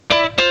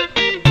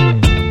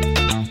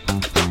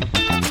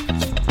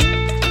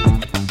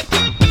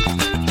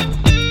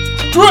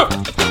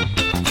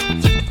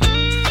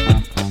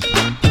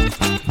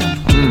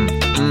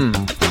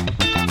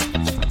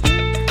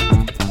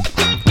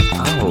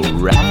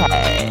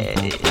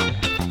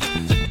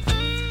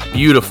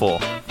Beautiful.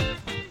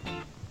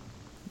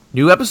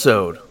 New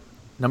episode,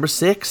 number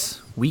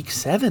 6, week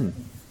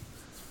 7.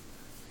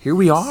 Here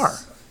we are.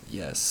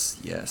 Yes.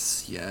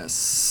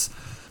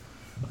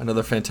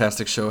 Another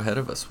fantastic show ahead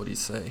of us. What do you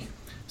say?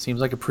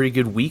 Seems like a pretty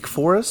good week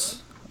for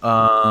us.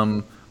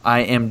 I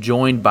am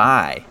joined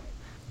by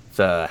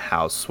the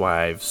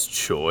Housewives'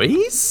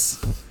 Choice.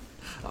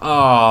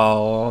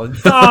 Oh,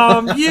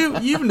 Dom,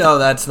 you know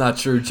that's not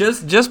true.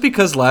 Just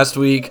because last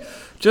week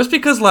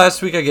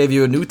I gave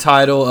you a new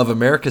title of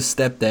America's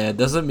Stepdad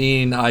doesn't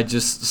mean I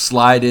just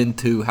slide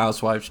into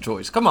Housewives'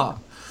 Choice. Come on.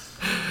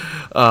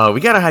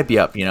 We gotta hype you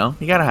up, you know?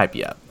 You gotta hype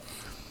you up.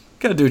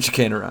 Gotta do what you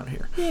can around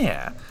here.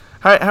 Yeah.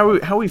 How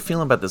are we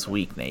feeling about this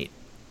week, Nate?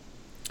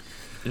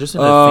 Just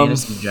in a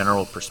fantasy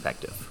general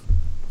perspective.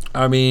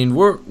 I mean,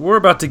 we're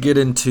about to get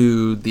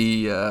into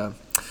the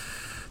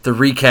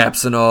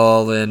recaps and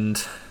all,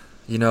 and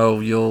you know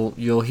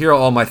you'll hear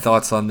all my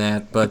thoughts on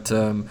that. But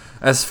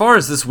as far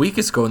as this week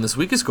is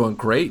going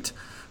great.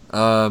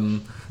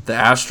 The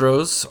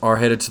Astros are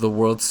headed to the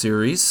World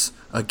Series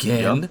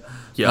again.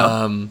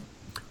 Yep.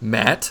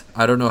 Matt,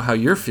 I don't know how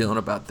you're feeling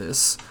about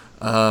this,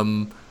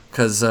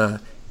 because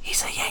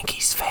he's a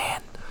Yankees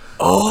fan.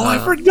 Oh, I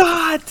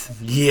forgot.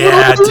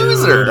 Yeah,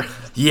 dude.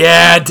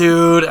 Yeah,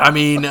 dude. I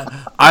mean,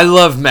 I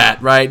love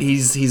Matt, right?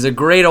 He's a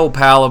great old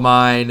pal of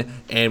mine,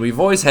 and we've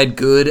always had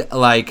good,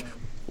 like,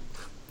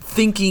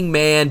 thinking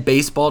man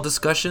baseball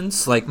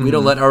discussions. Like, we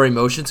don't let our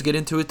emotions get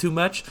into it too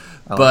much.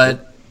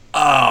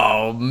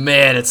 Oh,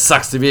 man, it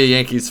sucks to be a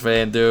Yankees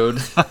fan, dude.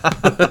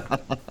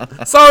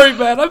 Sorry,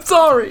 man. I'm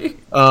sorry.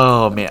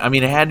 Oh, man. I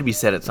mean, it had to be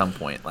said at some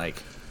point.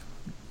 Like,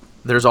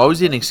 there's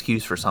always an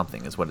excuse for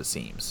something, is what it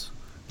seems.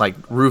 Like,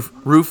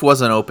 Roof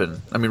wasn't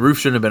open. I mean, Roof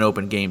shouldn't have been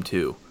open game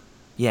 2.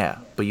 Yeah,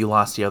 but you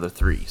lost the other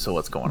 3, so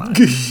what's going on?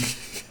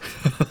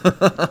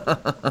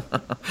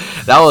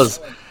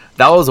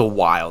 That was a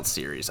wild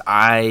series.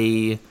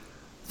 I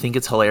think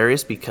it's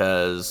hilarious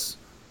because,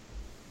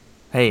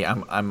 hey,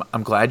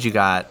 I'm glad you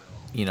got,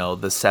 you know,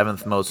 the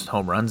 7th most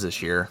home runs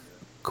this year.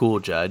 Cool,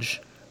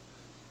 Judge.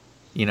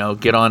 You know,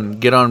 get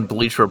on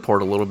Bleacher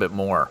Report a little bit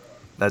more.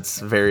 That's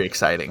very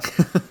exciting.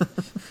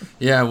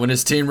 Yeah, when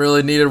his team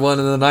really needed one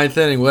in the 9th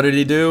inning, what did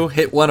he do?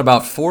 Hit one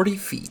about 40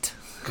 feet.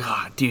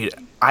 God, dude,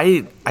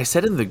 I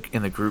said in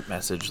the group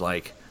message,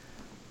 like,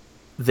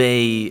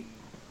 they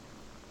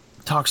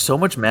talk so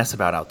much mess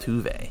about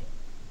Altuve.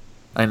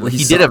 And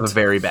he did have a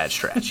very bad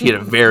stretch. He had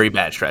a very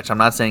bad stretch. I'm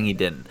not saying he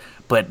didn't,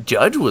 but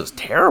Judge was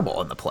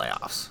terrible in the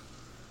playoffs.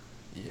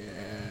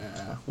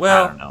 Yeah.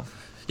 Well, I don't know.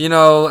 You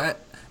know,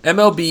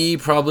 MLB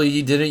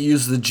probably didn't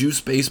use the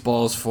juice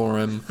baseballs for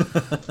him,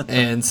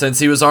 and since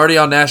he was already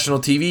on national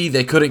TV,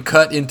 they couldn't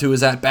cut into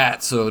his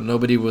at-bat, so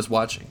nobody was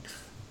watching.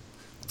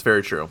 It's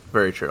very true.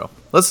 Very true.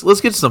 Let's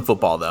get to some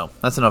football, though.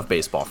 That's enough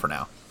baseball for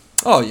now.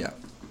 Oh, yeah.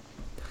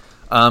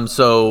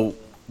 So,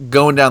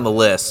 going down the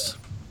list,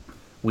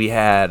 we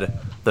had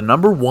the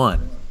number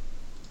 1,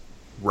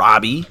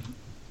 Robbie,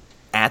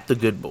 at the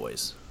Good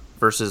Boys,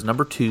 versus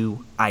number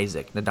 2,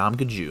 Isaac, Nadam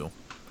Gaju.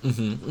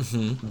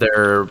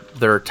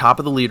 They're top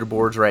of the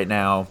leaderboards right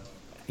now.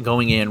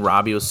 Going in,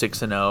 Robbie was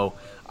 6-0,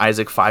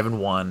 Isaac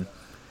 5-1.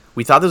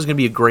 We thought this was going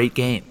to be a great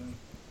game.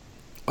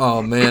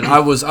 Oh man, I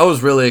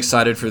was really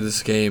excited for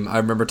this game. I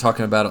remember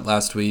talking about it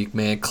last week.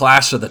 Man,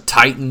 Clash of the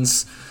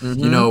Titans.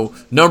 You know,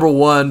 number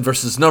 1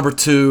 versus number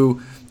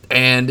 2.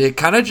 And it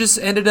kind of just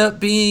ended up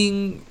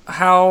being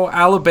how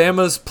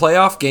Alabama's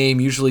playoff game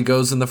usually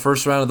goes in the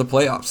first round of the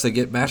playoffs. They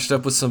get matched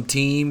up with some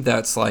team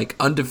that's like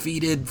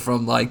undefeated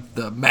from like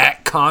the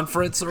MAC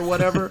conference or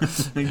whatever.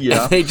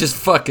 Yeah. And they just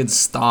fucking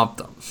stomped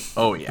them.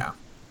 Oh, yeah.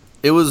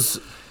 It was...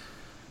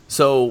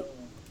 So,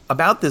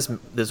 about this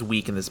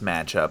week in this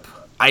matchup,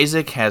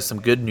 Isaac has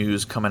some good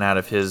news coming out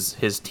of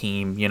his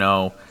team. You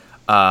know,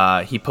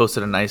 he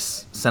posted a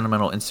nice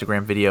sentimental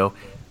Instagram video.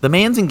 The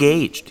man's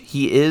engaged.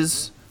 He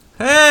is...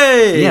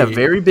 Hey! Yeah,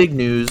 very big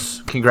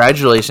news.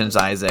 Congratulations,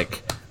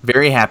 Isaac.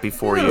 Very happy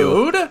for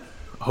you. Dude,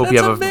 Hope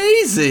you have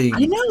amazing.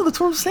 I know,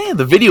 that's what I'm saying.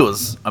 The video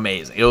was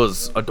amazing. It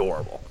was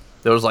adorable.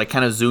 It was like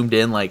kind of zoomed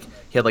in, like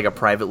he had like a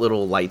private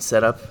little light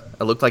setup.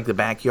 It looked like the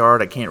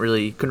backyard. Couldn't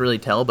really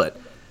tell, but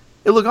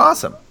it looked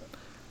awesome.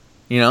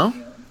 You know?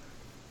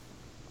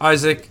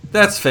 Isaac,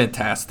 that's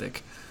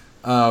fantastic.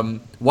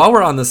 While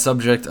we're on the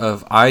subject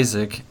of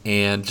Isaac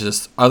and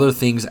just other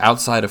things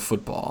outside of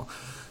football,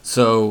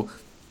 so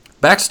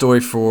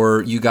backstory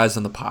for you guys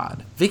on the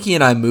pod. Vicky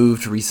and I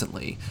moved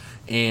recently,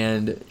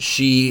 and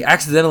she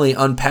accidentally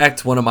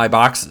unpacked one of my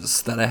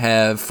boxes that I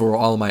have for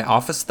all of my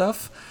office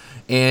stuff,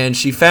 and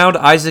she found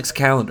Isaac's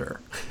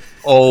calendar.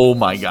 Oh,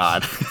 my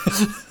God.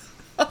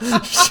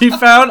 She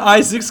found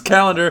Isaac's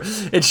calendar,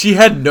 and she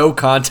had no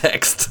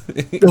context.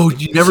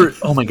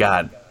 Oh, my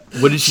God.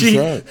 What did she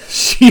say?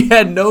 She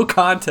had no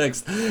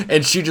context,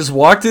 and she just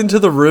walked into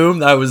the room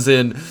that I was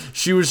in.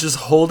 She was just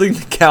holding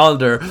the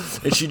calendar,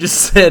 and she just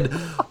said,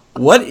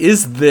 "What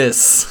is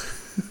this?"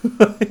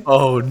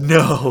 Oh,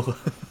 no.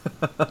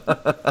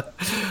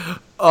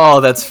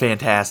 Oh, that's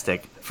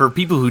fantastic. For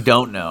people who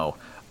don't know,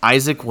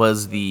 Isaac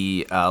was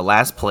the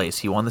last place.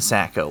 He won the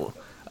Sacco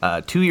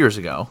 2 years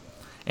ago,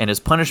 and his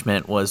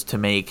punishment was to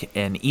make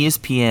an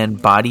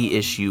ESPN body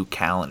issue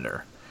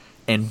calendar.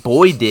 And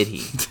boy, did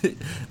he.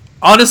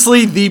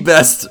 Honestly, the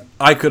best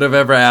I could have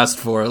ever asked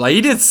for. Like,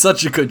 he did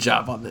such a good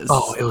job on this.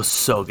 Oh, it was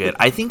so good.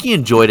 I think he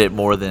enjoyed it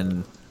more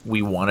than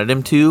we wanted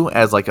him to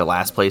as like a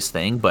last place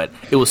thing, but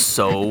it was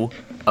so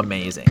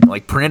amazing.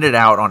 Like, printed it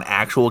out on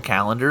actual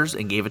calendars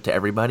and gave it to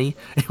everybody.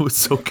 It was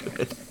so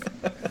good.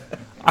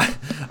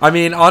 I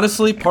mean,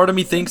 honestly, part of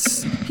me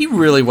thinks he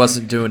really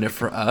wasn't doing it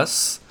for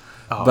us.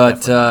 Oh,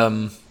 But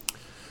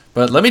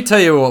let me tell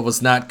you what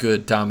was not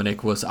good,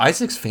 Dominic, was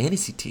Isaac's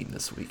fantasy team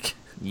this week.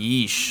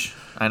 Yeesh.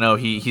 I know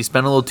he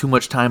spent a little too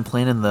much time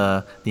planning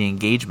the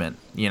engagement,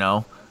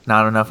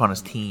 not enough on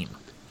his team.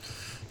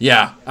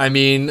 Yeah, I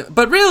mean,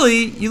 but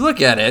really, you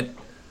look at it,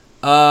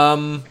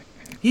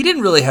 he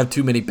didn't really have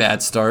too many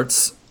bad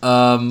starts.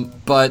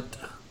 But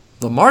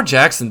Lamar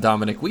Jackson,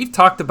 Dominic, we've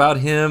talked about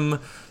him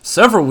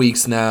several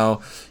weeks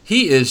now.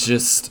 He is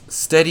just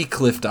steady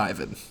cliff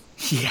diving.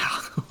 Yeah.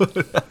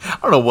 I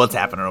don't know what's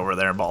happening over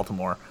there in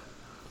Baltimore.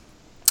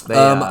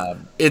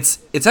 It's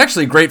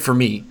actually great for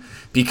me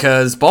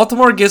because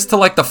Baltimore gets to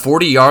like the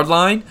 40-yard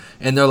line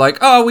and they're like,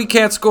 "Oh, we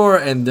can't score,"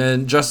 and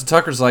then Justin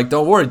Tucker's like,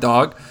 "Don't worry,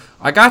 dog,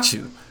 I got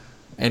you,"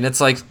 and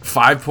it's like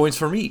 5 points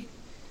for me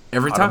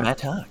every time. Matt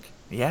Tuck.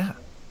 Yeah.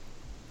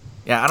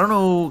 I don't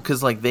know,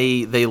 because like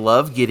they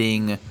love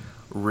getting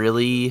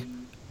really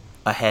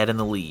ahead in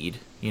the lead,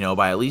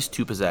 by at least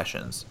 2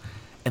 possessions.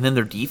 And then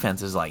their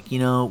defense is like,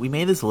 we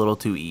made this a little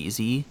too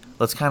easy.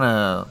 Let's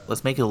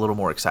make it a little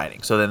more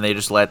exciting. So then they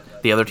just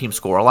let the other team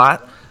score a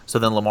lot. So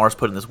then Lamar's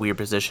put in this weird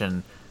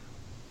position,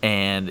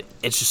 and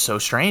it's just so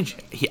strange.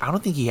 I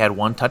don't think he had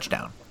 1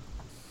 touchdown.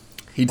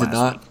 He did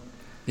not. Week.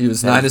 He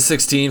was 9 of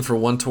 16 for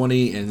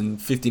 120 and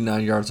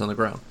 59 yards on the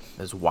ground.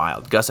 That's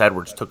wild. Gus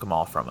Edwards took them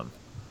all from him.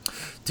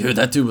 Dude,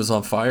 that dude was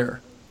on fire.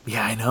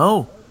 Yeah, I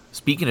know.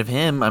 Speaking of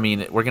him, I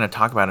mean, we're going to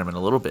talk about him in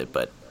a little bit,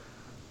 but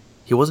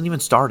he wasn't even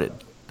started.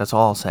 That's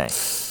all I'll say.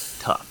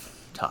 Tough.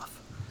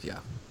 Yeah.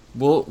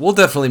 We'll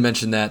definitely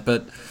mention that,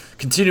 but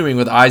continuing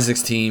with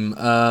Isaac's team,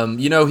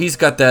 he's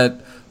got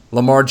that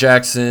Lamar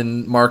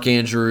Jackson, Mark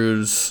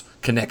Andrews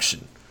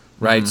connection,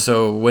 right? Mm-hmm.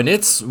 So when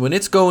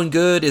it's going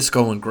good, it's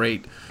going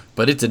great,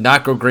 but it did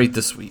not go great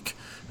this week.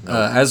 Nope.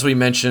 As we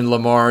mentioned,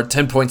 Lamar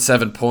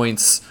 10.7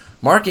 points,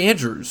 Mark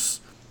Andrews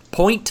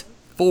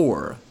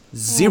 0.4,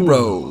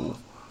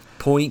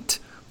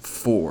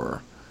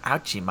 0.4.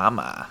 Ouchie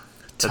mama.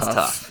 That's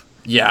tough.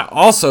 Yeah,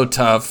 also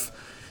tough.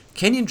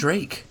 Kenyon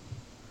Drake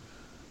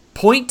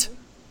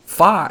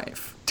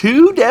 0.5.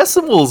 2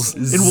 decimals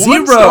in 0.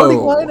 one starting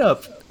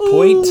lineup.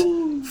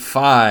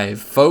 0.5,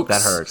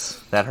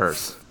 folks. That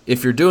hurts.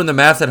 If you're doing the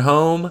math at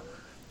home,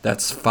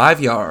 that's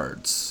 5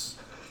 yards.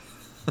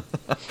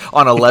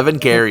 On 11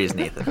 carries,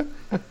 Nathan.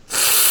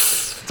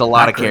 It's a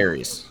lot of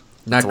carries.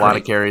 It's a lot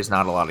of carries,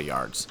 not a lot of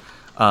yards.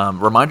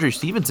 Ramondre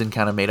Stevenson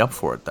kind of made up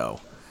for it,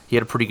 though. He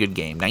had a pretty good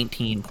game,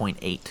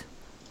 19.8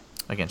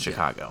 against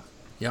Chicago.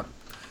 Yep.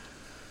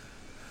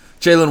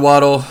 Jalen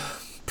Waddle,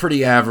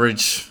 pretty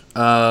average.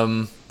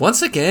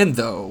 Once again,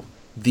 though,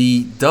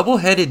 the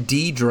double-headed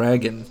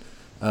D-Dragon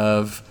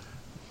of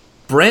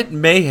Brent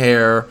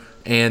Maher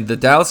and the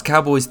Dallas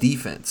Cowboys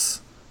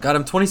defense got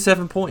him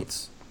 27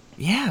 points.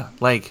 Yeah,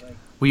 like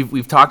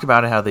we've talked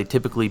about it, how they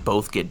typically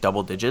both get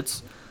double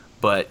digits,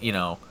 but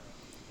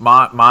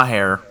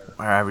Maher,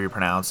 however you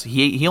pronounce,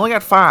 he only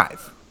got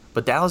 5,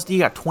 but Dallas D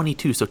got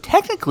 22. So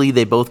technically,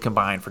 they both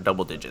combined for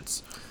double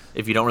digits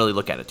if you don't really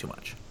look at it too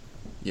much.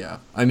 Yeah,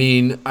 I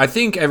mean, I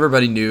think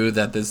everybody knew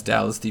that this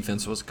Dallas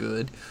defense was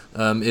good.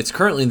 It's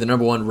currently the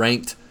number 1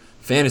 ranked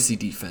fantasy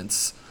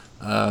defense.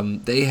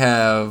 They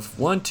have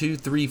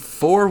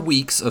 4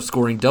 weeks of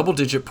scoring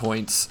double-digit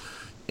points,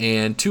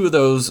 and 2 of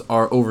those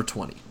are over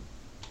 20.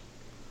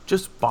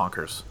 Just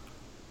bonkers.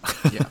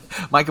 Yeah.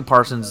 Micah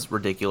Parsons is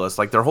ridiculous.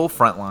 Like, their whole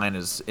front line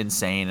is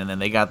insane, and then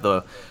they got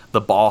the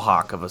ball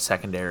hawk of a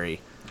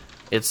secondary.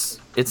 It's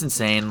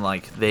insane.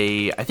 Like,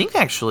 I think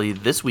actually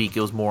this week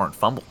it was more on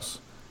fumbles.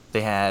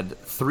 They had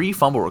 3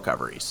 fumble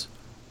recoveries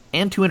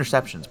and 2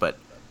 interceptions, but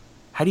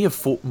how do you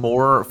have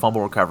more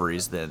fumble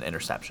recoveries than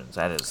interceptions?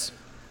 That is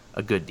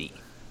a good D.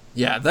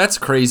 Yeah, that's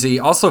crazy.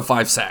 Also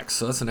 5 sacks,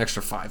 so that's an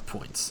extra 5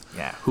 points.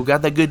 Yeah. Who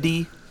got that good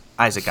D?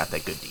 Isaac got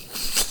that good D.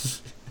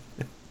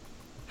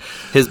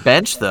 His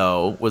bench,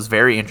 though, was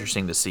very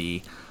interesting to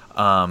see.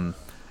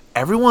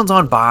 Everyone's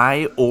on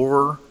bye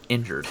or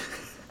injured,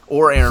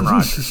 or Aaron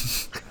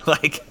Rodgers.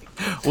 Like,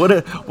 what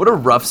a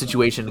rough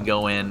situation to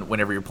go in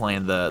whenever you're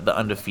playing the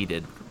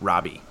undefeated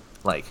Robbie.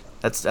 Like,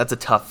 that's a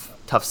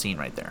tough scene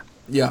right there.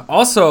 Yeah.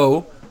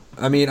 Also,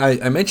 I mean,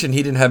 I mentioned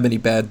he didn't have many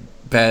bad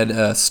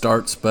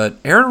starts, but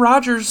Aaron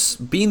Rodgers,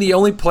 being the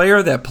only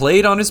player that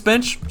played on his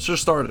bench, should have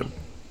started him.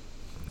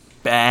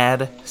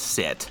 Bad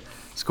sit.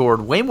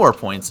 Scored way more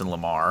points than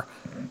Lamar.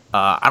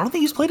 I don't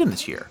think he's played him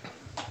this year.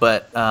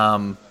 But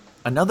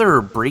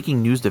another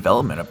breaking news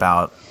development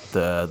about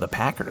the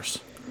Packers.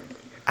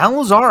 Alan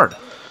Lazard.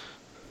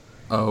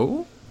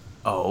 Oh?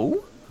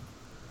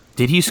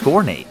 Did he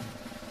score, Nate?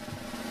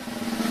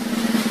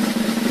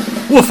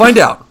 We'll find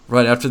out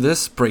right after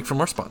this break from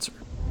our sponsor.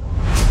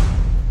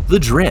 The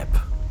Drip,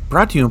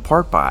 brought to you in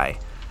part by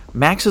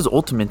Max's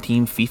Ultimate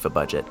Team FIFA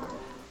budget.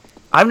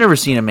 I've never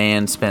seen a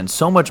man spend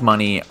so much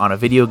money on a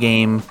video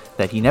game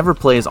that he never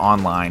plays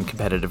online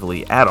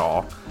competitively at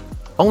all,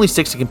 only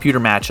sticks to computer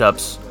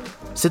matchups,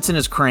 sits in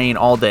his crane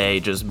all day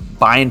just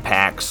buying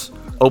packs,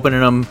 opening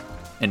them,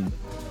 and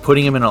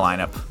putting them in a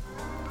lineup.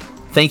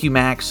 Thank you,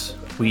 Max.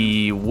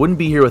 We wouldn't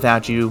be here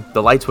without you.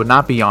 The lights would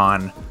not be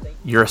on.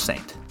 You're a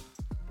saint.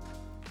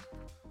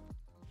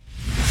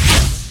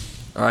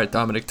 All right,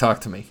 Dominic,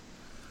 talk to me.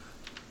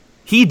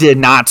 He did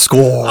not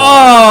score.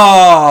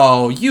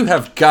 Oh, you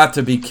have got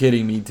to be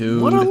kidding me,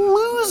 dude. What a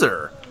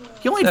loser.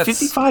 He only had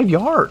 55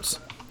 yards.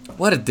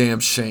 What a damn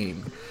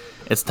shame.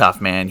 It's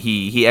tough, man.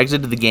 He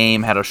exited the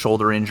game, had a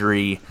shoulder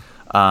injury.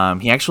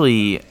 He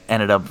actually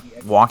ended up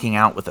walking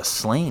out with a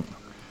sling.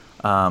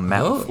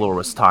 Matt LaFleur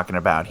was talking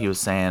about. He was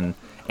saying,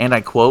 and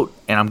I quote,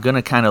 and I'm going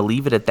to kind of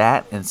leave it at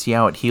that and see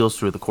how it heals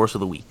through the course of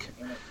the week.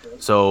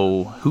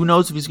 So who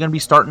knows if he's going to be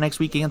starting next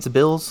week against the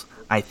Bills.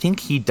 I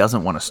think he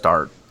doesn't want to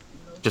start.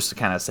 Just to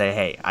kind of say,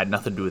 hey, I had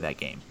nothing to do with that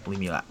game. Leave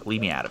me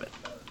out of it.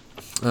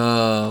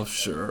 Oh,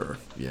 sure.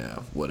 Yeah,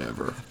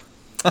 whatever.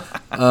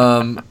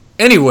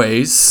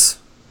 Anyways,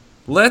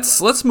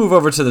 let's move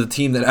over to the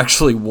team that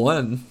actually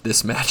won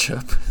this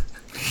matchup.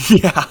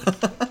 Yeah.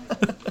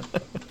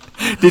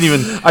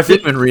 didn't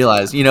even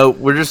realize.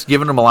 We're just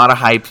giving them a lot of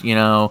hype,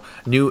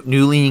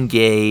 newly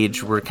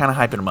engaged. We're kind of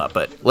hyping them up.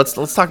 But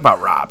let's talk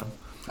about Rob.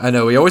 I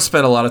know. We always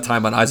spend a lot of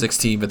time on Isaac's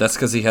team, but that's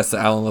because he has the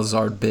Allen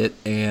Lazard bit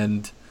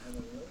and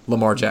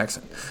Lamar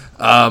Jackson.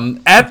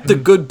 At the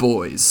Good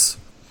Boys,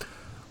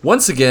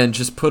 once again,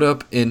 just put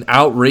up an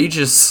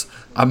outrageous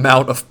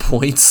amount of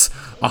points.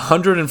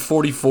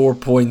 144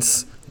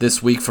 points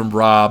this week from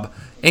Rob.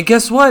 And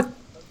guess what?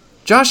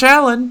 Josh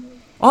Allen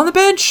on the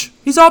bench.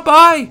 He's on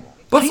bye.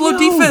 Buffalo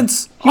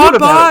defense on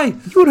bye.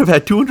 You would have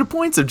had 200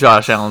 points if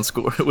Josh Allen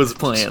was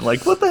playing.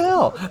 Like, what the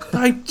hell?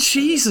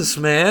 Jesus,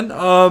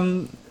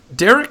 man.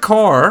 Derek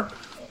Carr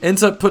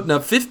ends up putting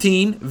up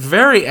 15,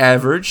 very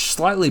average,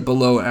 slightly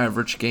below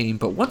average game.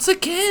 But once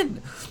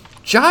again,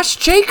 Josh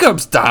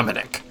Jacobs,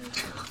 Dominic.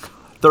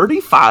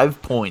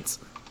 35 points.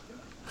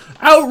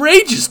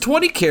 Outrageous.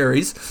 20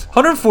 carries,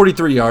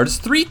 143 yards,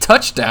 3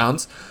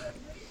 touchdowns.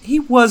 He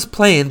was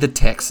playing the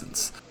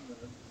Texans.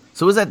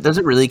 So does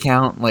it really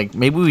count? Like,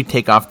 maybe we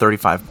take off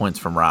 35 points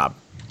from Rob.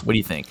 What do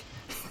you think?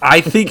 I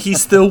think he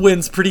still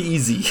wins pretty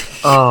easy.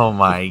 Oh,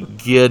 my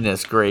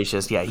goodness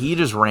gracious. Yeah, he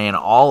just ran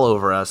all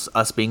over us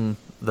being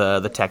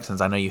the Texans.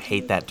 I know you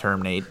hate that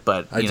term, Nate,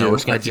 but we're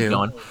just going to keep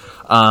going.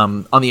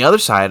 On the other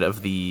side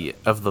of the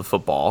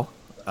football,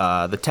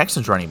 the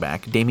Texans running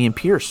back, Dameon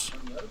Pierce,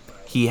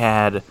 he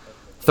had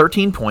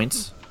 13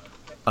 points,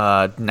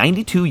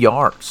 92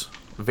 yards.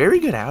 Very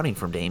good outing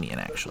from Dameon,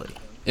 actually.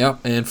 Yep,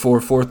 and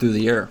 4-4 through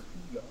the air.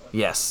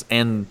 Yes,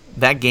 and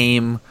that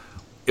game,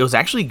 it was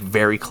actually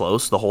very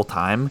close the whole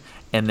time,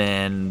 and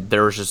then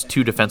there was just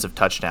 2 defensive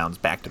touchdowns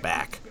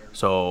back-to-back.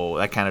 So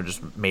that kind of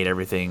just made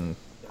everything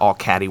all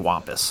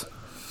cattywampus.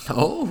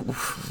 Oh.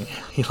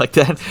 You like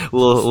that? A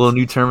little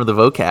new term of the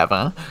vocab,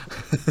 huh?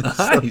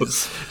 Nice.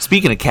 So,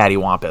 speaking of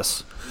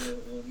cattywampus,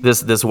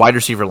 this wide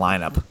receiver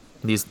lineup,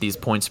 these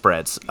point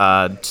spreads,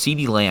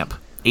 CeeDee Lamb,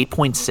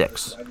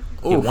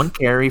 8.6. He had 1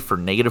 carry for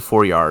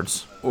 -4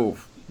 yards.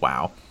 Oof.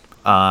 Wow.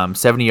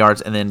 70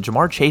 yards, and then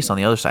Jamar Chase on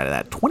the other side of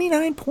that,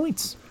 29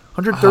 points,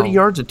 130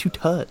 yards and 2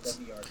 tuds.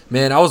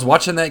 Man, I was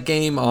watching that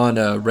game on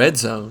Red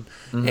Zone,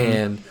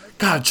 and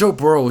God, Joe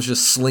Burrow was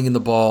just slinging the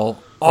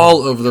ball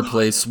all over the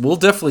place. We'll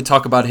definitely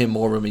talk about him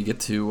more when we get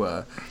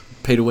to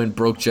Pay to Win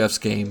broke Jeff's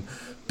game.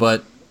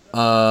 But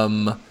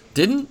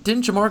didn't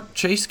Jamar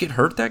Chase get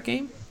hurt that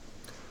game?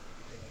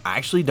 I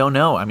actually don't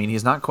know. I mean,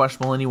 he's not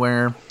questionable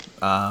anywhere.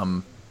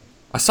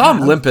 I saw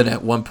him limping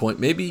at one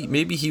point.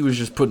 Maybe he was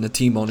just putting the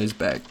team on his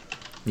back.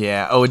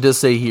 Yeah. Oh, it does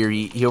say here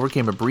he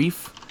overcame a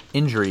brief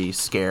injury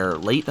scare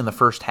late in the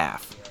first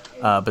half,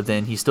 but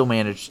then he still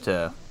managed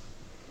to,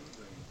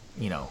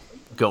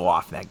 go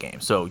off that game.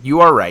 So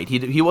you are right.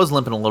 He was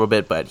limping a little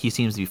bit, but he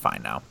seems to be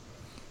fine now.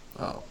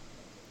 Oh,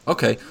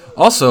 okay.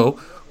 Also,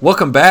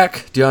 welcome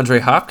back, DeAndre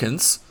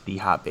Hopkins. The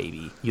hot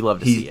baby. You love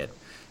to see it.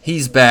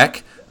 He's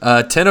back.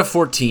 10 of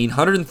 14,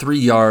 103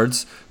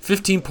 yards,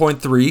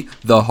 15.3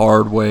 the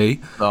hard way.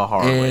 The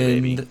hard way,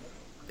 baby.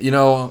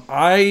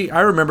 I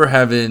remember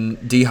having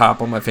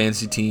D-Hop on my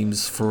fantasy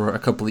teams for a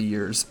couple of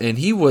years, and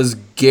he was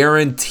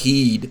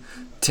guaranteed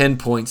 10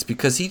 points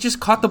because he just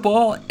caught the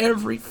ball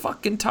every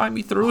fucking time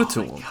he threw it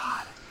to him.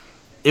 God.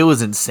 It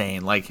was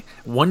insane. Like,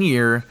 one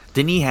year,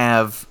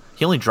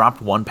 he only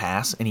dropped 1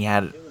 pass, and he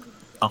had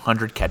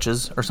 100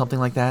 catches or something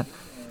like that?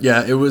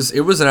 Yeah, it was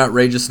an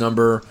outrageous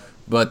number,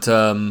 but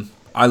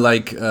I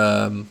like,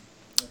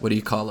 what do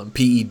you call him,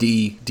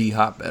 PED,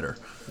 D-Hop better.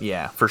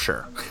 Yeah, for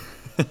sure.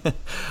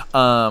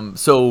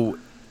 So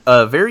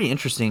a very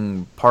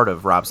interesting part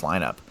of Rob's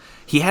lineup.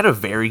 He had a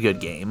very good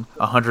game,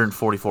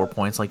 144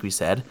 points, like we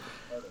said.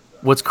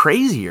 What's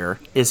crazier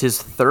is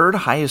his third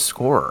highest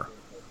scorer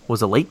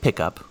was a late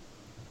pickup,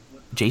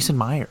 Jason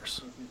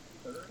Myers.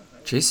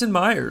 Jason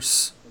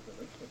Myers.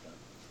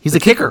 He's a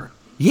kicker.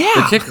 Yeah.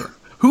 The kicker.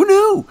 Who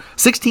knew?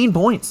 16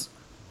 points.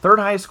 Third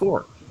highest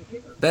score.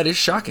 That is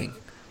shocking.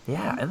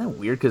 Yeah, and then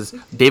weird because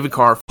David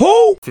Carr,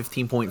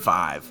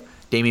 15.5,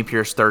 Damian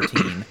Pierce,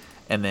 13,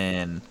 and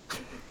then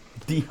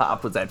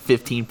D-Hop was at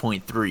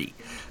 15.3.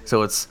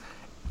 So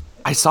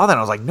I saw that and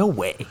I was like, no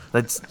way.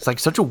 It's like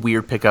such a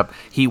weird pickup.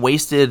 He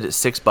wasted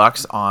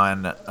 $6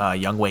 on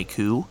Younghoe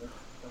Koo,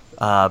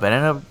 but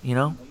ended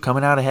up,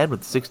 coming out ahead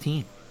with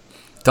 16.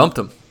 Dumped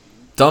him.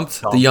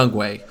 Dumped the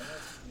Younghoe.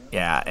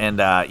 Yeah,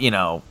 and, I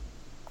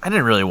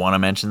didn't really want to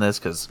mention this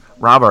because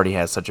Rob already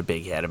has such a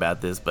big head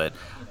about this, but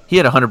he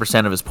had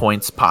 100% of his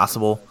points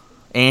possible,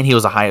 and he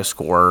was the highest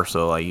scorer,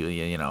 so,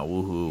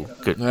 woohoo.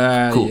 Good,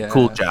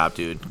 cool job,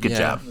 dude. Good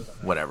job.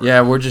 Whatever.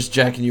 Yeah, we're just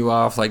jacking you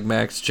off like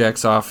Max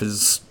jacks off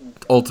his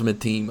ultimate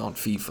team on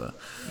FIFA.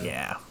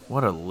 Yeah,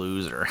 what a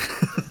loser.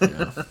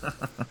 Yeah.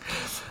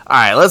 All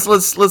right,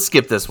 let's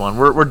skip this one.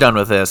 We're done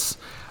with this.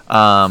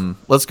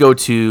 Let's go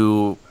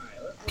to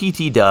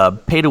PT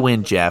Dub, Pay to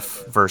Win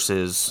Jeff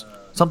versus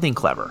Something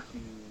Clever,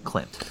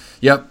 Clint.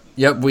 Yep.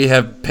 We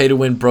have Pay to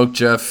Win Broke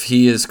Jeff.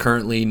 He is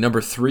currently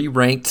number 3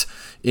 ranked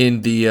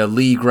in the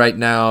league right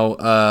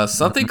now.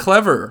 Something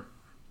Clever,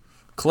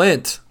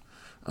 Clint.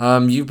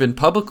 You've been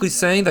publicly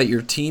saying that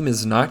your team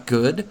is not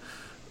good.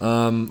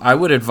 I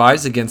would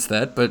advise against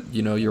that, but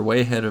you're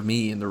way ahead of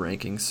me in the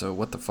rankings, so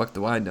what the fuck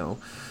do I know?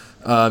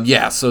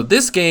 So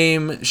this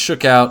game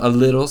shook out a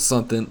little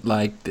something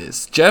like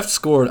this. Jeff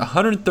scored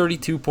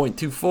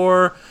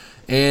 132.24,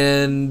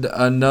 and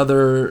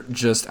another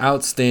just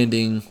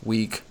outstanding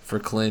week for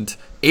Clint.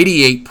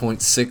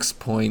 88.6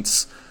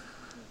 points.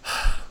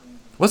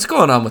 What's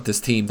going on with this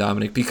team,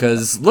 Dominic?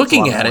 Because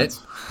looking at it,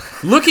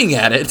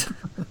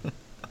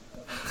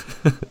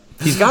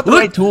 he's got the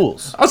right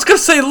tools. I was going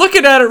to say,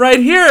 looking at it right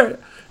here,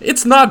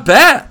 it's not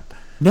bad.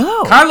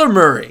 No. Kyler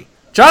Murray,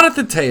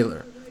 Jonathan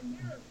Taylor,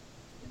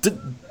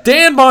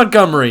 Dan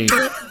Montgomery.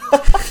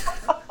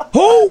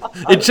 Who?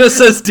 It just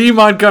says D.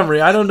 Montgomery.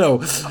 I don't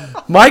know.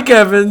 Mike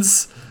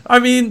Evans. I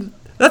mean,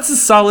 that's a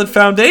solid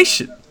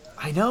foundation.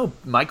 I know.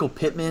 Michael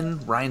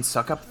Pittman, Ryan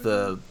Suckup,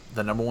 the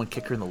number 1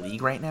 kicker in the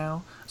league right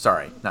now.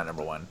 Sorry, not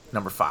number 1,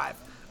 number 5.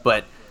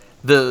 But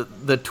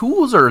the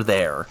tools are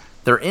there.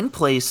 They're in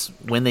place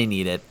when they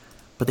need it,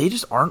 but they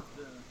just aren't,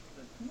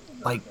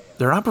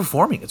 they're not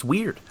performing. It's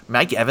weird.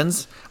 Mike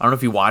Evans, I don't know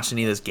if you watched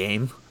any of this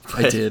game.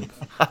 I did.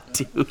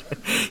 Dude,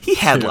 he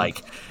had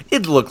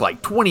it looked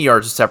like 20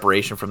 yards of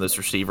separation from this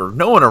receiver,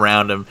 no one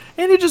around him,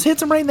 and it just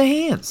hits him right in the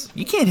hands.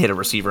 You can't hit a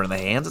receiver in the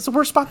hands. It's the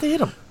worst spot to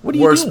hit him. What are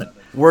you doing?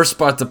 Worst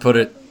spot to put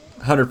it,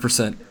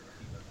 100%.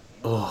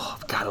 Oh,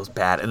 God, it was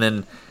bad. And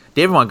then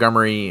David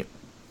Montgomery,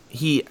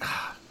 I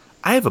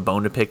have a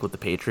bone to pick with the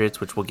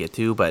Patriots, which we'll get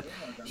to, but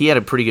he had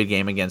a pretty good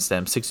game against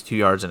them, 62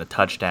 yards and a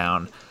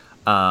touchdown.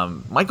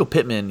 Michael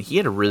Pittman, he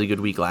had a really good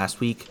week last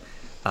week.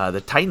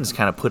 The Titans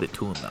kind of put it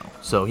to him, though.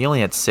 So he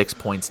only had 6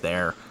 points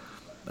there.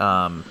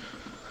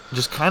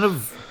 Just kind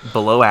of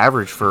below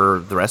average for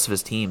the rest of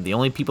his team. The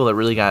only people that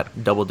really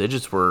got double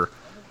digits were,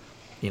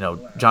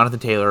 Jonathan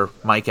Taylor,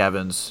 Mike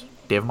Evans,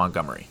 David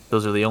Montgomery.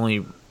 Those are the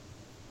only...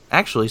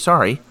 Actually,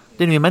 sorry,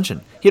 didn't even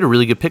mention. He had a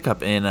really good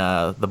pickup in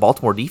the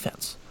Baltimore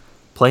defense,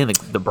 playing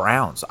the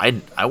Browns. I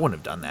wouldn't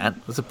have done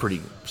that. That's a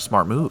pretty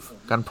smart move.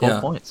 Got him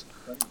 12 points.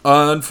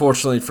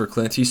 Unfortunately for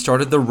Clint, he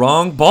started the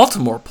wrong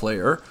Baltimore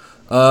player.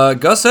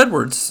 Gus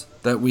Edwards,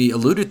 that we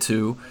alluded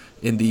to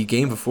in the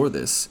game before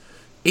this,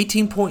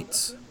 18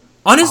 points.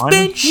 On his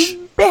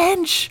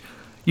bench.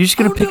 You're just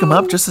going to pick him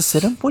up just to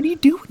sit him? What are you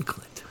doing,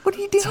 Clint? What are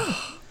you doing?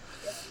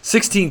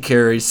 16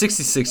 carries,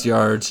 66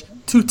 yards,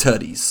 2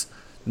 tutties.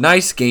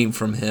 Nice game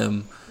from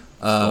him.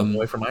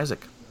 Away from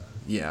Isaac.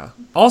 Yeah.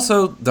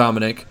 Also,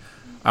 Dominic,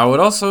 I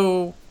would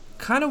also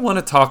kind of want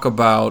to talk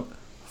about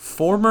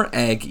former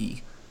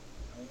Aggie,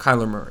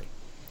 Kyler Murray.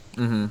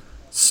 Mm-hmm.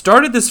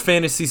 Started this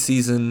fantasy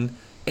season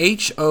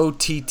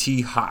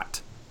HOTT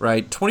hot,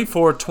 right?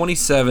 24,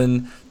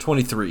 27,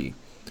 23.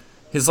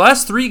 His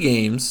last 3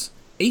 games,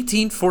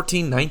 18,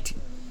 14,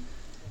 19.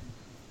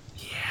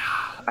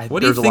 Yeah.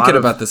 What are you thinking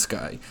about this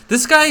guy?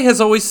 This guy has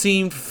always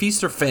seemed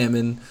feast or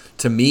famine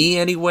to me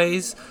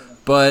anyways,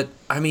 but,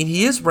 I mean,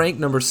 he is ranked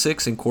number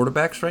 6 in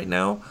quarterbacks right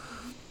now,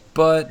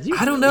 but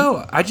I don't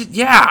know.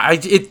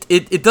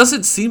 It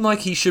doesn't seem like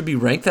he should be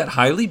ranked that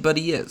highly, but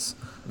he is.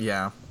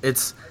 Yeah.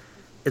 It's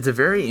a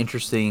very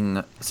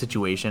interesting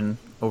situation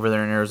over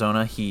there in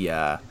Arizona.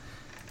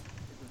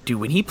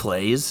 When he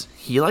plays,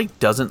 he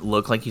doesn't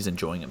look like he's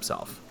enjoying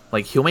himself.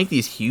 He'll make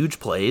these huge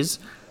plays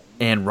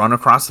and run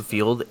across the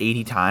field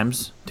 80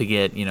 times to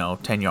get,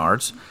 10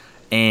 yards,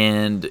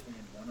 and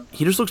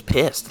he just looks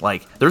pissed.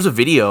 There's a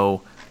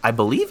video, I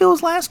believe it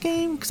was last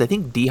game, because I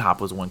think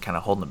D-Hop was the one kind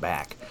of holding him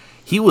back.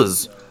 He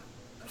was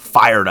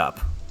fired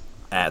up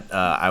at,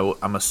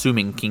 I'm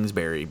assuming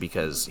Kingsbury,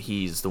 because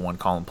he's the one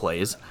calling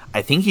plays.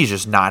 I think he's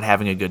just not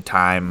having a good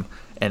time,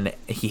 and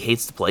he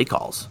hates the play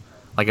calls.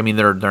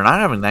 They're not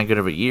having that good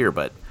of a year,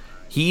 but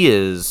he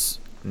is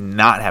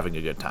not having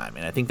a good time,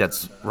 and I think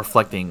that's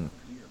reflecting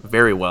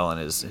very well in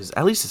his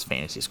at least his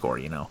fantasy score,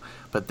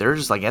 But they're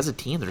just like, as a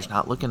team, they're just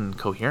not looking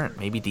coherent.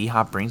 Maybe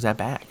D-Hop brings that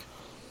back.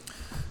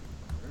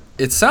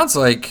 It sounds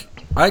like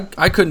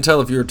I couldn't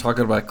tell if you were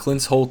talking about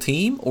Clint's whole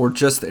team or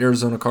just the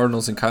Arizona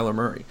Cardinals and Kyler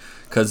Murray,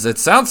 because it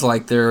sounds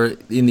like they're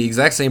in the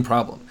exact same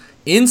problem.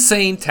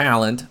 Insane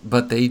talent,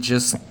 but they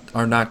just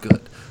are not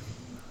good.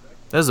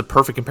 That is a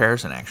perfect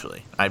comparison,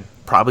 actually. I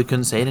probably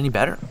couldn't say it any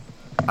better.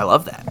 I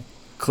love that.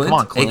 Clint, Come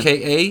on, Clint.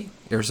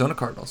 a.k.a. Arizona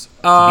Cardinals.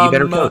 Be a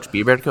better coach.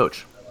 Be a better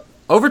coach.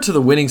 Over to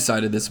the winning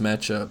side of this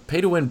matchup,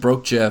 Pay to Win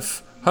broke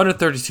Jeff,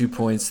 132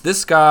 points.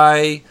 This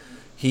guy,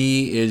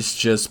 he is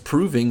just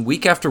proving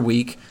week after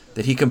week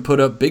that he can put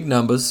up big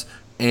numbers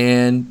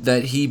and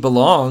that he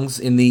belongs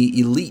in the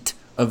elite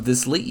of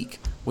this league.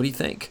 What do you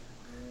think?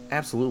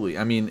 Absolutely.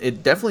 I mean,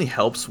 it definitely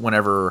helps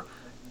whenever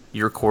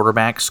your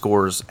quarterback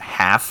scores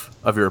half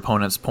of your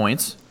opponent's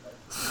points.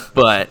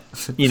 But,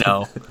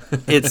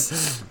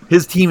 it's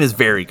his team is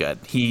very good.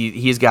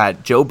 He's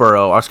got Joe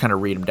Burrow. I'll just kind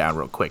of read him down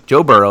real quick.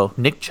 Joe Burrow,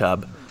 Nick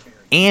Chubb,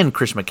 and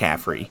Chris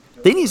McCaffrey.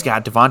 Then he's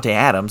got Devontae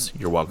Adams.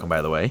 You're welcome,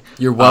 by the way.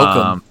 You're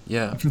welcome.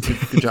 Yeah,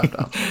 good job,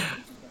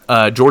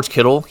 Dom. George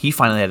Kittle, he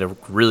finally had a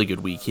really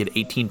good week. He had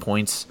 18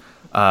 points,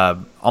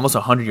 almost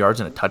 100 yards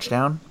and a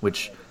touchdown,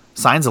 which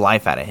signs of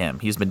life out of him.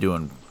 He's been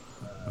doing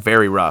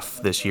very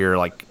rough this year.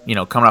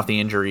 Coming off the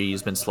injury,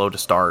 he's been slow to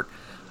start.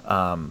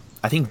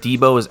 I think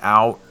Debo is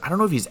out. I don't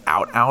know if he's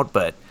out,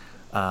 but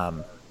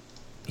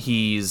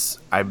he has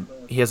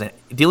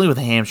dealing with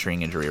a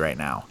hamstring injury right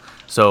now.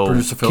 So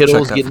Producer Phil,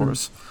 Kittle's check that for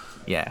us.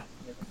 Yeah,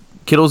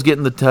 Kittle's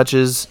getting the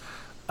touches.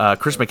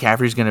 Chris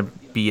McCaffrey's going to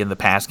be in the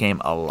pass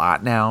game a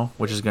lot now,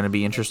 which is going to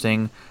be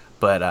interesting.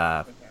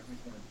 But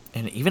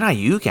and even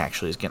Ayuk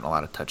actually is getting a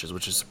lot of touches,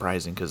 which is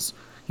surprising because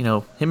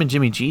him and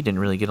Jimmy G didn't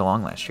really get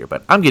along last year.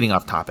 But I'm getting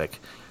off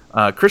topic.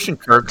 Christian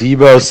Kirk,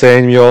 Debo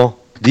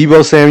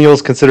Samuel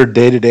is considered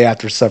day-to-day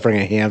after suffering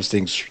a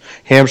hamstring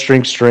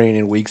strain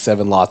in Week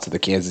 7 loss to the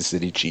Kansas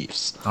City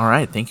Chiefs. All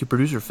right, thank you,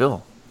 Producer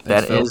Phil.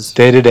 Thanks, Phil. Is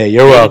day-to-day.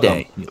 You're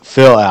day-to-day. welcome.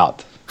 Phil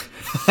out.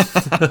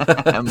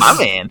 My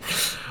man.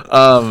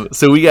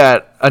 So we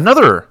got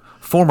another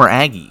former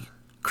Aggie,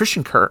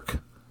 Christian Kirk,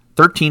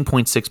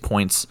 13.6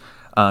 points.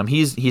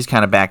 He's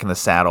kind of back in the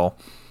saddle.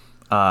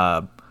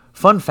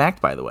 Fun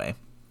fact, by the way.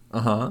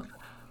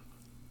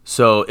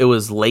 So it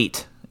was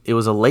late. It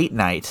was a late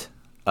night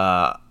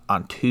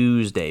on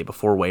Tuesday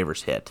before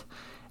waivers hit,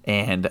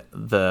 and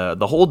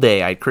the whole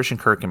day I had Christian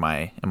Kirk in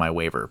my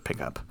waiver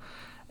pickup,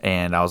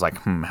 and I was like,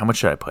 how much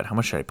should I put? And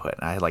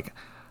I had like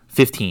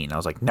 15. I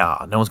was like,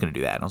 no one's gonna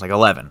do that. And I was like,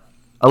 11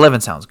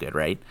 sounds good,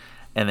 right?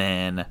 And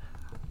then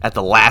at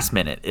the last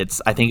minute,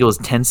 I think it was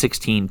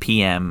 10:16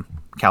 p.m.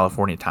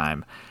 California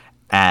time.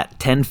 At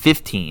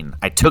 10:15,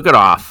 I took it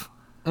off.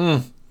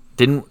 I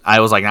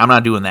was like, I'm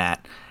not doing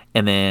that.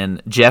 And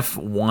then Jeff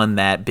won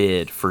that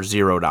bid for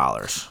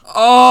 $0.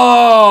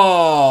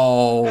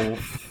 Oh,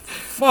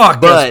 fuck!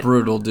 That's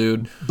brutal,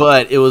 dude.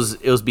 But it was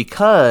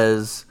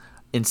because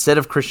instead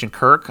of Christian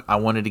Kirk, I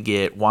wanted to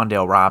get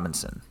Wan'Dale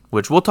Robinson,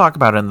 which we'll talk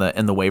about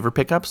in the waiver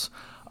pickups.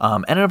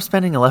 Ended up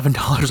spending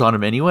 $11 on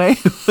him anyway.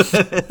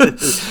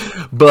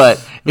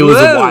 But it was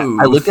I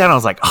looked at it and I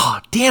was like, oh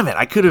damn it!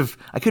 I could have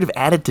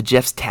added to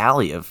Jeff's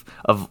tally of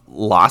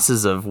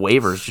losses of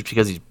waivers just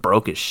because he's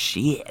broke as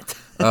shit.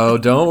 Oh,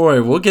 don't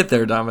worry, we'll get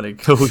there,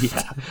 Dominic. Oh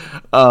yeah.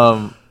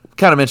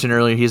 Kind of mentioned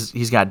earlier,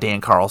 he's got Dan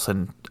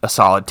Carlson, a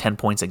solid 10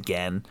 points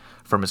again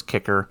from his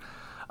kicker.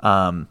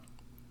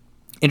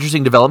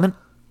 Interesting development.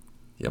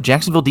 Yep.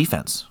 Jacksonville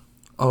defense.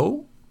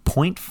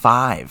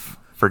 0.5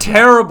 for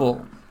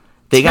terrible.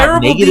 They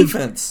got negative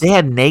defense. They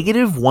had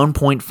negative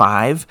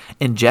 1.5,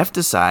 and Jeff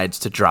decides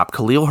to drop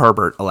Khalil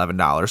Herbert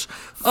 $11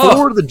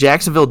 for the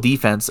Jacksonville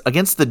defense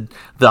against the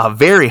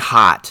very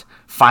hot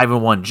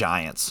 5-1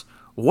 Giants.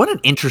 What an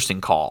interesting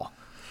call.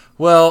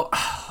 Well,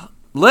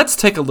 let's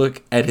take a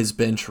look at his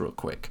bench real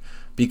quick,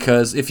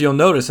 because if you'll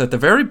notice, at the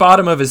very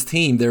bottom of his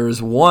team, there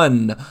is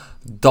one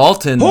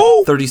Dalton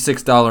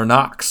 $36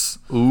 Knox.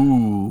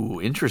 Ooh,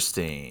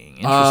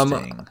 interesting.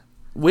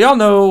 We all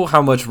know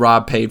how much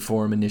Rob paid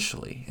for him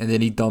initially, and then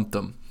he dumped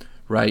him,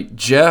 right?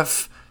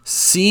 Jeff,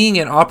 seeing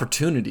an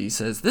opportunity,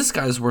 says, this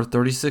guy's worth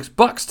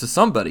 $36 to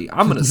somebody.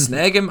 I'm going to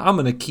snag him. I'm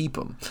going to keep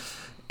him.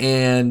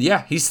 And,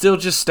 yeah, he's still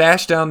just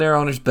stashed down there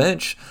on his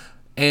bench.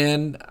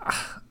 But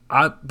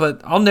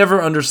I'll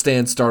never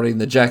understand starting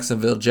the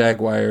Jacksonville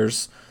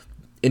Jaguars'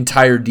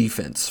 entire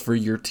defense for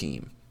your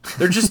team.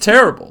 They're just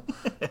terrible.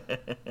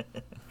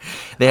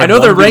 I know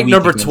they're ranked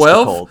number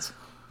 12.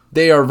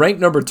 They are ranked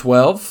number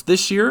 12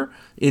 this year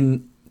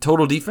in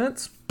total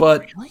defense,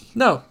 but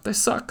no, they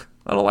suck.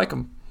 I don't like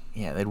them.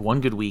 Yeah, they had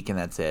one good week and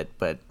that's it.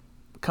 But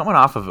coming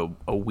off of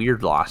a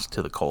weird loss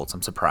to the Colts,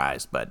 I'm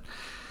surprised. But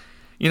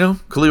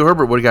Khalil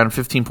Herbert would have gotten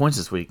 15 points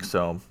this week,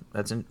 so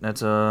that's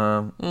that's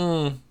about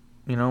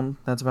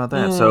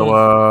that.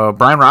 So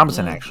Brian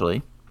Robinson,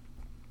 actually,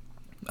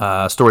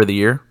 story of the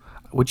year.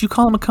 Would you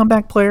call him a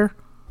comeback player?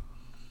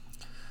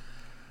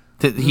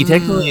 He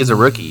technically is a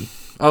rookie.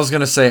 I was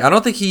gonna say, I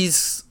don't think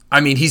he's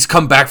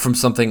come back from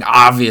something,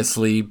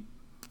 obviously,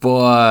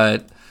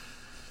 but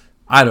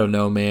I don't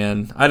know,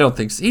 man. I don't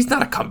think so. He's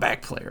not a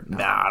comeback player. No.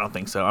 Nah, I don't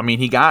think so. I mean,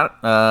 he got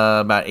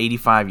about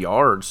 85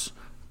 yards,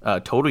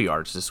 total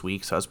yards this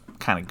week, so that's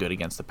kind of good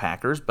against the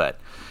Packers.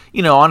 But,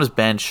 on his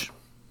bench,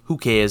 who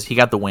cares? He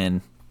got the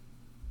win.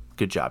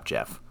 Good job,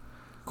 Jeff.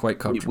 Quite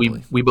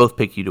comfortably. We both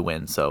picked you to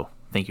win, so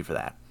thank you for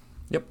that.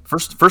 Yep.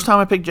 First time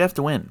I picked Jeff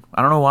to win.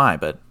 I don't know why,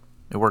 but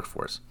it worked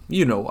for us.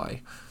 You know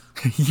why.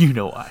 You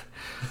know why.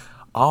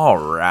 All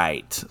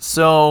right.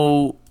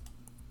 So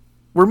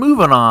we're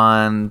moving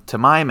on to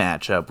my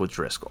matchup with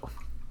Driscoll.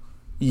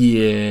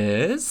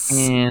 Yes.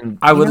 And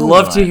I would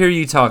love to hear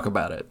you talk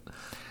about it.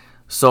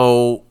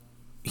 So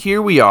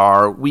here we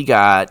are. We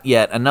got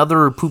yet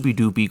another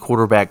poopy-doopy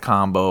quarterback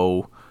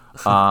combo.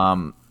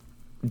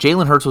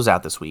 Jalen Hurts was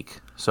out this week,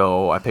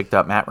 so I picked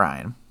up Matt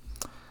Ryan.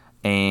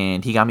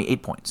 And he got me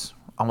 8 points,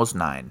 almost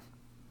 9.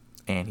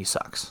 And he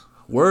sucks.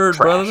 Word,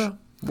 Trash. brother.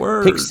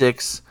 Word. Pick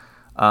 6.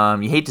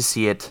 You hate to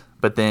see it,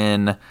 but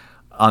then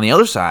on the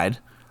other side,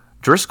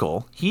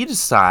 Driscoll, he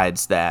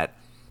decides that,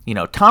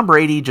 Tom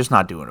Brady just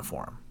not doing it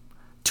for him.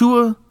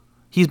 Tua,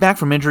 he's back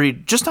from injury,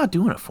 just not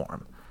doing it for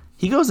him.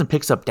 He goes and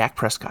picks up Dak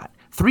Prescott.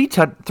 Three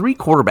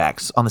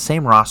quarterbacks on the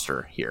same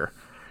roster here,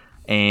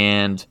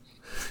 and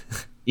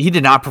he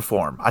did not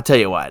perform. I tell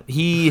you what,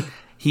 he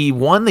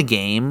won the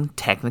game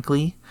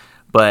technically,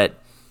 but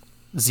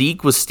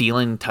Zeke was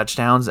stealing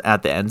touchdowns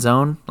at the end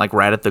zone, like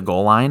right at the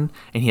goal line,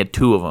 and he had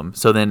 2 of them.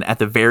 So then at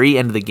the very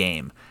end of the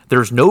game,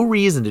 there's no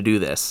reason to do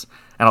this,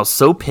 and I was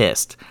so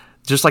pissed.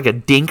 Just like a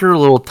dinker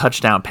little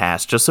touchdown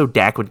pass, just so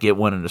Dak would get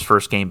one in his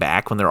first game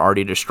back when they're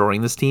already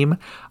destroying this team.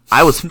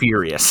 I was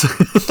furious.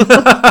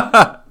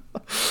 I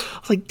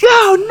was like,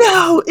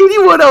 no,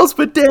 anyone else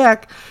but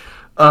Dak.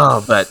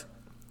 Oh, but,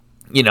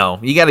 you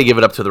got to give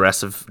it up to the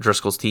rest of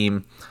Driscoll's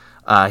team.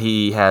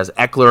 He has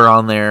Eckler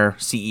on there,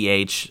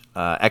 CEH.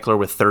 Eckler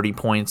with 30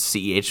 points.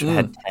 CEH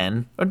had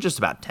 10, or just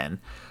about 10.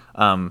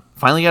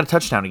 Finally got a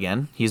touchdown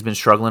again. He's been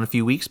struggling a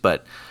few weeks,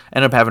 but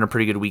ended up having a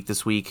pretty good week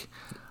this week.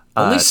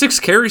 Only 6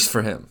 carries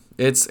for him.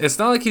 It's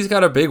not like he's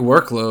got a big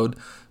workload.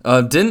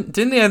 Didn't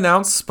they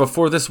announce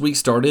before this week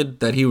started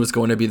that he was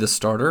going to be the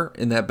starter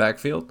in that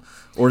backfield?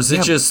 Or is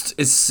it is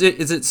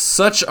it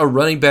such a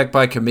running back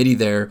by committee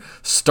there?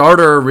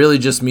 Starter really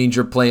just means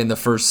you're playing the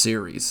first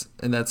series,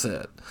 and that's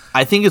it.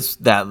 I think it's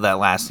that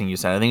last thing you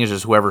said. I think it's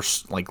just whoever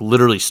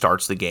literally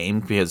starts the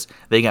game, because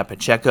they got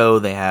Pacheco,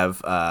 they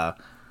have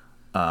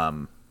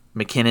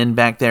McKinnon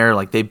back there.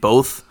 Like they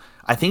both,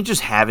 I think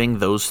just having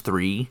those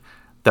 3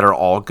 that are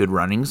all good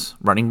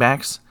running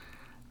backs,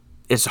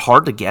 it's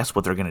hard to guess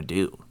what they're going to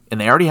do.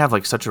 And they already have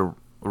such a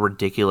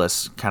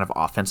ridiculous kind of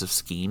offensive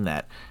scheme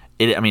that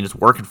it's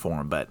working for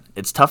them, but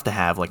it's tough to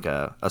have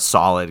a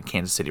solid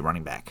Kansas City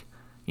running back,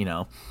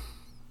 Yeah.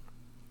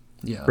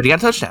 But he got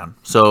a touchdown,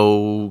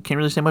 so can't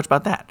really say much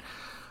about that.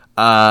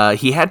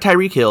 He had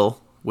Tyreek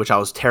Hill, which I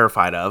was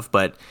terrified of,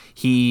 but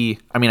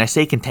I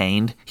say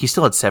contained. He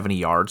still had 70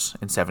 yards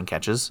and 7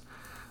 catches.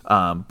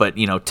 But,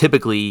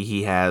 typically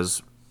he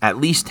has at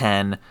least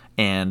 10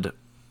 and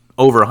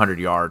over 100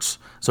 yards.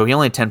 So he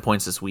only had 10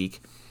 points this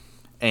week.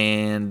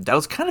 And that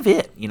was kind of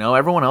it.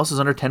 Everyone else is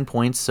under 10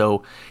 points.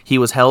 So he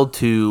was held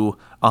to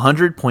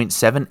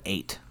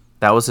 100.78.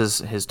 That was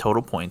his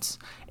total points.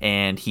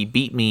 And he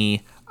beat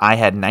me. I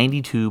had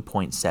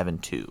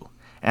 92.72.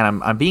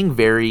 And I'm being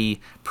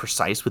very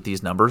precise with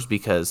these numbers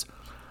because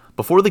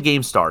before the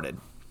game started,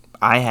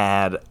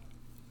 I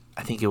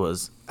think it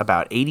was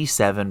about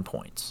 87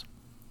 points.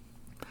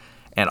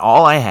 And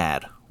all I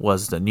had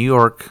was the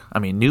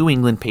New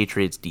England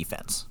Patriots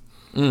defense.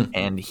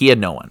 And he had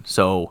no one.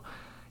 So,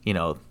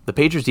 the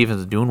Patriots defense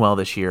is doing well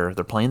this year.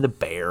 They're playing the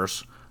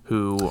Bears,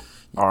 who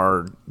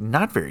are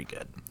not very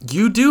good.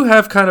 You do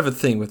have kind of a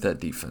thing with that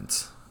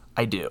defense.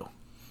 I do.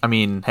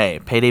 Hey,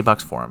 payday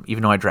bucks for them,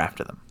 even though I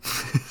drafted them.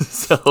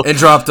 And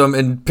dropped them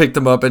and picked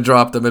them up and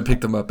dropped them and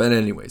picked them up. And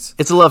anyways.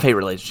 It's a love-hate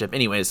relationship.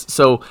 Anyways,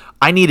 so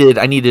I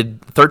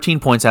needed 13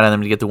 points out of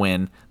them to get the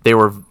win. They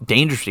were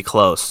dangerously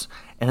close.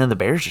 And then the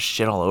Bears just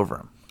shit all over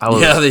them.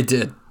 Yeah, they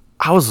did.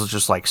 I was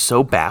just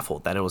so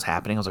baffled that it was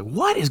happening. I was like,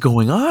 what is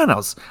going on?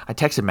 I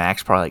texted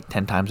Max probably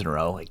 10 times in a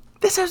row.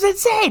 This is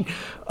insane.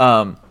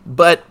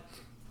 But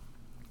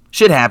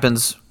shit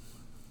happens.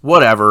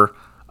 Whatever.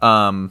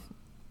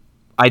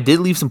 I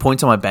did leave some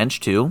points on my bench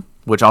too,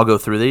 which I'll go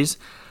through these.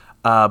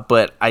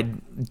 But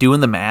doing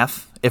the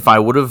math, if I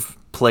would have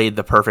played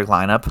the perfect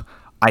lineup,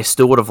 I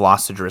still would have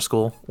lost to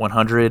Driscoll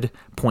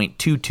 100.22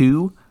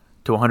 to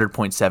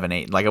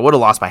 100.78. I would have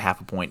lost by half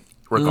a point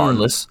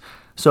regardless.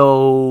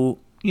 So,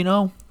 I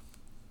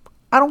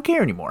don't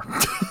care anymore.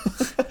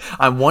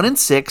 I'm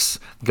 1-6,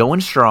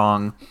 going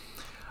strong.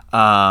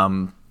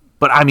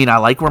 But I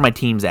like where my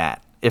team's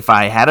at. If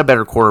I had a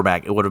better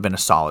quarterback, it would have been a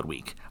solid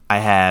week. I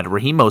had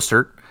Raheem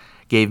Mostert,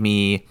 gave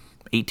me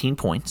 18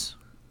 points,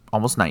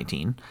 almost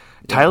 19.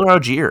 Yeah. Tyler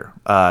Algier,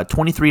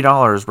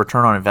 $23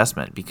 return on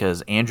investment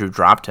because Andrew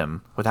dropped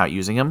him without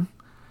using him.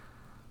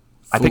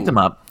 I picked him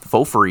up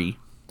for free,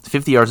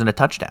 50 yards and a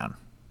touchdown.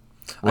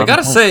 I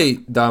gotta say,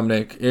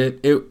 Dominic,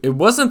 it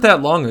wasn't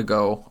that long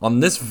ago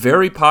on this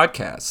very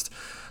podcast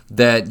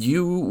that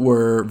you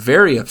were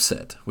very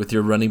upset with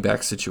your running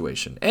back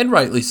situation, and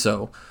rightly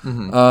so.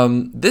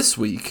 This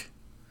week,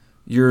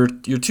 your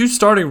two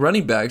starting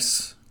running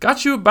backs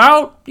got you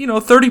about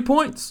 30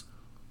 points.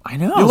 I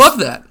know. You love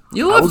that.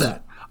 You love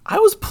that. I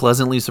was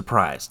pleasantly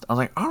surprised. I was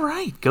like, all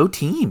right, go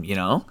team,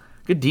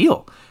 good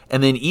deal.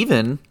 And then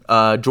even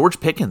George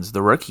Pickens,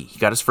 the rookie, he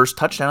got his first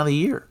touchdown of the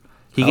year.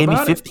 He gave me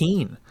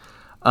 15.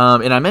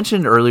 And I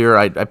mentioned earlier,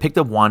 I picked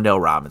up Wan'Dale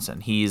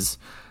Robinson.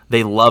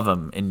 They love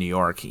him in New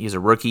York. He's a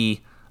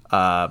rookie.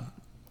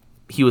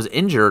 He was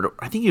injured.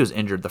 I think he was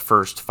injured the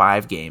first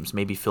 5 games.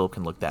 Maybe Philip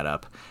can look that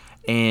up.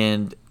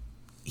 And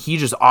he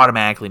just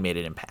automatically made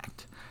an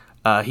impact.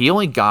 He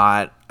only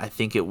got, I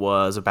think it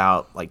was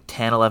about like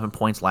 10, 11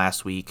 points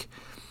last week.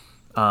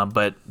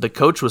 But the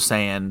coach was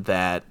saying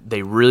that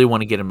they really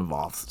want to get him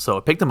involved. So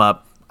I picked him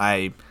up.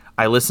 I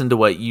listened to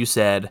what you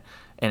said,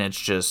 and it's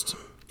just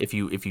if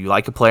you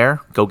like a player,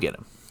 go get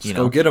him.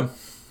 Go get him.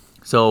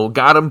 So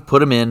got him,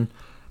 put him in,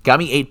 got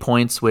me 8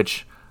 points,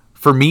 which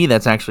for me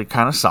that's actually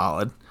kind of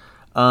solid.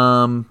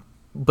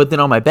 But then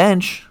on my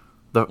bench,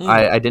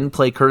 I didn't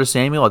play Curtis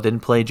Samuel. I didn't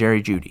play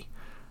Jerry Jeudy.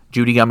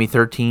 Jeudy got me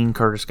 13.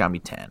 Curtis got me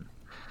 10.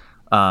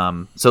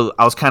 So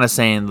I was kind of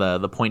saying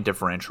the point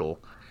differential.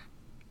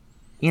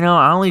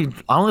 I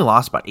only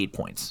lost about 8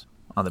 points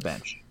on the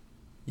bench.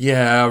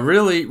 Yeah,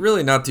 really,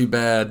 really not too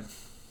bad.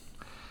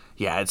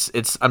 Yeah,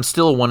 it's. I'm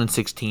still a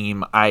 1-6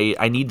 team.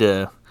 I need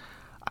to.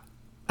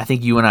 I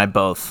think you and I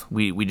both.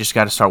 We just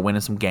got to start winning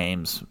some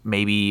games.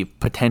 Maybe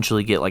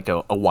potentially get like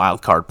a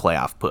wild card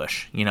playoff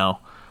push.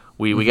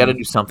 We got to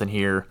do something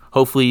here.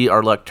 Hopefully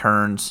our luck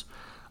turns.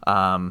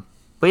 But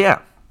yeah,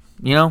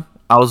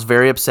 I was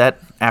very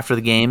upset after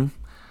the game.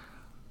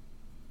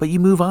 But you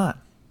move on.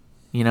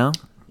 Yeah.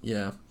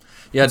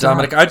 Yeah,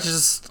 Dominic,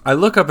 I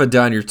look up and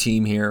down your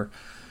team here,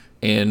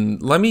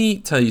 and let me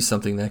tell you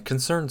something that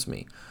concerns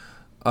me.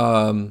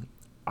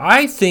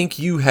 I think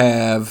you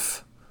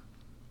have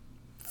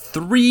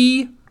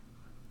 3,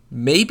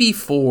 maybe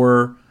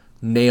 4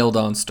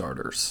 nailed-on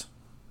starters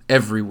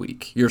every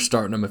week. You're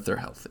starting them if they're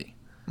healthy.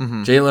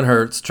 Jalen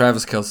Hurts,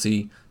 Travis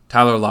Kelce,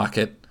 Tyler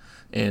Lockett,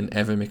 and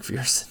Evan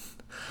McPherson.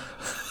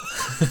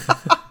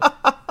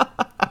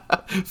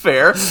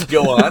 Fair.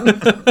 Go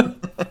on.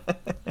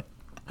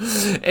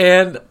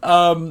 And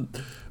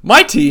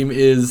my team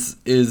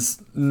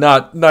is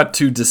not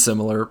too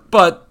dissimilar,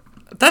 but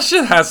that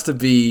shit has to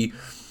be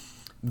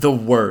the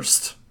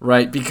worst,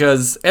 right?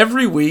 Because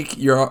every week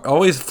you're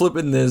always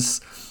flipping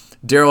this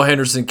Darrell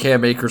Henderson,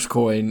 Cam Akers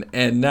coin,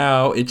 and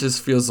now it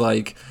just feels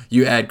like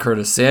you add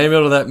Curtis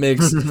Samuel to that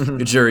mix.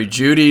 Jerry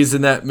Jeudy's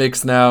in that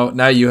mix now.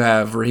 Now you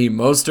have Raheem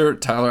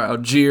Mostert, Tyler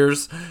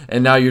Algiers,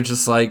 and now you're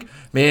just like,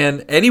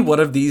 man, any one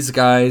of these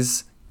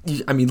guys,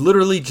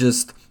 literally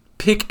just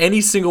pick any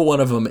single one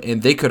of them,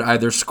 and they could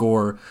either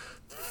score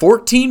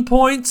 14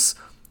 points,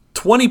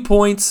 20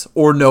 points,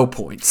 or no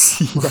points.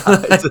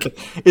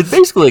 It's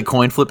basically a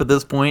coin flip at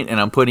this point,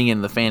 and I'm putting it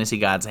in the fantasy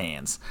god's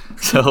hands.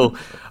 So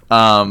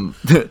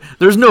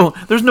there's no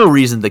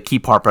reason to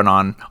keep harping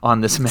on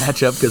this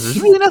matchup because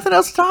there's really nothing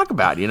else to talk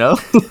about,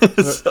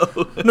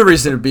 So. No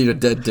reason to beat a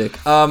dead dick.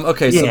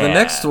 Okay, so the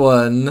next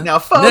one. Now,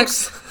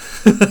 folks.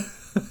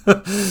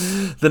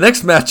 The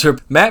next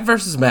matchup, Matt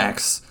versus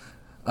Max.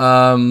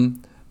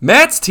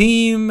 Matt's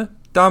team,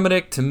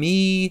 Dominic, to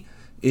me,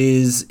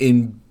 is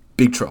in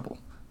big trouble.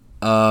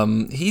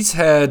 He's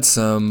had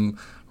some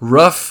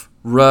rough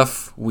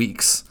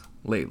weeks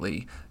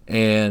lately.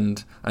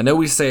 And I know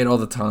we say it all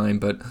the time,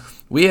 but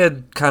we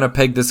had kind of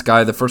pegged this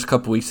guy the first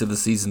couple weeks of the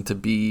season to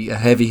be a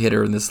heavy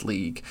hitter in this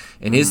league.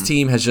 And his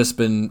team has just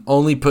been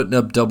only putting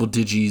up double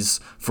digits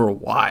for a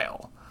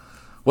while.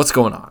 What's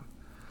going on?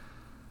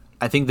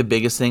 I think the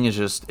biggest thing is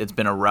just it's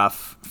been a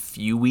rough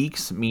few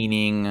weeks,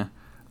 meaning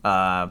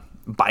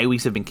bye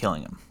weeks have been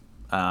killing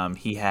him.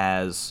 He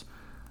has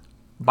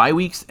bye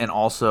weeks and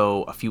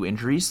also a few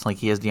injuries. Like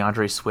he has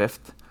DeAndre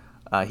Swift.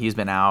 He's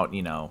been out,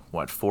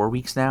 4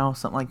 weeks now,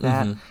 something like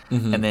that.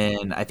 And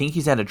then I think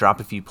he's had to drop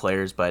a few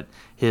players, but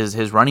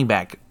his running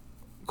back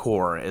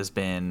core has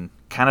been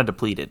kind of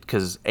depleted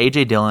because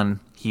A.J. Dillon,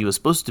 he was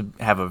supposed to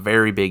have a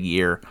very big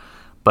year,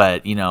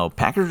 but,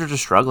 Packers are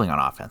just struggling on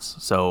offense.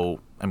 So,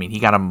 he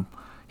got him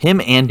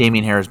and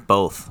Damian Harris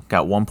both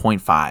got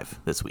 1.5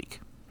 this week.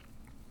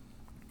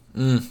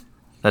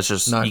 That's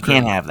just, you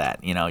can't have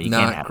that, you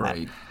can't have that.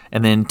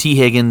 And then T.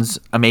 Higgins,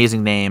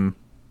 amazing name,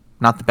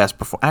 not the best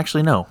performer.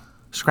 Actually, no.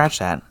 Scratch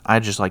that. I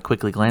just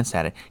quickly glanced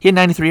at it. He had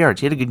 93 yards.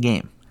 He had a good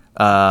game.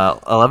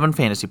 11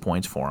 fantasy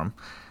points for him.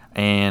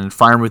 And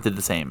Freiermuth did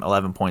the same.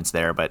 11 points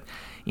there. But,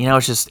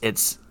 it's just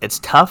it's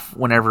tough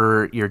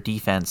whenever your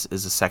defense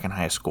is the second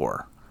highest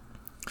scorer.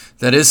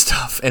 That is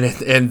tough.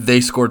 And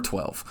they scored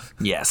 12.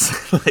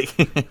 Yes.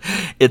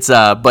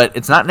 But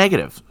it's not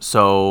negative.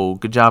 So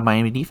good job,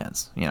 Miami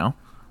defense.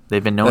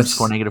 They've been known to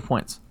score negative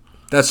points.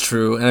 That's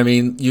true.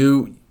 And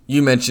you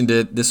mentioned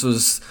it. This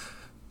was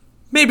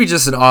maybe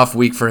just an off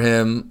week for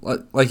him.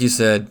 Like you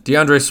said,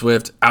 DeAndre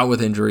Swift out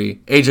with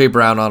injury. A.J.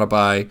 Brown on a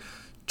bye.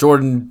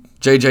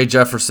 J.J.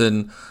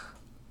 Jefferson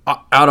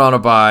out on a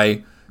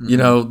bye. You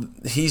know,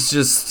 it's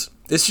just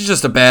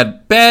a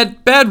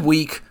bad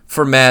week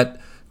for Matt.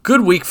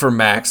 Good week for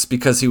Max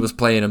because he was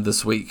playing him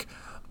this week.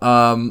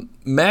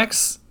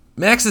 Max's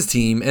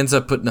team ends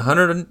up putting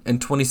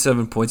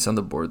 127 points on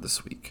the board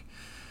this week.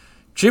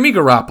 Jimmy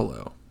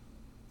Garoppolo,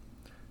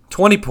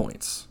 20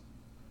 points.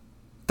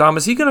 Dom,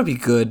 is he going to be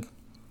good?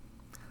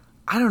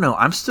 I don't know.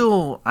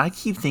 I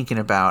keep thinking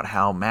about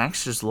how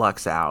Max just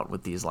lucks out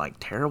with these like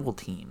terrible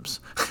teams.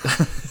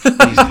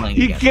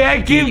 You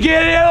can't keep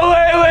getting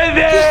away with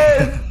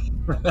it.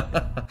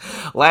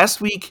 Last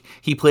week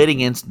he played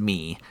against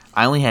me.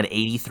 I only had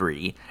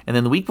 83, and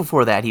then the week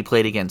before that he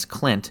played against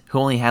Clint, who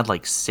only had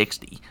like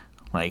 60.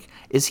 Like,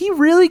 is he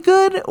really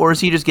good, or is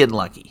he just getting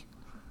lucky?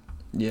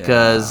 Yeah,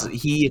 because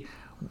he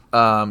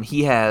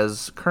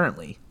has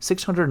currently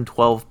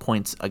 612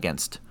 points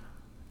against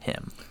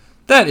him.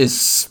 That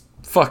is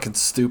fucking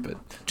stupid.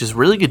 Just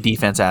really good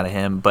defense out of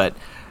him. But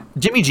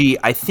Jimmy G,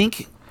 I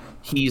think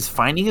he's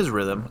finding his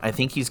rhythm. I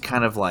think he's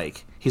kind of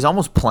like, he's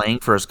almost playing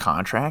for his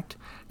contract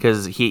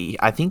because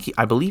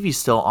I believe he's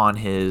still on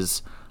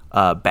his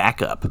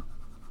backup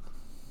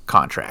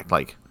contract.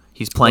 Like,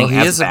 he's playing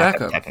as a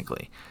backup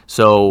technically.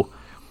 So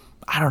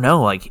I don't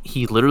know. Like,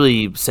 he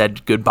literally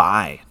said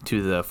goodbye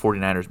to the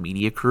 49ers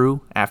media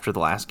crew after the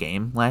last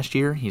game last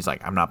year. He's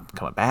like, I'm not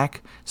coming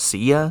back.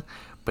 See ya.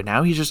 But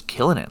now he's just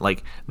killing it.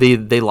 Like, they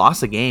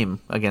lost the game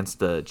against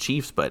the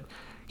Chiefs, but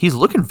he's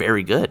looking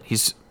very good.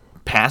 He's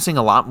passing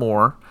a lot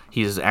more.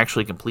 He's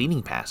actually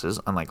completing passes,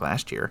 unlike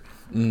last year.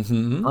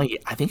 Mm-hmm.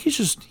 Like, I think he's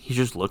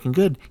just looking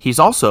good. He's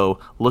also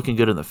looking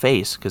good in the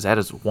face because that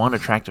is one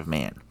attractive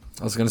man.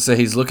 I was gonna say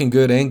he's looking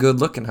good and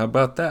good looking. How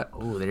about that?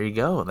 Oh, there you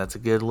go. That's a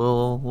good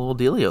little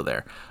dealio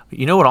there.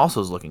 You know what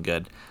also is looking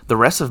good? The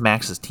rest of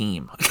Max's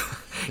team.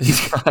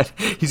 he's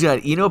got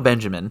Eno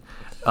Benjamin.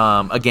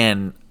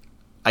 Again,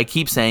 I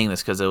keep saying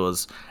this because it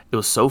was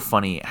so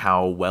funny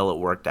how well it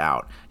worked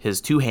out.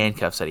 His two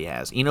handcuffs that he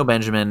has, Eno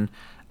Benjamin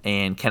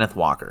and Kenneth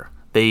Walker,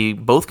 they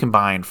both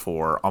combined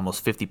for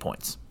almost 50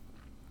 points.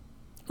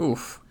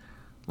 Oof.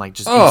 Like,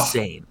 just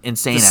insane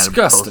disgusting. out of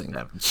both of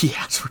them.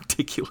 Yeah, it's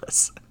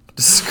ridiculous.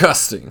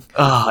 Disgusting.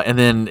 And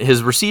then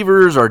his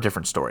receivers are a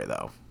different story,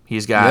 though.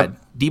 He's got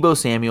Deebo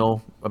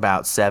Samuel,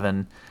 about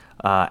 7.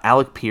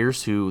 Alec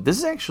Pierce, who this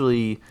is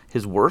actually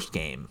his worst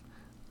game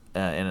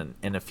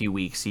in a few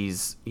weeks.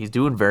 He's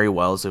doing very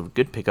well. It's a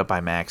good pickup by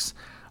Max.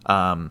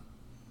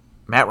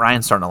 Matt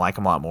Ryan's starting to like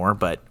him a lot more,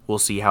 but we'll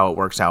see how it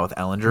works out with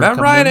Ellinger. Matt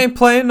Ryan ain't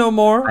playing no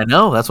more. I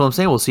know, that's what I'm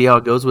saying. We'll see how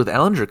it goes with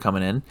Ellinger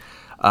coming in.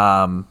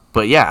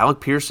 But yeah,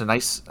 Alec Pierce, a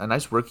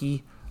nice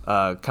rookie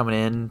coming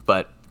in,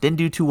 but didn't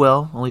do too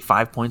well. Only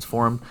 5 points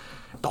for him.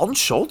 Dalton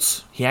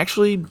Schultz, he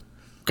actually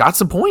got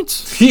some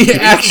points. He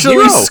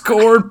actually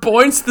scored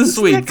points this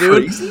week,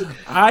 dude. Crazy?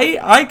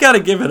 I gotta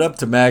give it up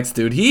to Max,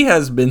 dude. He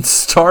has been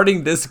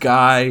starting this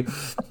guy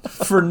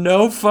for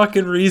no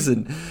fucking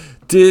reason.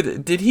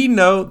 Did he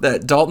know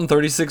that Dalton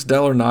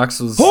 $36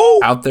 Knox was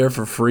out there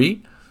for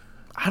free?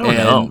 I don't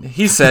know.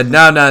 He said, no.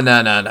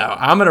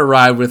 I'm gonna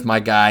ride with my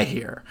guy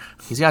here.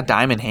 He's got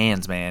diamond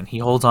hands, man. He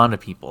holds on to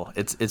people.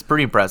 It's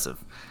pretty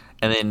impressive.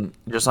 And then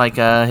just like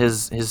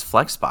his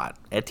flex spot,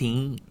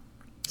 Etienne.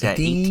 He's at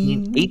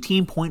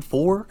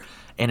 18.4,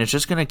 and it's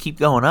just going to keep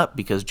going up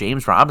because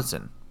James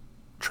Robinson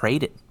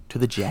traded to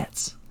the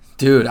Jets.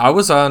 Dude, I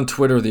was on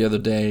Twitter the other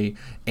day,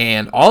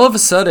 and all of a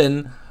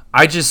sudden,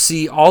 I just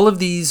see all of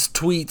these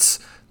tweets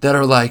that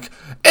are like,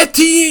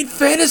 Etienne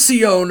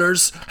fantasy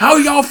owners, how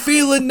y'all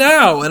feeling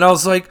now? And I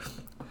was like,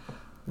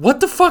 what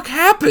the fuck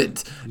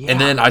happened? Yeah.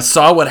 And then I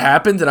saw what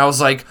happened, and I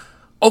was like,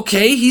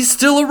 okay, he's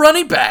still a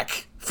running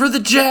back for the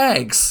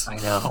Jags. I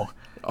know.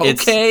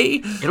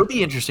 Okay. It'll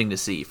be interesting to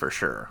see for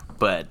sure.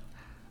 But,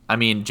 I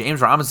mean,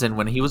 James Robinson,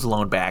 when he was a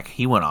lone back,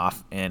 he went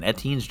off, and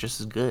Etienne's just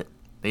as good.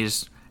 They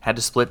just had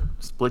to split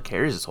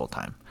carries this whole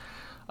time.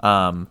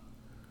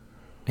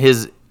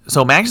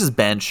 So Max's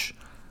bench,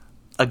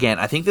 again,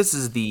 I think this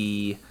is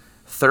the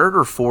third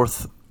or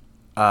fourth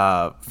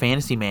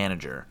fantasy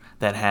manager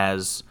that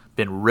has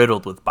been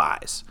riddled with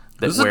buys.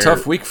 This is a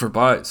tough week for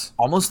buys.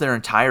 Almost their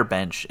entire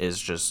bench is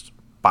just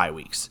bye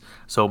weeks.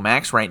 So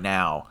Max right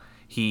now,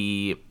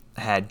 he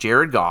had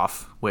Jared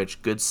Goff,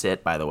 which good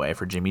sit, by the way,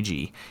 for Jimmy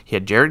G. He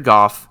had Jared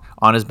Goff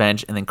on his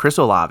bench, and then Chris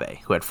Olave,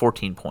 who had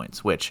 14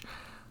 points, which,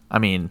 I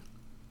mean,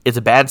 it's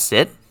a bad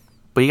sit,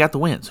 but you got the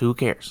wins. Who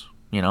cares,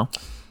 you know?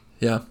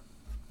 Yeah.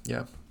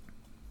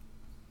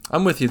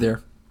 I'm with you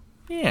there.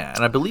 Yeah,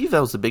 and I believe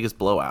that was the biggest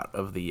blowout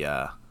of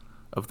the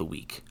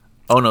week.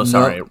 Oh, no,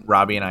 sorry.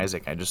 Robbie and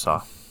Isaac, I just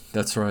saw.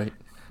 That's right.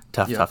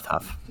 Tough.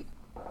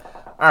 All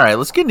right,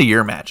 let's get into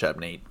your matchup,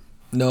 Nate.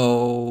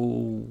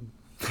 No.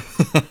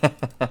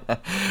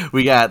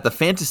 We got the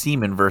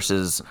Fantasyman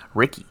versus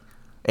Ricky,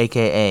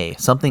 a.k.a.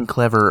 Something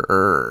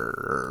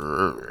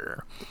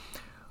Clever.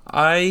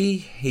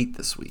 I hate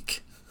this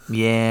week.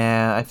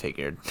 Yeah, I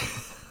figured.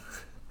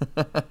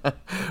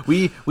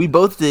 We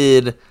both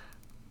did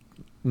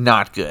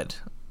not good.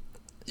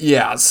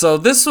 Yeah, so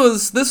this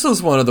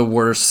was one of the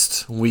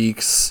worst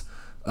weeks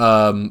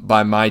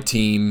by my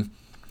team,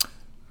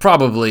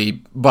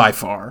 probably by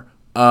far.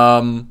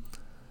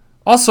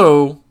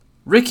 Also,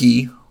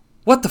 Ricky,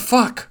 what the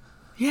fuck?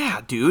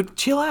 Yeah, dude,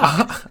 chill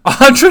out.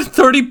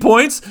 130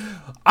 points?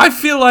 I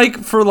feel like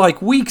for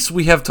like weeks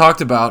we have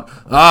talked about,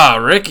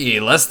 Ricky,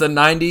 less than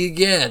 90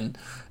 again.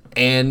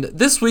 And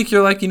this week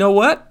you're like, you know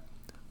what?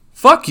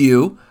 Fuck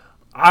you.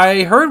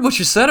 I heard what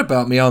you said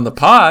about me on the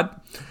pod,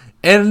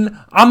 and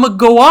I'm going to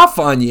go off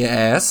on you,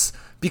 ass,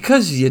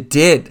 because you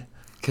did.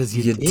 Because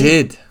you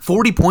did.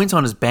 40 points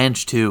on his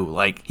bench, too.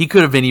 Like, he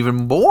could have been even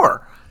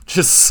more.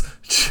 Just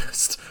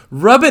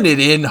rubbing it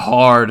in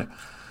hard.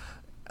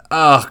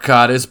 Oh,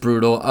 God, it's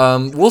brutal.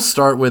 We'll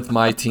start with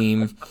my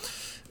team.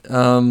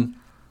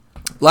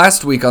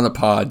 Last week on the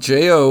pod,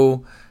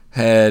 J.O.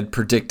 had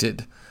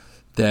predicted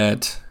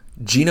that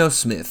Geno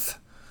Smith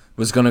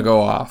was going to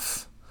go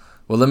off.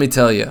 Well, let me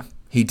tell you,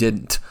 he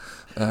didn't.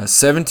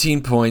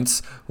 17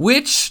 points,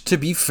 which, to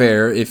be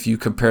fair, if you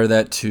compare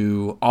that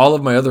to all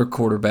of my other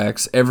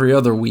quarterbacks every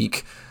other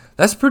week,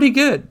 that's pretty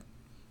good.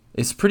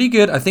 It's pretty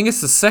good. I think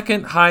it's the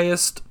second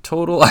highest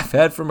total I've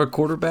had from a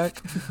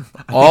quarterback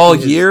all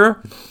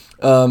year.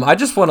 I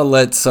just want to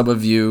let some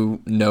of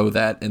you know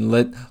that and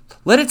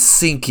let it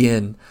sink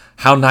in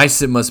how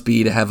nice it must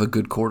be to have a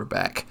good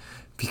quarterback.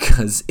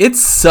 Because it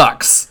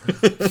sucks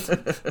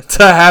to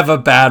have a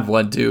bad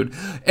one, dude.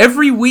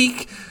 Every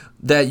week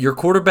that your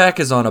quarterback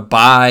is on a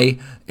bye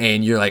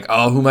and you're like,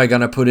 oh, who am I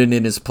going to put in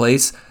his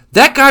place?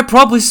 That guy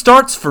probably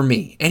starts for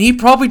me, and he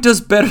probably does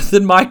better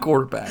than my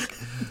quarterback.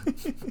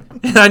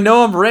 And I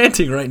know I'm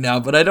ranting right now,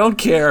 but I don't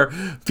care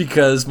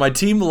because my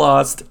team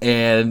lost,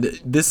 and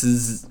this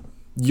is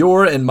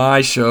your and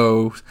my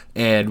show,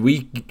 and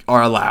we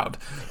are allowed.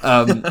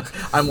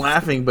 I'm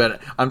laughing,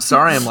 but I'm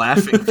sorry I'm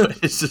laughing. But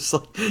it's just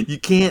like you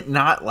can't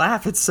not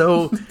laugh. It's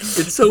so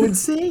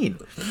insane.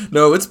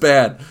 No, it's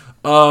bad.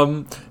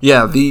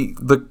 Yeah,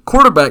 the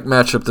quarterback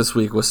matchup this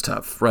week was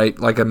tough, right?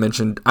 Like I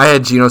mentioned, I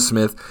had Geno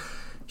Smith.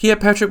 He had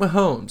Patrick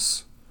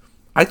Mahomes.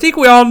 I think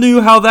we all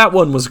knew how that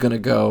one was going to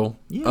go.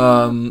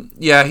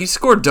 Yeah. He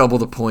scored double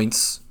the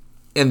points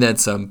and then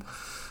some.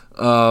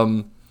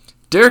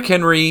 Derrick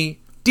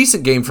Henry,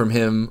 decent game from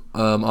him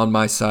on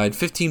my side,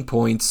 15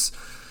 points.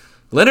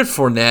 Leonard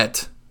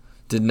Fournette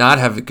did not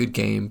have a good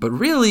game, but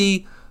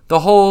really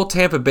the whole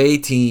Tampa Bay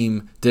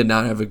team did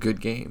not have a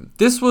good game.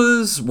 This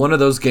was one of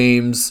those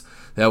games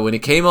that when it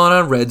came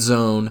on Red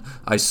Zone,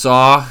 I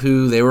saw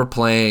who they were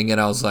playing,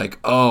 and I was like,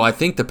 oh, I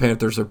think the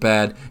Panthers are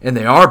bad, and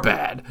they are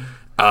bad.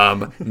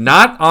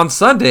 Not on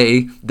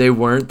Sunday, they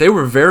weren't. They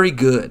were very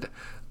good.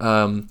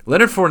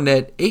 Leonard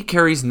Fournette, 8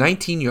 carries,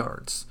 19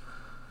 yards.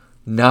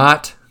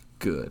 Not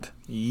good.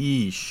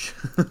 Yeesh.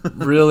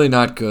 Really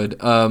not good.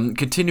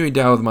 Continuing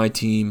down with my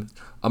team,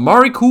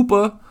 Amari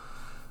Cooper,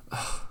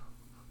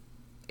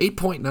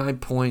 8.9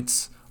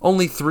 points,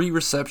 only 3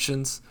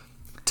 receptions.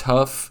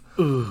 Tough.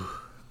 Ooh.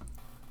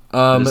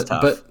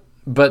 Tough.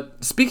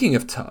 But speaking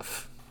of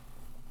tough,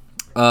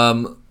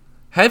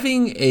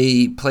 having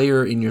a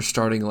player in your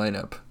starting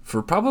lineup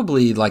for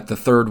probably like the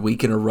 3rd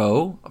week in a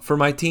row for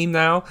my team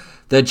now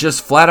that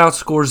just flat out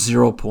scores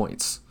 0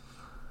 points.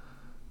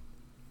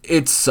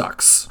 It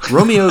sucks.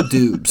 Romeo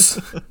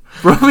Dubes.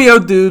 Romeo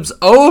Dubes,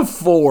 0 of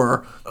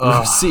 4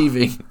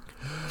 receiving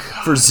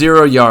for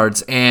 0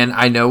 yards. And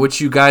I know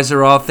what you guys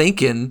are all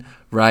thinking,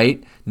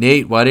 right?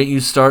 Nate, why didn't you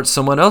start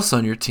someone else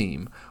on your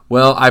team?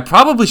 Well, I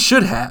probably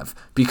should have,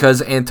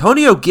 because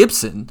Antonio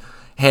Gibson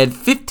had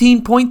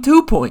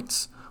 15.2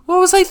 points. What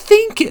was I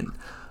thinking?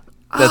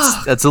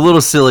 That's a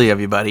little silly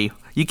of you, buddy.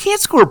 You can't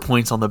score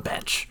points on the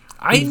bench.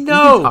 I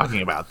know. We've been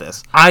talking about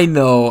this. I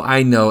know.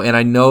 And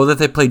I know that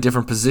they play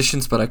different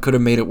positions, but I could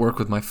have made it work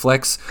with my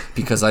flex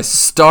because I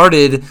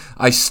started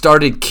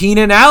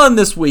Keenan Allen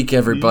this week,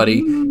 everybody.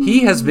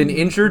 He has been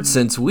injured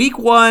since week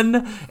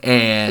 1,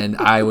 and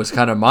I was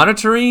kind of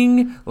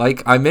monitoring,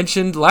 like I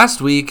mentioned last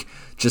week.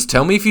 Just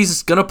tell me if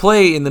he's going to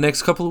play in the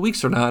next couple of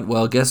weeks or not.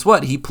 Well, guess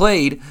what? He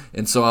played.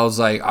 And so I was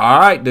like, all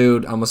right,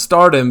 dude, I'm going to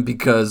start him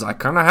because I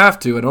kind of have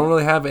to. I don't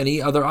really have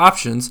any other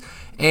options.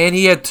 And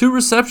he had 2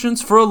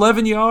 receptions for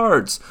 11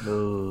 yards.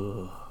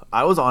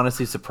 I was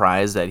honestly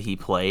surprised that he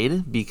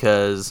played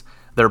because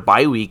their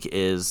bye week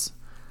is,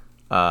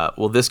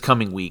 this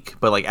coming week.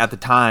 But like at the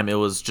time, it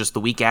was just the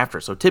week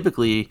after. So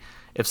typically,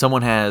 if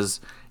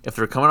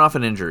they're coming off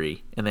an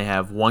injury and they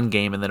have 1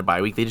 game and then a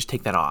bye week, they just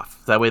take that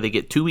off. That way they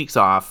get 2 weeks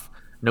off.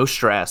 No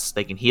stress.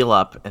 They can heal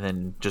up and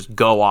then just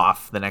go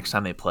off the next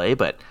time they play.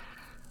 But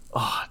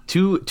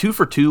 2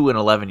 for 2 and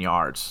 11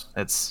 yards.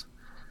 It's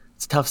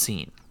a tough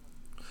scene.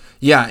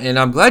 Yeah, and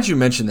I'm glad you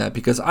mentioned that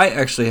because I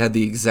actually had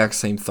the exact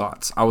same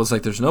thoughts. I was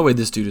like, there's no way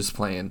this dude is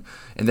playing.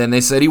 And then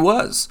they said he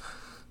was.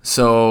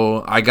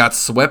 So I got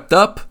swept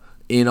up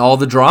in all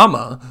the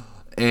drama,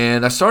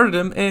 and I started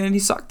him, and he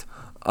sucked.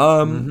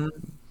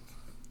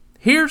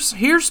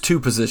 Here's 2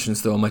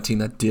 positions, though, on my team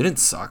that didn't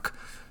suck.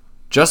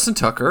 Justin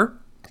Tucker.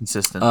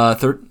 Consistent.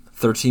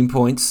 13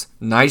 points.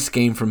 Nice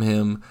game from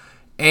him.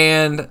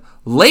 And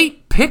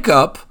late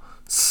pickup,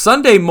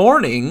 Sunday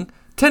morning,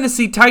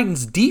 Tennessee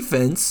Titans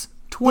defense,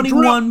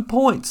 21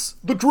 points.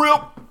 The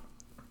drip.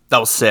 That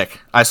was sick.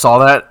 I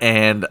saw that,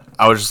 and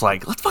I was just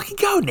like, let's fucking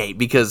go, Nate,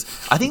 because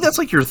I think that's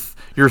like your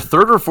your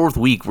third or fourth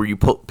week where you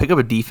pick up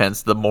a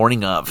defense the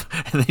morning of,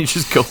 and then you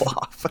just go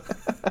off.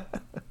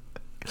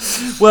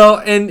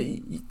 Well,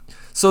 and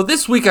so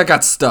this week I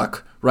got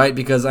stuck, right?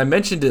 Because I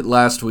mentioned it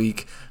last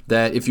week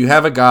that if you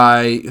have a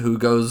guy who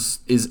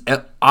is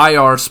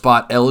IR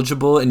spot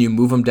eligible and you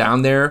move him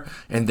down there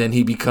and then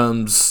he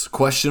becomes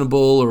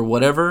questionable or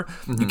whatever,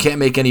 you can't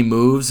make any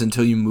moves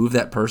until you move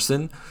that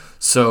person.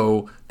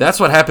 So that's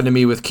what happened to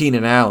me with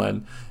Keenan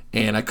Allen,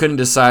 and I couldn't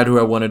decide who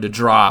I wanted to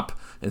drop.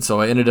 And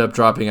so I ended up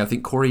dropping, I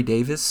think, Corey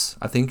Davis.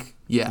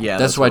 Yeah,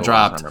 that's who I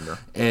dropped.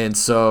 And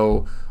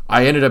so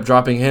I ended up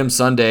dropping him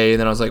Sunday, and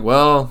then I was like,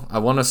 well, I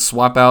want to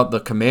swap out the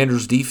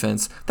Commanders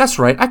defense. That's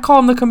right, I call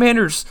them the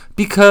Commanders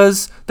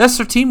because that's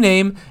their team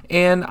name,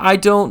 and I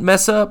don't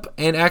mess up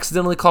and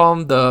accidentally call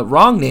them the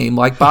wrong name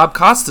like Bob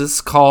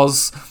Costas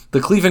calls the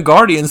Cleveland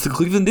Guardians the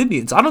Cleveland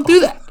Indians. I don't do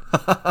that.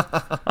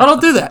 I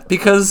don't do that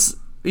because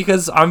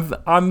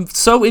I'm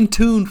so in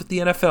tune with the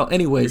NFL.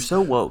 Anyways. You're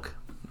so woke.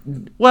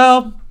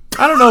 Well,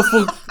 I don't know if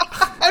we'll...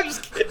 I'm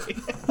just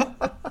kidding.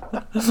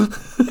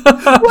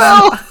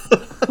 Well...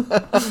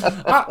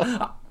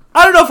 I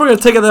don't know if we're going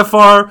to take it that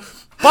far.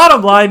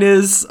 Bottom line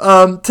is,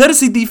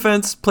 Tennessee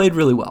defense played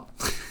really well.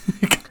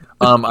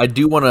 I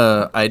did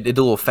a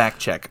little fact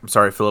check. I'm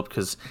sorry, Philip,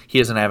 because he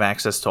doesn't have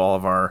access to all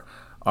of our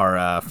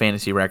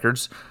fantasy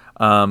records.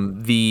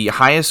 The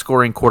highest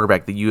scoring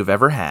quarterback that you have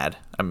ever had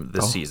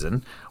this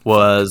season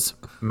was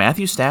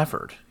Matthew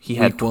Stafford. He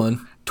had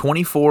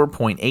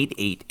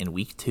 24.88 in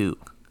week 2.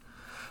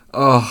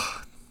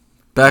 Oh,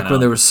 back when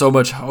there was so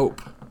much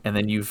hope. And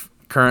then you've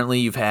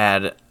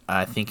had,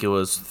 I think it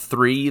was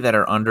 3 that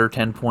are under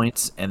 10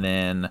 points, and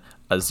then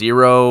a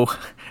 0,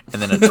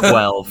 and then a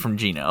 12 from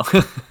Gino.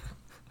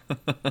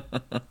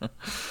 It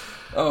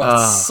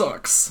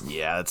sucks.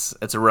 Yeah,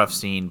 it's a rough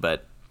scene,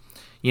 but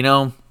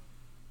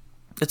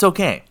it's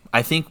okay.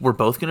 I think we're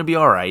both going to be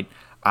all right.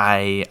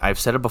 I've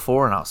said it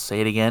before, and I'll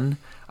say it again.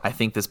 I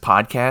think this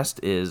podcast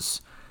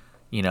is,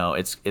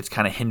 it's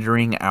kind of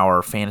hindering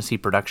our fantasy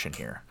production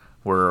here.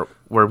 We're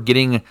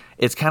getting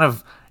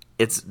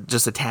it's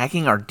just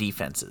attacking our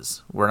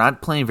defenses. We're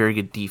not playing very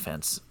good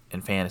defense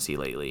in fantasy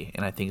lately,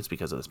 and I think it's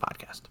because of this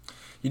podcast.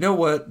 You know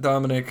what,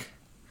 Dominic?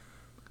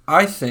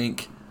 I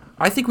think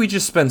we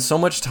just spend so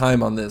much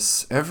time on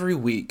this every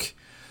week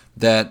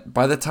that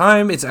by the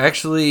time it's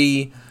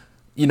actually,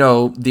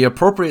 the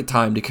appropriate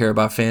time to care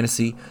about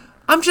fantasy,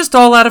 I'm just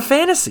all out of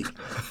fantasy.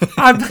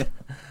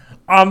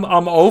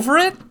 I'm over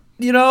it.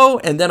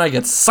 And then I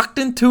get sucked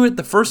into it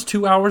the first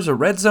 2 hours of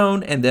Red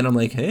Zone, and then I'm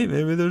like, hey,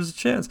 maybe there's a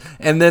chance.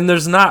 And then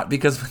there's not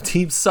because my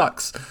team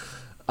sucks.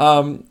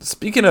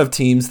 Speaking of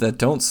teams that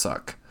don't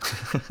suck,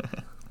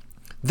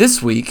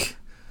 this week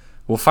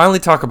we'll finally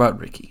talk about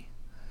Ricky.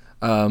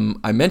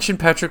 I mentioned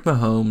Patrick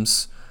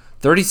Mahomes,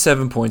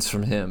 37 points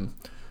from him.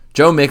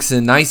 Joe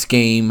Mixon, nice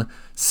game,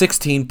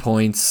 16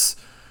 points.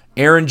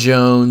 Aaron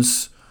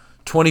Jones,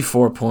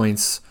 24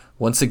 points.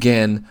 Once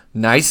again,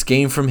 nice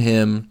game from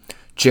him.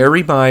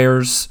 Jerry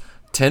Myers,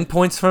 10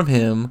 points from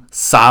him,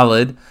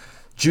 solid.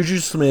 Juju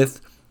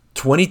Smith,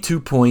 22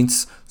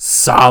 points,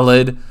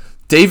 solid.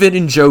 David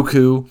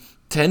Njoku,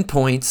 10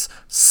 points,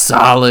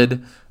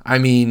 solid. I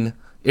mean,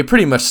 it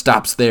pretty much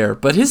stops there,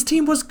 but his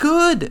team was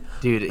good.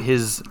 Dude,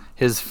 his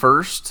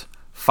first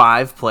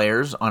 5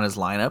 players on his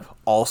lineup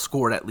all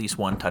scored at least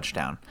 1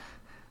 touchdown.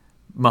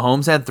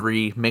 Mahomes had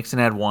 3, Mixon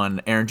had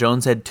 1, Aaron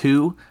Jones had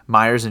 2,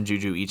 Myers and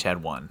Juju each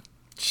had 1.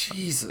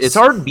 Jesus, it's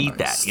hard to beat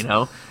that,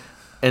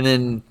 And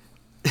then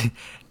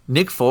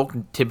Nick Folk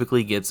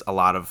typically gets a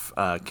lot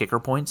of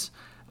kicker points,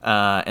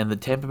 and the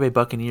Tampa Bay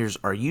Buccaneers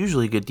are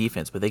usually a good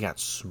defense, but they got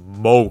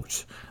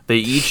smoked. They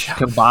each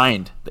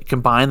combined,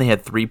 they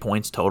had 3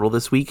 points total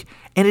this week,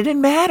 and it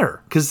didn't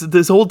matter because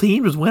this whole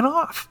team just went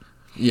off.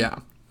 Yeah.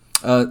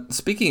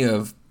 Speaking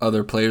of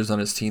other players on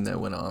his team that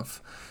went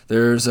off,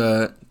 there's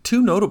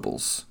 2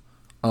 notables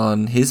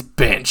on his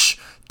bench,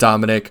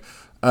 Dominic.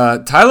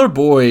 Tyler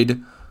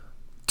Boyd,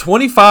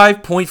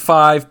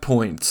 25.5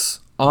 points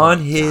on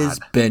his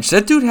bench.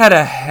 That dude had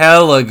a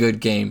hella good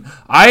game.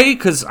 I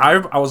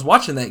was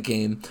watching that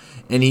game,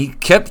 and he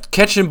kept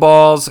catching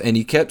balls, and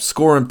he kept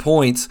scoring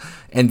points,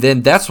 and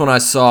then that's when I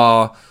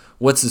saw,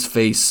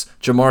 what's-his-face,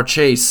 Jamar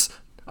Chase.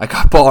 I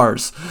got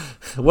bars.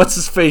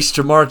 What's-his-face,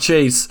 Jamar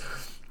Chase.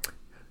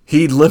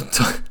 He limped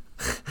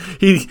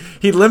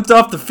he limped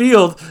off the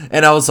field,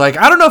 and I was like,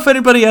 I don't know if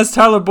anybody has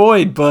Tyler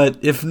Boyd, but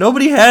if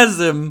nobody has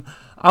him,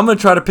 I'm going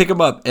to try to pick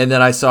him up. And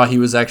then I saw he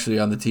was actually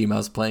on the team I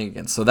was playing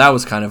against. So that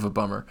was kind of a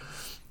bummer.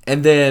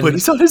 And then... But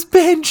he's on his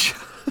bench.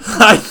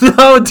 I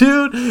know,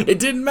 dude. It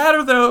didn't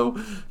matter, though.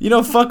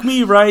 Fuck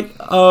me, right?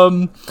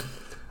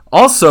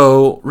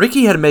 Also,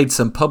 Ricky had made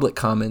some public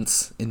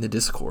comments in the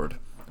Discord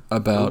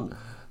about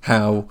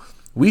how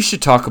we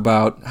should talk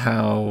about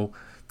how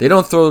they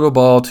don't throw the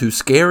ball to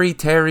Scary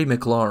Terry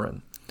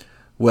McLaurin.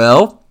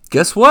 Well,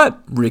 guess what,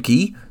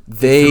 Ricky?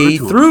 They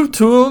threw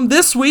to him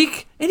this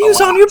week, and he was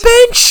on your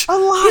bench. He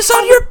was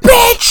on your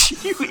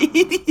bench. You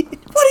idiot.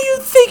 What are you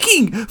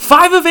thinking?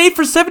 5 of 8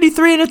 for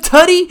 73 and a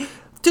tutty?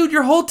 Dude,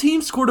 your whole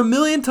team scored 1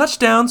 million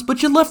touchdowns,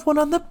 but you left one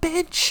on the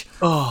bench.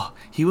 Oh,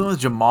 He went with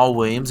Jamal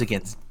Williams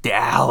against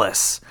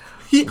Dallas.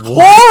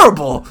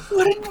 Horrible.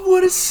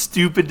 What a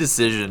stupid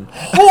decision.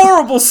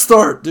 Horrible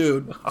start,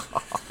 dude.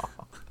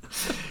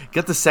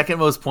 Got the second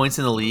most points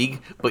in the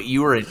league, but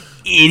you were an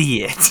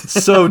idiot.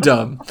 So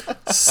dumb.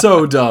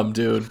 So dumb,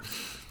 dude.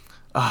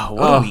 Oh,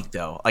 what a week,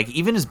 though. Like,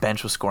 even his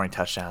bench was scoring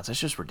touchdowns. That's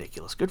just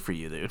ridiculous. Good for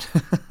you, dude.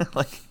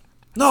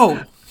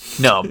 No,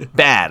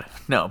 bad.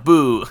 No,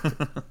 boo.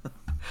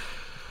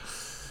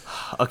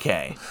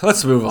 Okay.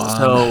 Let's move on.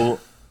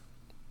 So,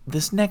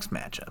 this next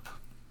matchup,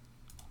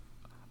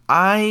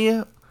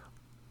 I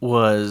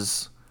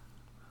was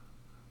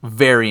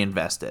very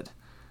invested.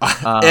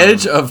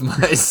 Edge of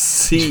my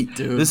seat,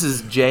 dude. This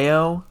is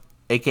J.O.,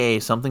 a.k.a.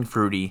 Something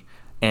Fruity,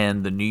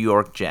 and the New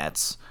York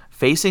Jets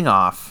facing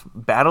off,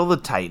 battle the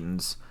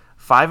Titans,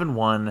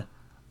 5-1.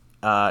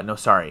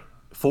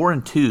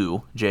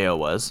 4-2, J.O.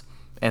 was.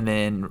 And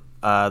then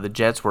the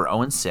Jets were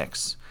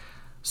 0-6.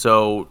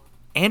 So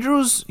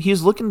Andrews,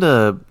 he's looking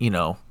to,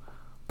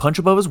 punch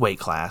above his weight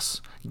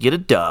class, get a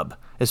dub,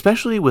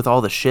 especially with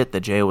all the shit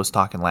that J.O. was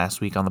talking last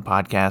week on the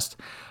podcast.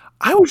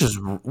 We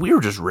were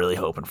just really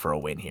hoping for a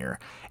win here.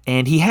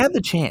 And he had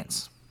the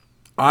chance.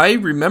 I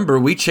remember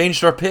we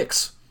changed our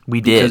picks. We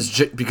did.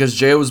 Because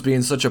J.O. was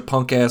being such a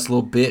punk-ass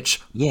little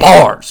bitch.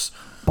 Yeah.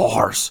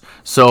 Bars.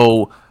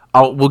 So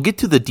we'll get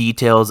to the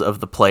details of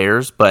the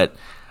players, but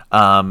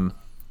Monday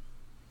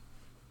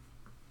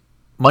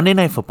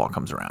Night Football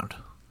comes around.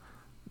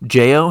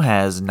 J.O.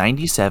 has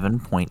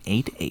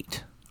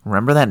 97.88.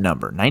 Remember that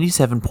number,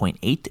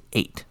 97.88.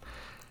 It's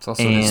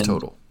also his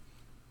total.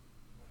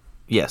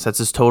 Yes, that's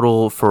his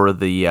total for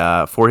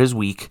his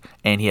week,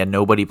 and he had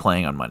nobody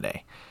playing on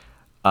Monday.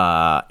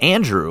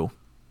 Andrew,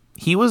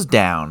 he was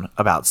down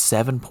about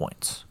 7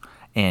 points,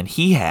 and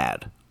he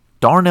had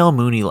Darnell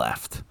Mooney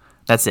left.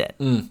 That's it.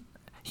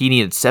 He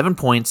needed 7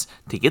 points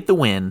to get the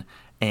win,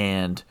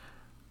 and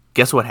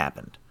guess what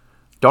happened?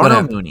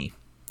 Darnell Mooney,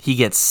 he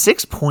gets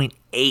 6.8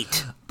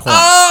 points.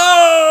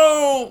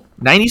 Oh!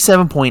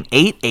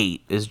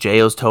 97.88 is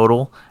J.O.'s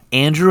total.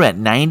 Andrew at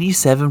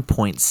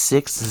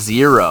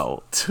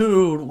 97.60.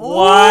 Dude,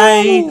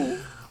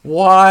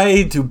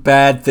 why do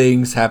bad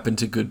things happen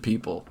to good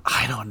people?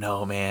 I don't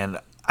know, man.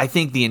 I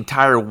think the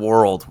entire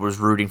world was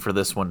rooting for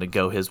this one to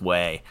go his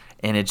way,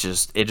 and it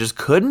just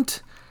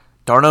couldn't.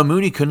 Darnell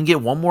Mooney couldn't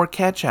get one more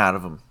catch out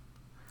of him.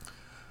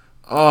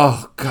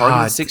 Oh, God.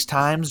 Targeted 6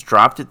 times,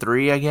 dropped it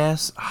 3, I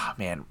guess. Oh,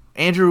 man.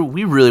 Andrew,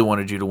 we really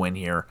wanted you to win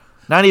here.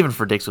 Not even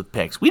for Dicks with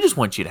Picks. We just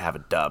want you to have a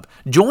dub.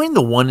 Join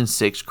the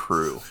 1-6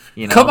 crew.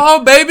 Come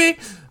on, baby.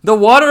 The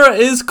water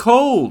is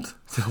cold.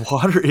 The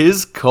water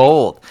is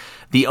cold.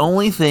 The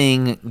only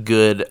thing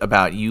good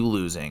about you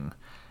losing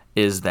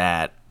is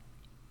that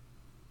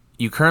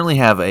you currently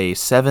have a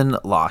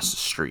 7-loss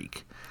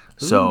streak.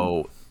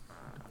 So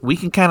we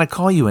can kind of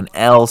call you an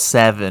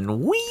L7.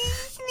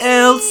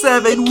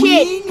 L7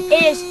 Kid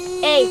is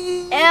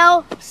a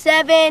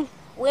L7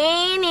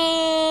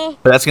 weenie.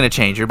 But that's going to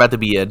change. You're about to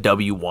be a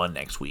W1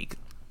 next week.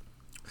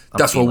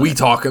 That's what we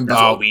talking about.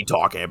 That's what we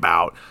talking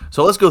about.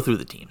 So let's go through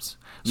the teams.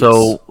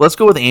 So let's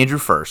go with Andrew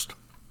first.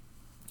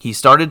 He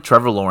started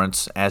Trevor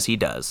Lawrence, as he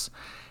does,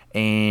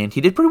 and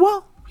he did pretty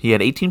well. He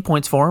had 18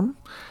 points for him.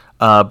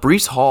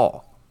 Breece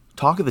Hall,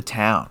 talk of the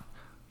town.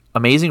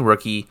 Amazing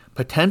rookie,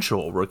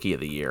 potential rookie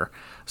of the year.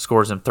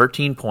 Scores him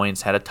 13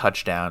 points, had a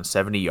touchdown,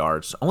 70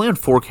 yards, only on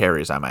 4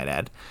 carries, I might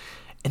add.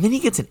 And then he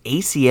gets an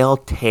ACL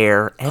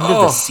tear, end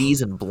of the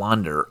season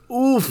blunder.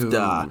 Oof,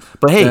 duh.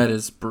 But hey, that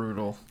is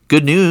brutal.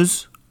 Good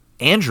news.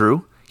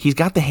 Andrew, he's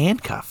got the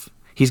handcuff.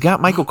 He's got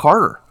Michael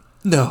Carter.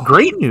 No.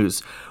 Great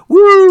news.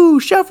 Woo!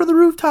 Shout from the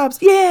rooftops.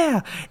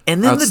 Yeah.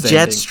 And then the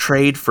Jets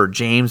trade for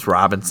James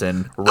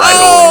Robinson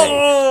right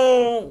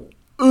away.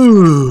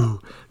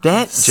 Ooh.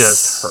 That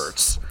just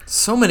hurts.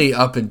 So many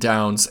up and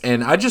downs.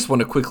 And I just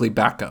want to quickly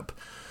back up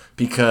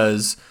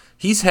because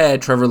he's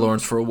had Trevor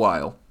Lawrence for a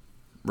while,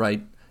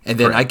 right? And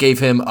then I gave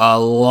him a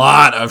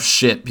lot of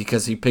shit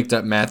because he picked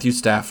up Matthew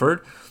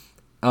Stafford.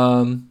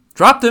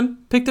 Dropped him.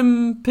 Picked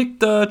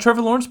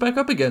Trevor Lawrence back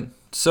up again.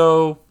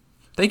 So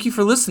thank you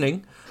for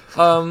listeing.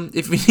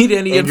 If you need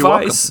any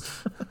advice,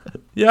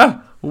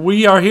 yeah,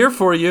 we are here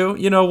for you,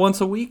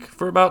 once a week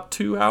for about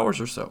 2 hours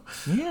or so.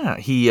 Yeah,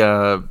 he,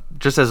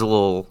 just as a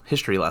little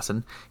history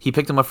lesson, he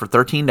picked him up for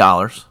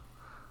 $13,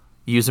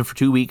 used him for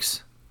 2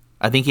 weeks.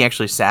 I think he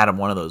actually sat him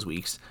one of those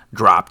weeks,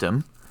 dropped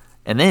him,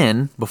 and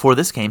then, before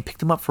this game,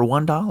 picked him up for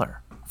 $1.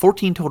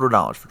 14 total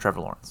dollars for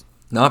Trevor Lawrence.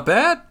 Not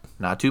bad.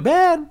 Not too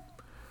bad.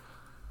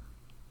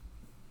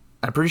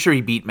 I'm pretty sure he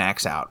beat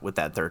Max out with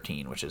that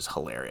 13, which is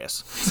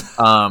hilarious.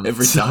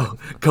 Every time.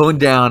 Going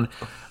down,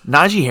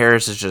 Najee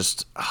Harris is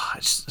just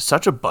it's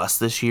such a bust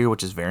this year,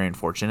 which is very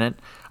unfortunate.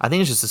 I think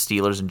it's just the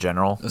Steelers in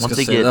general.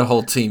 That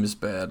whole team is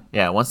bad.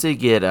 Yeah, once they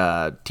get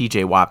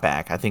TJ Watt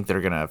back, I think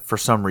they're going to, for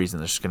some reason,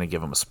 they're just going to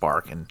give him a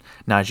spark, and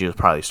Najee will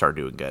probably start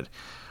doing good.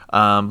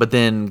 But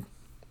then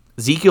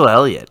Ezekiel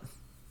Elliott,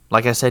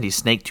 like I said, he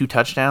snaked 2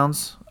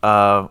 touchdowns.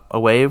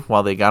 away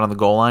while they got on the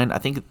goal line. I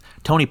think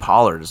Tony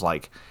Pollard is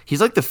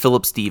he's like the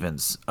Philip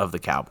Stevens of the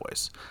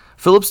Cowboys.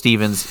 Philip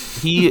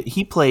Stevens,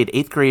 he played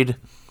 8th grade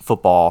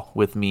football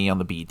with me on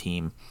the B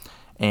team,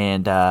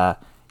 and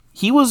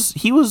he was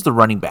the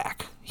running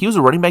back. He was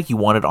a running back you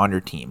wanted on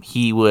your team.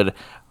 He would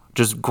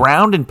just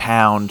ground and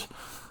pound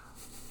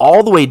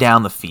all the way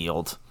down the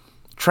field.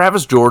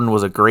 Travis Jordan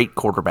was a great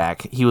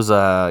quarterback. He was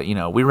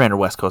we ran a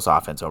West Coast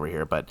offense over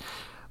here, but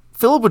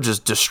Philip would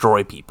just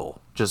destroy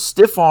people. Just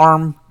stiff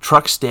arm,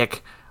 truck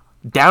stick,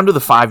 down to the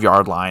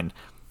 5-yard line.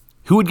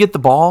 Who would get the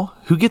ball?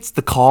 Who gets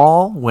the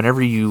call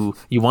whenever you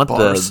want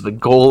the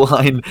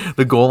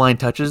goal line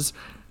touches?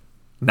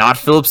 Not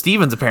Philip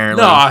Stevens,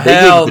 apparently. No, they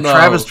hell gave it to no.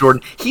 Travis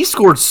Jordan. He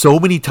scored so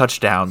many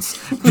touchdowns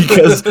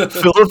because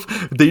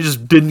they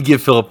just didn't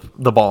give Philip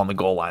the ball on the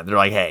goal line. They're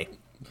like, hey,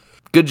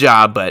 good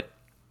job, but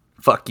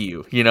fuck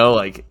you.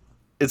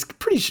 It's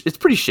pretty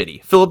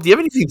shitty. Philip, do you have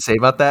anything to say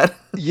about that?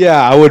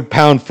 Yeah, I would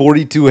pound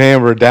 42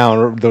 hammer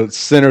down the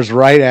center's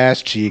right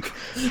ass cheek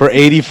for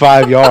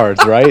 85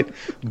 yards, right?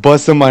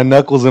 Busting my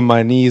knuckles and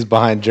my knees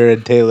behind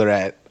Jared Taylor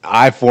at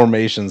I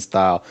formation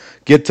style.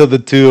 Get to the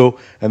 2,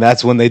 and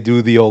that's when they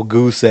do the old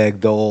goose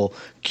egg, the old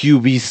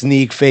QB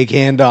sneak, fake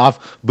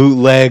handoff,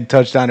 bootleg,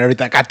 touchdown,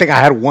 everything. I think I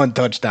had 1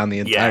 touchdown the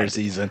entire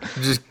season.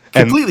 Just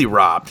completely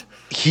robbed.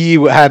 He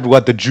had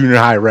the junior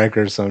high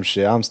record or some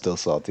shit. I'm still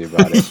salty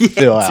about it.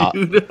 Still out.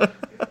 Dude.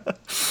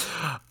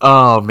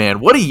 Oh man,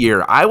 what a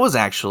year. I was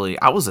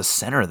a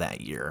center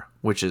that year,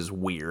 which is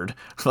weird.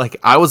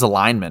 I was a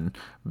lineman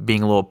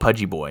being a little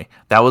pudgy boy.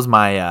 That was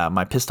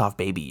my pissed off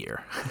baby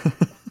year.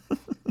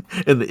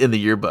 in the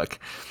yearbook.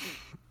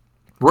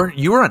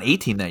 You were on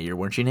 18 that year,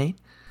 weren't you, Nate?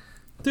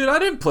 Dude, I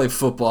didn't play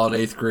football in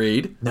 8th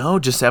grade. No,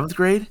 just 7th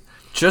grade?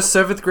 Just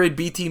 7th grade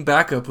B team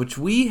backup, which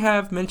we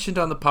have mentioned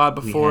on the pod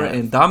before.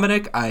 And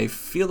Dominic, I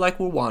feel like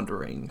we're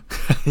wandering.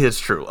 It's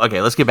true.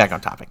 Okay, let's get back on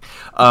topic.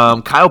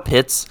 Kyle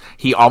Pitts,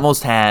 he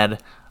almost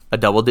had a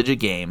double-digit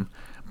game,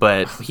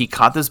 but he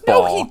caught this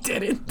ball. No, he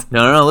didn't.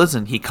 No,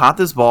 listen. He caught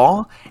this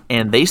ball,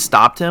 and they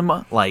stopped him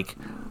like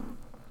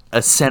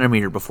a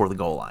centimeter before the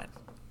goal line.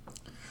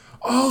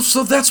 Oh,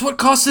 so that's what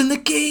cost in the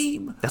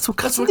game. That's what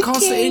cost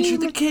to injure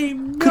the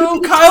game. No,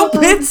 Kyle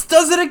Pitts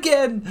does it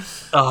again.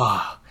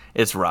 Oh,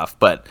 it's rough,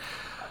 but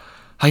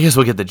I guess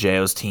we'll get the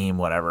J.O.'s team,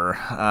 whatever.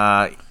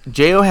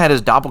 J.O. had his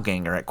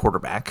doppelganger at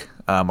quarterback,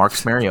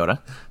 Marcus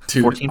Mariota.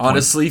 Dude, 14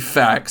 honestly,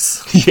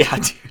 facts. Yeah,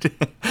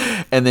 dude.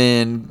 And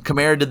then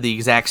Kamara did the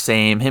exact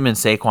same. Him and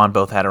Saquon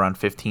both had around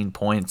 15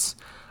 points.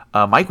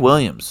 Mike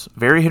Williams,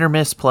 very hit or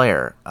miss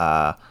player.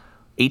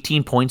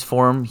 18 points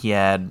for him. He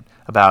had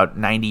about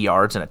 90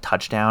 yards and a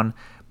touchdown,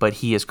 but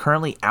he is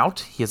currently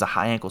out. He has a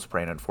high ankle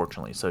sprain,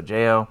 unfortunately. So,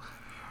 J.O.,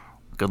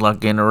 good luck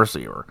getting a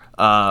receiver.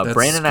 That's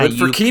Brandon good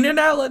Ayuk, for Keenan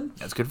Allen.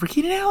 That's good for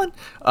Keenan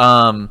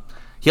Allen.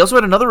 He also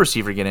had another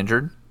receiver get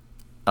injured,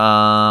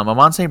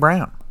 Amon St.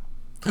 Brown.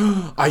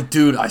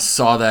 I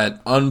saw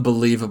that.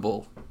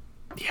 Unbelievable.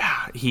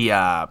 Yeah, he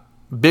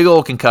big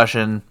old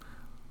concussion.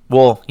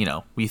 Well,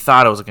 we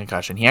thought it was a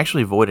concussion. He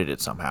actually avoided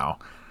it somehow.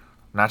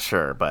 Not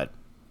sure, but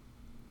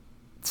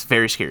it's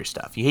very scary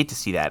stuff. You hate to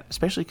see that,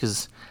 especially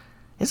because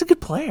he's a good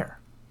player.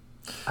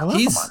 I love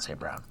Amon St.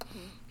 Brown.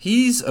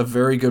 He's a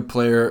very good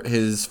player.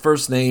 His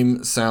first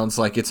name sounds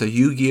like it's a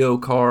Yu-Gi-Oh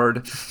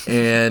card.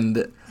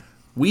 And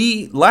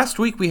last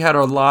week we had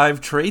our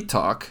live trade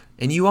talk,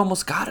 and you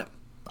almost got him.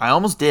 I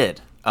almost did.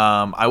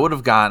 I would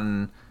have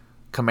gotten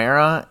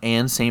Kamara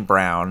and St.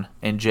 Brown,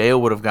 and J.O.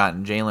 would have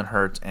gotten Jalen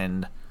Hurts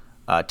and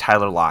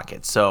Tyler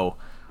Lockett. So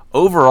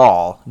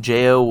overall,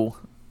 J.O.,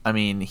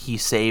 he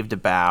saved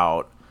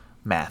about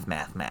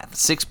math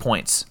 6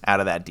 points out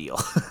of that deal.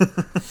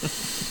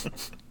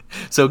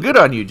 So good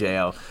on you,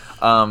 J.O.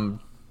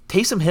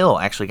 Taysom Hill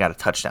actually got a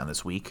touchdown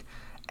this week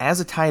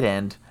as a tight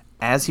end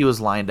as he was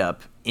lined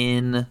up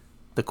in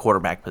the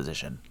quarterback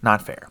position.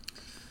 Not fair.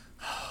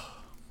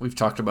 We've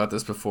talked about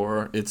this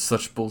before. It's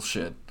such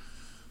bullshit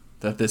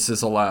that this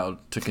is allowed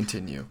to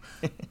continue.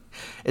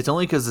 It's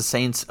only because the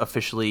Saints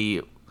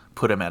officially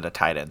put him at a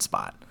tight end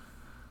spot.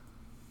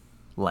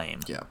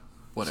 Lame. Yeah.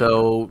 Whatever.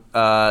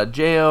 So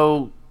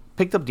J.O.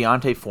 picked up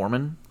Deontay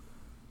Foreman.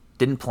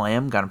 Didn't play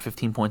him. Got him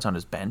 15 points on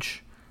his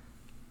bench.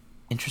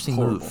 Interesting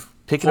move.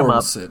 Picking him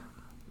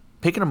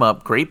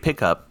up. Great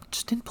pickup.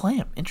 Just didn't play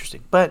him.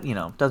 Interesting. But,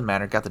 doesn't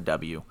matter. Got the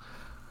W.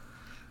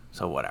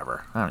 So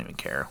whatever. I don't even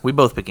care. We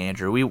both pick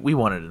Andrew. We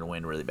wanted him to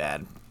win really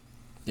bad.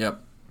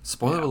 Yep.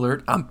 Spoiler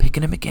alert. I'm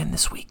picking him again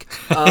this week.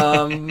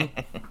 Dom,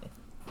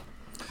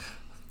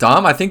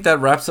 I think that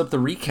wraps up the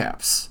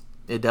recaps.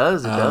 It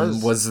does.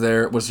 Was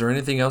there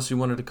anything else you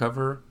wanted to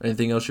cover?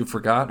 Anything else you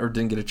forgot or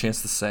didn't get a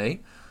chance to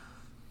say?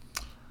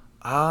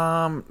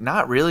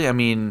 Not really.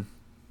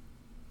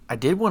 I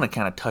did want to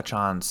kind of touch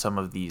on some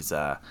of these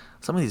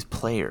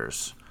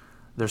players.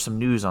 There's some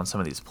news on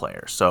some of these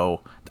players.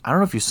 So I don't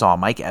know if you saw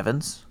Mike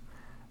Evans.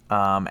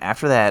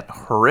 After that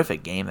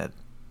horrific game that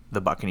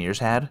the Buccaneers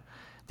had,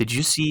 did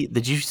you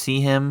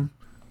see him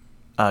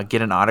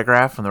get an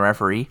autograph from the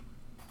referee?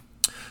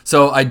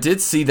 So I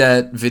did see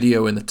that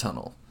video in the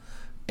tunnel,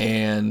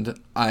 And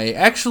I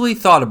actually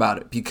thought about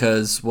it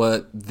because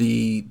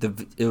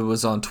it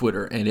was on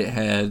Twitter, and it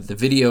had the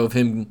video of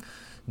him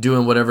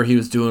doing whatever he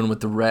was doing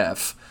with the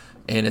ref,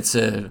 and it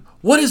said,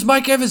 "What is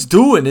Mike Evans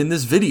doing in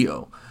this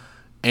video?"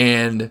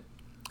 And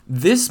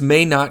this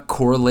may not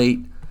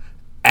correlate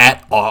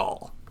at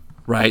all,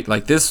 right?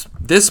 Like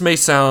this may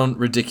sound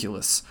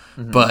ridiculous,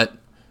 but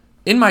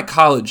in my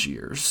college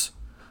years,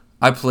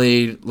 I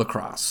played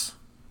lacrosse.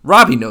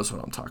 Robbie knows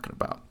what I'm talking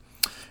about.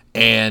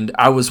 And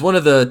I was one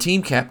of the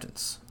team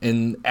captains.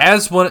 And I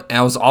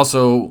was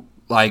also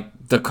like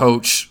the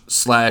coach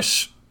 /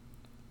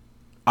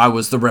 I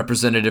was the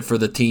representative for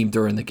the team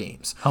during the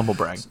games. Humble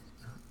brag.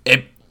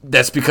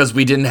 That's because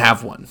we didn't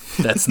have one.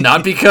 That's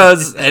not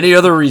because any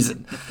other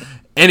reason.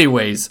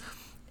 Anyways,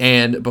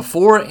 and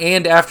before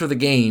and after the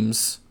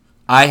games,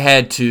 I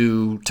had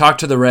to talk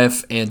to the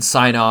ref and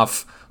sign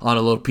off on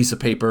a little piece of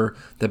paper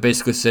that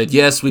basically said,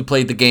 yes, we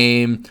played the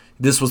game.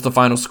 This was the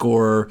final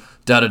score,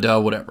 da-da-da,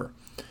 whatever.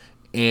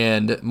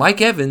 And Mike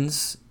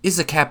Evans is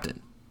a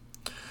captain.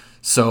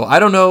 So I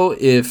don't know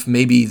if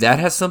maybe that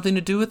has something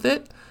to do with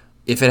it.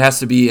 If it has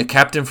to be a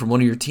captain from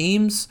one of your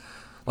teams.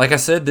 Like I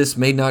said, this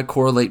may not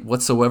correlate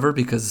whatsoever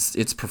because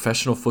it's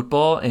professional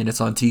football and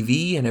it's on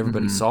TV and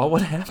everybody saw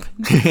what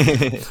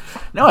happened.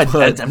 No,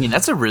 I mean,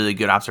 that's a really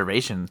good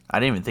observation. I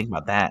didn't even think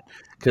about that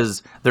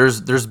because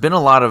there's been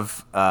a lot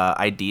of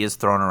ideas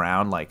thrown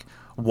around. Like,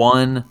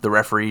 one, the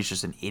referee is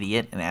just an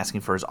idiot and asking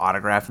for his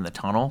autograph in the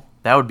tunnel.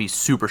 That would be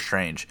super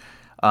strange.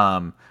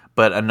 But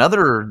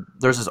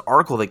there's this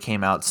article that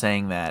came out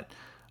saying that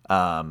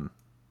the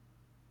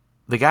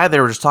guy, they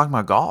were just talking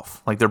about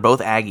golf. Like, they're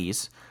both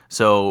Aggies.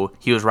 So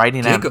he was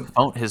writing down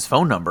his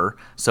phone number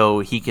so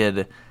he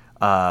could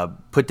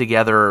put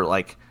together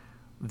like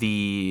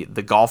the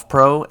golf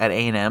pro at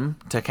A&M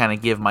to kind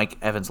of give Mike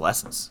Evans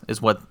lessons is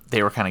what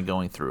they were kind of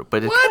going through.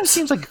 But it kind of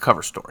seems like a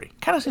cover story.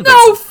 Kind of seems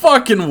no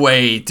fucking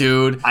way,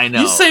 dude. I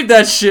know. You save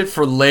that shit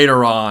for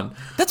later on.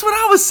 That's what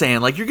I was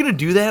saying. Like, you're going to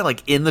do that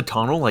like in the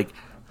tunnel. Like,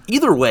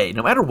 either way,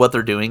 no matter what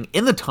they're doing,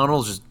 in the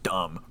tunnel is just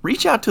dumb.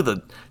 Reach out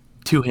to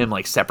him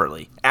like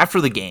separately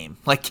after the game.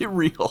 Like, get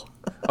real.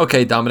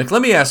 Okay, Dominic,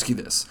 let me ask you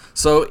this.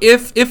 So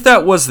if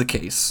that was the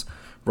case,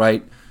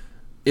 right,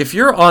 if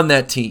you're on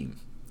that team,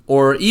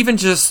 or even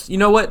just, you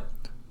know what,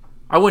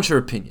 I want your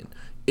opinion.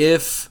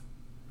 If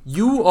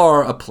you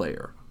are a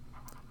player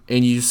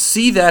and you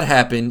see that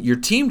happen, your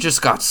team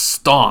just got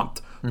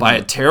stomped by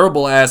a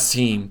terrible-ass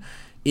team,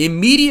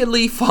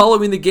 immediately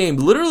following the game,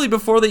 literally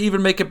before they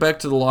even make it back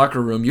to the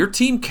locker room, your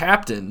team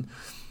captain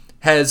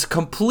has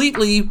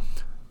completely,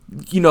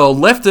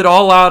 left it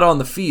all out on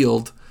the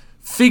field,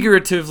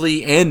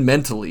 figuratively and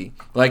mentally.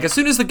 Like, as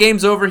soon as the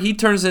game's over, he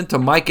turns into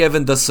Mike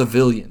Evans the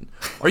civilian.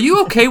 Are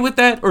you okay with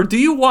that? Or do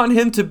you want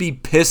him to be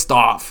pissed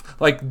off?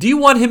 Like, do you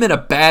want him in a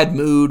bad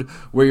mood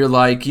where you're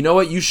like, you know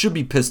what, you should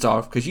be pissed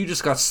off because you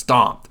just got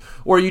stomped?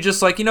 Or are you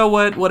just like, you know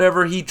what,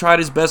 whatever, he tried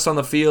his best on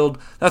the field,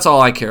 that's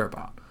all I care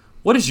about?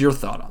 What is your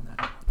thought on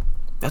that?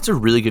 That's a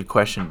really good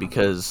question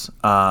because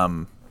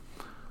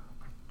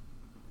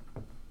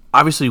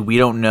obviously we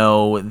don't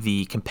know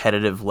the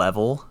competitive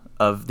level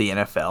of the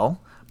NFL,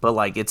 but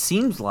like it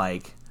seems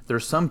like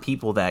there's some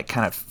people that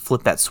kind of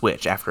flip that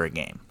switch after a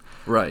game.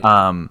 Right.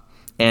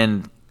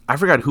 And I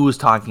forgot who was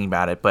talking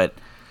about it, but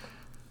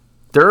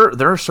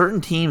there are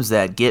certain teams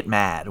that get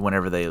mad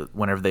whenever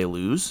they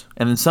lose,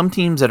 and then some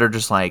teams that are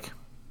just like,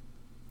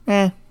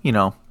 like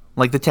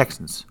the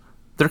Texans.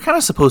 They're kind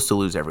of supposed to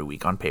lose every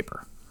week on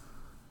paper.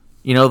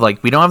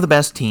 Like, we don't have the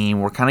best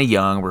team. We're kind of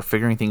young. We're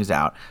figuring things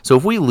out. So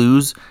if we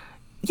lose,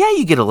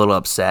 you get a little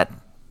upset.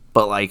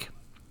 But, like,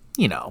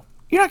 you're not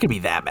going to be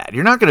that mad.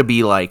 You're not going to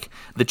be like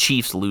the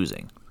Chiefs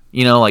losing.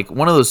 Like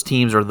one of those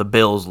teams or the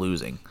Bills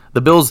losing.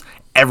 The Bills,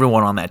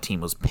 everyone on that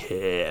team was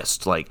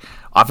pissed. Like,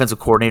 offensive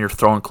coordinator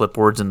throwing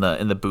clipboards in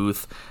the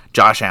booth.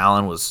 Josh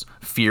Allen was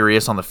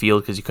furious on the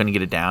field because he couldn't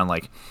get it down.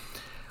 Like,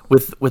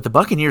 with the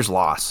Buccaneers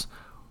loss,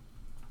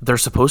 they're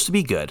supposed to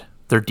be good.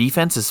 Their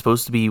defense is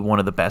supposed to be one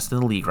of the best in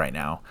the league right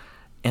now.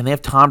 And they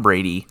have Tom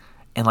Brady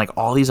and like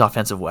all these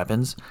offensive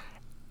weapons.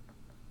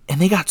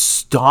 And they got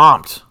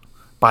stomped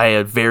by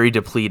a very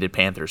depleted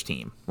Panthers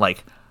team.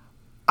 Like,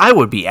 I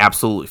would be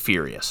absolutely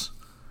furious.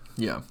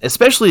 Yeah.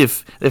 Especially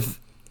if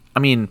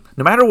no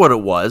matter what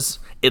it was,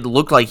 it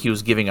looked like he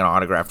was giving an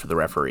autograph to the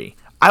referee.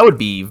 I would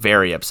be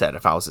very upset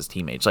if I was his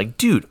teammates. Like,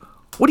 dude,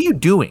 what are you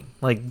doing?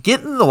 Like,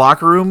 get in the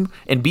locker room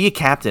and be a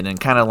captain and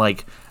kind of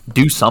like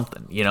do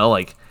something,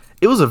 like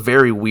it was a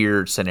very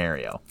weird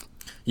scenario.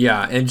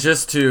 Yeah. And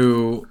just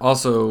to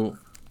also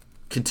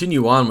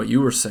continue on what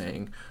you were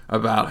saying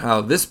about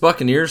how this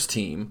Buccaneers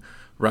team,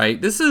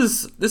 right? This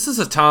is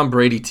a Tom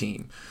Brady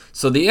team.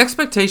 So the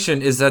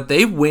expectation is that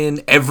they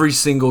win every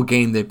single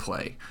game they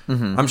play.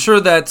 Mm-hmm. I'm sure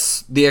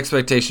that's the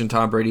expectation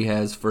Tom Brady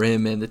has for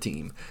him and the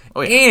team.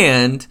 Oh, yeah.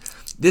 And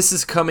this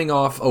is coming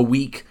off a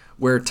week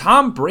where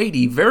Tom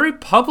Brady very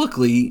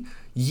publicly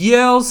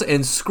yells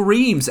and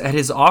screams at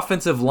his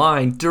offensive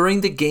line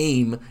during the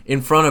game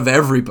in front of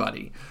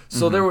everybody.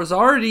 So there was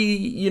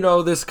already,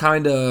 this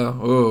kind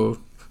of,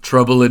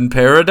 trouble in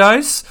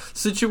paradise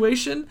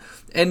situation.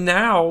 And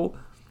now,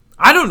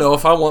 I don't know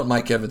if I want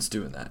Mike Evans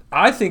doing that.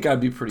 I think I'd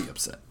be pretty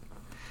upset.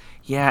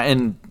 Yeah,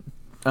 and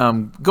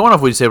going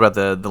off what you said about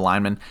the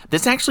lineman,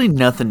 that's actually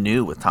nothing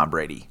new with Tom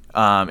Brady.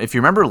 If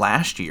you remember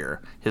last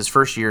year, his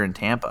first year in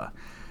Tampa,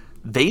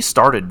 they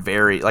started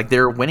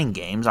they're winning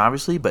games,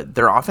 obviously, but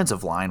their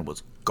offensive line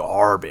was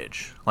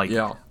garbage.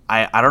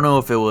 I don't know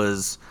if it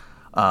was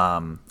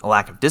a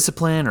lack of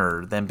discipline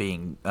or them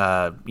being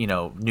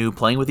new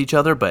playing with each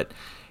other, but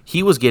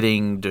he was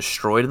getting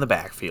destroyed in the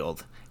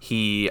backfield.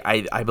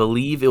 I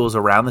believe it was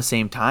around the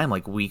same time,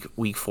 like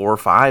week 4 or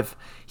 5,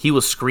 he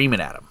was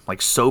screaming at him,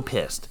 like so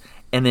pissed.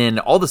 And then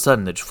all of a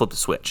sudden, they just flipped the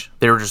switch.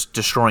 They were just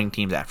destroying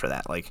teams after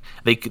that. Like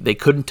they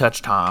couldn't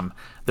touch Tom.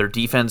 Their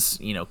defense,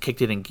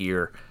 kicked it in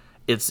gear.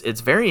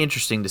 It's very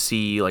interesting to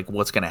see like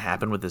what's going to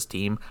happen with this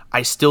team.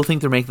 I still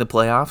think they're making the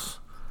playoffs.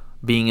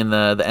 Being in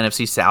the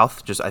NFC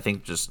South, I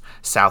think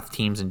South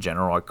teams in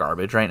general are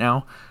garbage right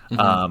now.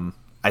 Mm-hmm.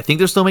 I think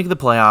they're still making the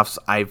playoffs.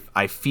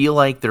 I feel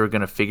like they're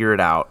going to figure it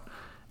out,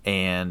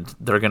 and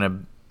they're going to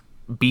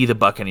be the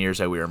Buccaneers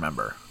that we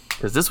remember.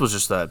 Because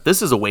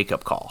this is a wake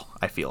up call.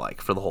 I feel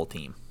like for the whole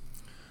team.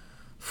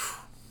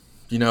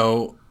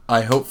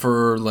 I hope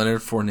for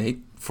Leonard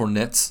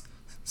Fournette's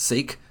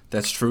sake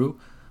that's true,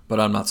 but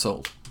I'm not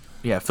sold.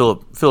 Yeah,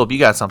 Philip, you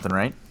got something,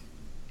 right?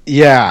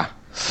 Yeah.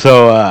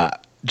 So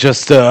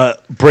just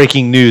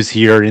breaking news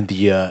here in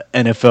the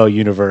NFL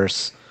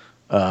universe.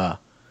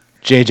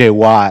 J.J.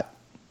 Watt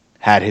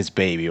had his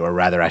baby, or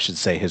rather, I should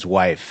say, his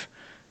wife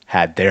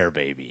had their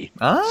baby.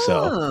 Oh,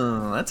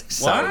 so that's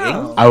exciting.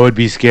 Wow. I would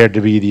be scared to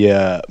be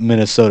the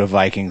Minnesota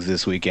Vikings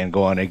this weekend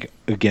going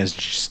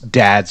against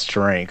dad's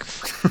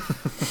strength.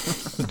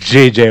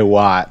 J.J.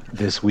 Watt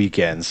this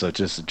weekend, so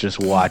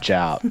just watch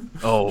out.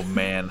 Oh,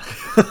 man.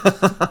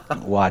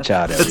 Watch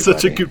out, everybody. That's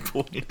such a good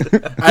point.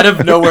 Out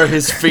of nowhere,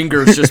 his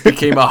fingers just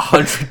became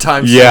 100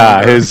 times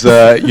Yeah,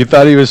 stronger. you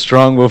thought he was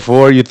strong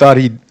before. You thought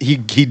he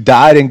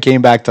died and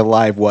came back to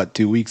life,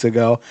 2 weeks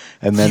ago?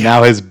 And then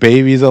now his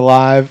baby's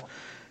alive.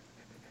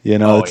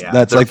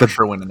 That's like for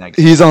sure winning that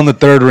game. He's on the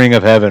third ring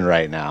of heaven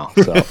right now.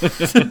 So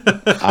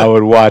I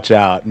would watch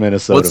out,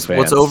 Minnesota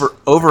fans. What's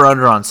over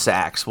under on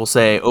sacks? We'll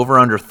say over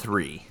under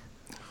 3.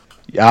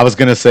 Yeah, I was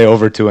gonna say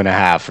over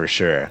 2.5 for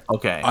sure.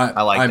 Okay,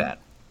 I like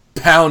that.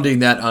 Pounding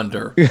that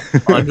under.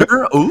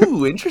 Under?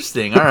 Ooh,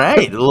 interesting. All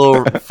right, a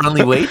little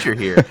friendly wager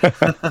here.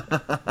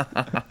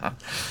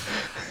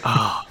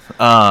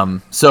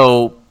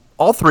 So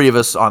all 3 of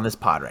us on this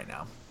pod right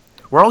now,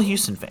 we're all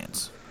Houston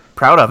fans.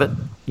 Proud of it,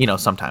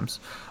 sometimes.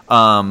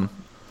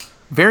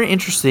 Very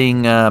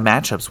interesting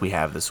matchups we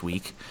have this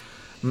week.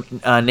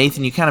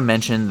 Nathan, you kind of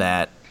mentioned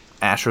that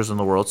Astros in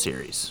the World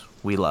Series.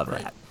 We love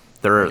that.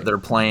 They're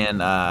playing.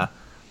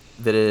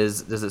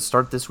 Does it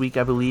start this week?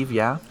 I believe.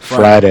 Yeah.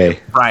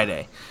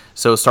 Friday.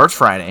 So it starts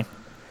Friday,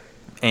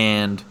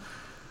 and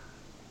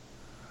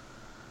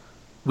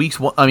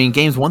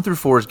games 1 through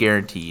 4 is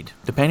guaranteed.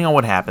 Depending on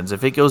what happens,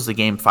 if it goes to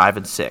game 5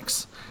 and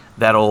 6,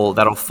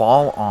 that'll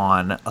fall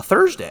on a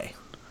Thursday.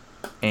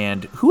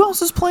 And who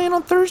else is playing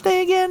on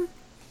Thursday again,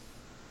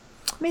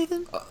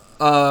 Nathan?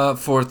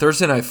 For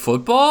Thursday Night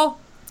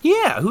Football?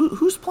 Yeah,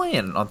 who's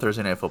playing on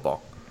Thursday Night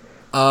Football?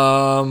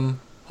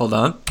 Hold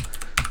on.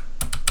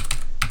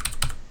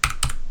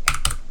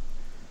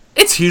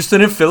 It's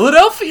Houston and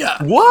Philadelphia.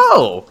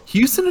 Whoa!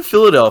 Houston and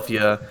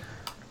Philadelphia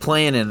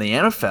playing in the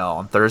NFL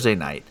on Thursday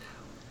night,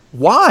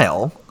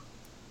 while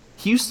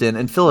Houston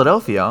and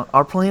Philadelphia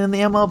are playing in the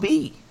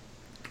MLB.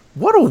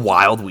 What a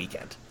wild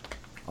weekend.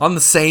 On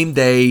the same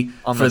day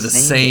For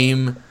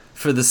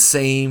the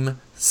same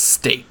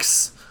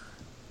stakes.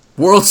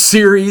 World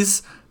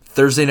Series,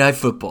 Thursday Night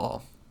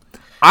Football.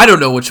 I don't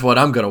know which one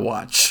I'm going to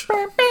watch.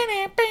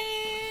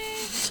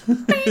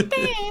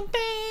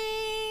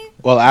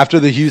 Well, after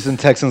the Houston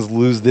Texans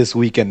lose this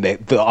weekend,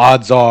 the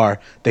odds are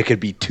they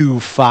could be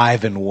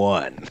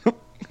 2-5-1.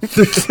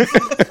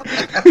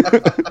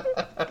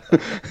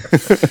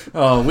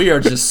 Oh, we are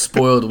just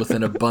spoiled with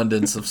an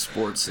abundance of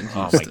sports in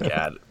Oh Houston. my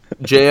God,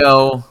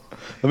 Jo.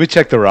 Let me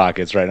check the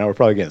Rockets right now. We're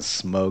probably getting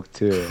smoked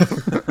too.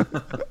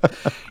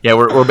 Yeah,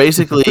 we're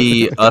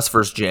basically us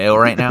versus Jo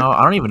right now.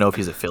 I don't even know if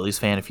he's a Phillies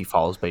fan, if he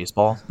follows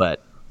baseball,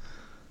 but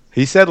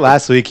He said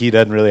last week he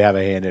doesn't really have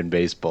a hand in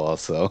baseball,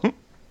 so.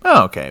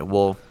 oh, okay.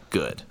 Well,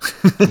 good.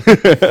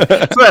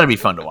 It's going to be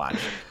fun to watch.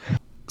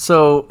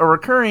 So, a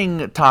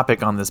recurring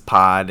topic on this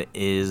pod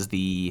is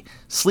the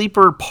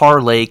sleeper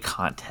parlay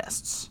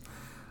contests.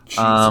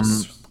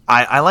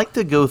 I like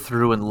to go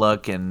through and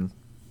look, and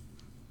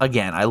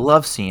again, I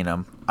love seeing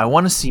them. I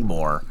want to see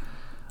more.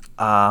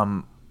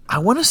 I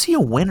want to see a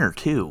winner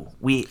too.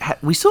 We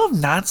still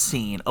have not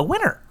seen a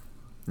winner,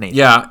 Nathan.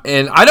 Yeah,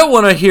 and I don't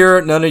want to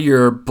hear none of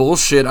your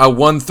bullshit. I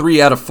won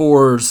 3 out of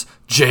 4s,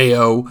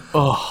 J.O.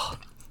 Oh,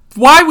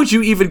 Why would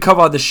you even come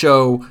on the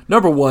show,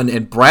 number one,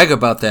 and brag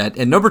about that?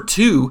 And number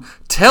two,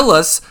 tell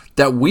us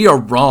that we are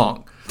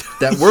wrong.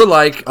 That we're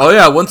like, oh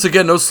yeah, once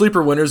again, no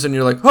sleeper winners. And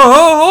you're like,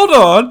 oh, hold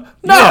on.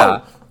 No.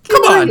 Yeah.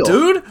 Come on, Real.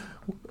 dude.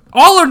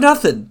 All or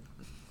nothing.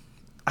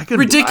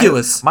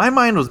 Ridiculous. My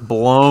mind was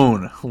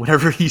blown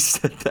whenever he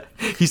said that.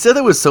 He said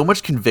that with so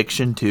much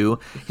conviction too.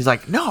 He's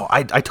like, "No,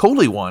 I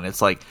totally won."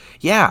 It's like,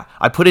 "Yeah,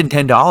 I put in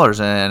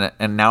 $10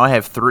 and now I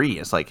have 3."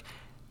 It's like,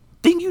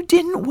 then you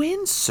didn't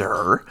win,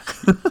 sir.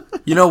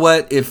 You know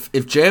what?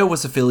 If J.O.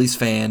 was a Phillies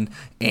fan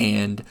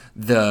and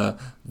the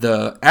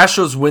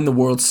Astros win the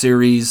World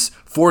Series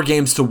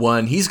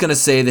 4-1, he's going to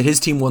say that his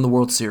team won the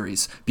World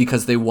Series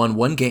because they won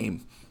 1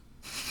 game.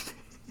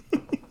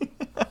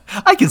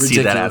 I can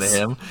see that out of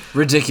him.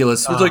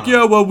 Ridiculous. It's like,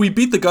 yeah, well, we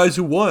beat the guys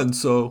who won,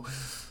 so.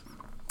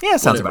 Yeah,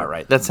 sounds about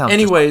right. That sounds.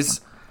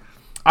 Anyways,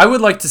 I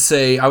would like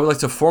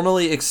to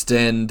formally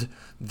extend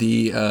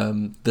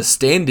the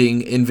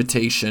standing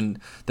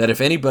invitation that if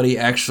anybody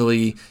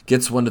actually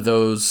gets one of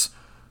those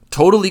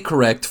totally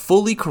correct,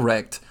 fully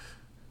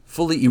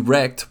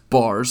erect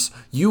bars,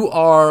 you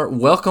are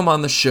welcome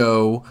on the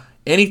show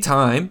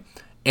anytime.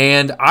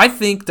 And I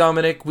think,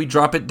 Dominic, we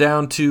drop it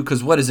down to,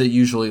 because what is it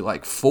usually,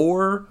 like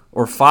 4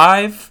 or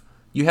 5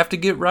 you have to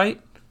get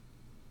right?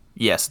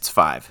 Yes, it's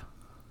 5.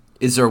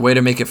 Is there a way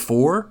to make it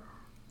 4?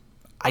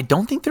 I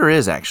don't think there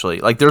is, actually.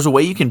 Like, there's a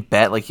way you can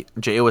bet, like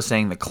J.O. was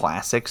saying, the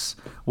classics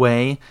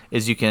way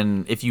is you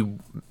can, if you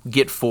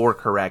get 4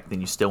 correct, then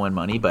you still win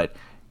money, but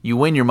you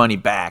win your money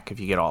back if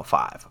you get all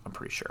 5, I'm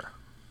pretty sure.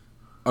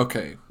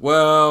 Okay,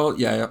 well,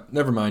 yeah,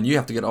 never mind. You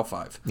have to get all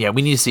 5. Yeah,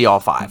 we need to see all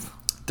 5.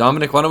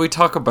 Dominic, why don't we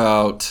talk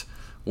about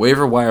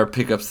waiver wire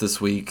pickups this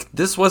week?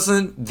 This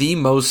wasn't the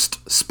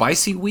most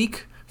spicy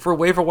week for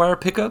waiver wire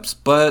pickups,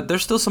 but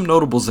there's still some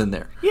notables in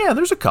there. Yeah,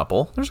 there's a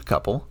couple. I'll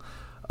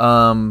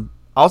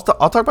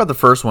talk about the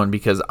first one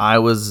because I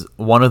was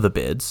one of the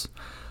bids.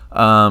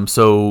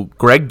 So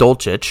Greg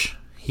Dulcich,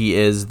 he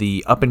is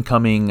the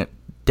up-and-coming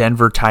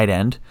Denver tight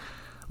end.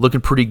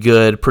 Looking pretty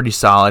good, pretty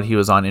solid. He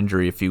was on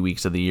injury a few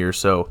weeks of the year.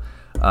 So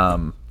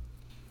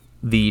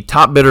the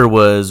top bidder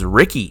was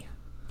Ricky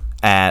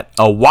at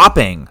a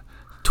whopping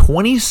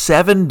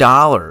 $27.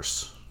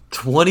 $27.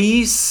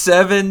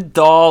 27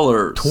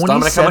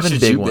 Dominic, how much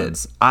did big you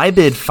ones. I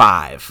bid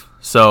 5.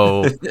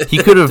 So he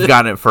could have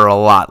gotten it for a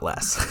lot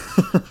less.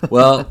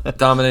 Well,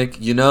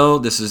 Dominic, you know,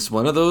 this is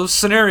one of those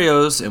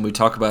scenarios, and we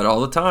talk about it all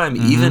the time,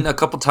 even a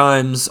couple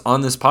times on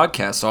this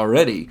podcast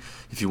already.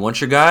 If you want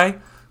your guy,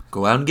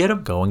 go out and get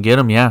him. Go and get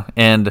him, yeah.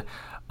 And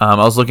I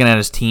was looking at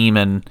his team,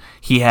 and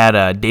he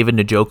had David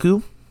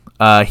Njoku.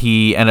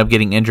 He ended up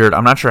getting injured.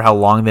 I'm not sure how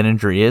long that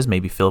injury is.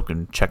 Maybe Philip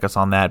can check us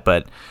on that.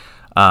 But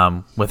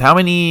with how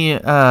many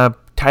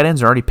tight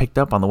ends are already picked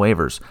up on the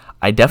waivers,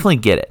 I definitely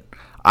get it.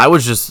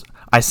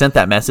 I sent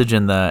that message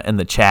in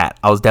the chat.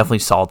 I was definitely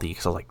salty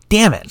because I was like,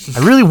 "Damn it!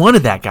 I really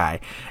wanted that guy."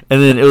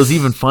 And then it was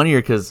even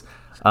funnier because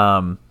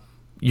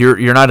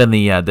you're not in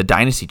the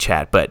Dynasty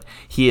chat, but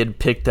he had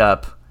picked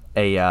up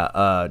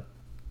a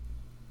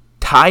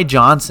Ty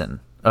Johnson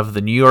of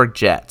the New York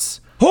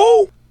Jets.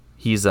 Who?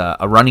 He's a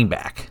running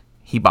back.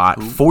 He bought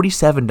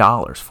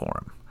 $47 for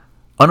him,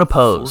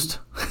 unopposed.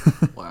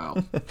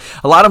 Wow.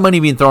 A lot of money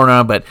being thrown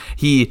around, but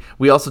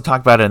we also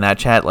talked about it in that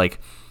chat. Like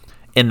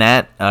in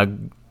that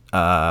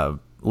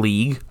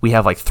league, we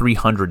have like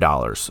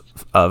 $300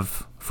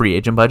 of free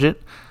agent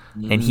budget,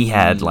 and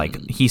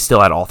he still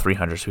had all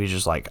 300. So he's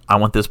just like, I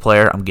want this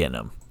player, I'm getting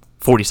him.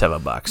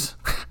 $47.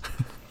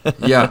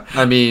 Yeah,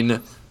 I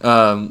mean,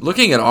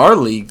 looking at our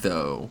league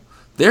though,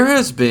 there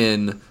has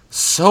been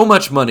so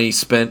much money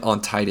spent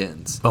on tight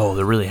ends. Oh,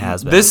 there really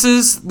has been. This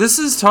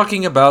is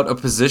talking about a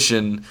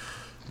position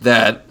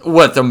that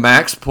the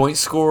max point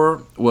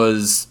score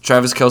was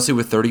Travis Kelce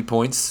with 30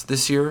 points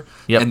this year,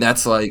 and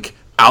that's like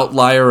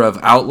outlier of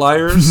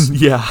outliers.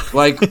 Yeah.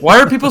 Like, why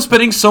are people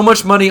spending so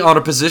much money on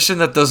a position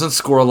that doesn't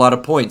score a lot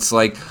of points?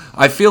 Like,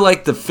 I feel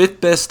like the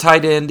 5th best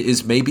tight end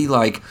is maybe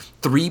like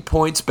 3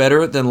 points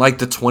better than like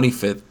the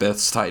 25th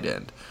best tight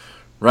end,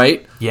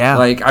 right? Yeah.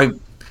 Like, I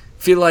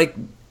feel like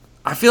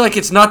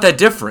it's not that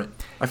different.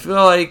 I feel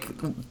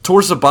like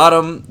towards the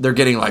bottom, they're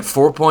getting like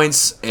 4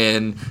 points,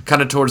 and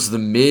kind of towards the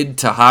mid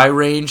to high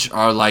range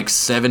are like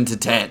 7 to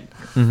 10.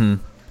 Mm-hmm.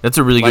 That's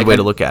a really good way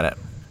to look at it.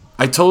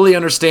 I totally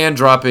understand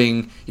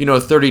dropping,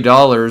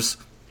 $30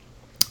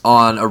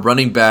 on a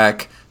running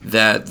back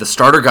that the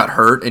starter got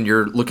hurt and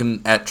you're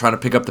looking at trying to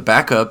pick up the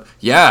backup.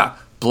 Yeah,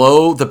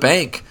 blow the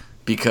bank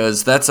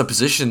because that's a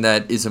position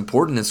that is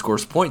important and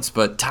scores points.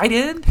 But tight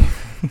end?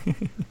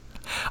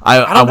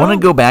 I want to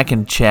go back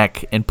and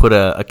check and put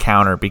a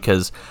counter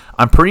because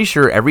I'm pretty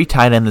sure every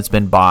tight end that's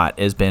been bought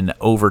has been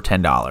over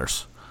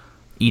 $10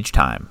 each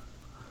time.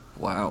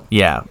 Wow.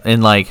 Yeah,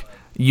 and like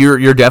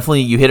you're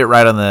definitely, you hit it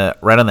right on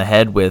the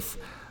head with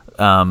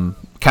kind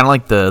of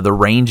like the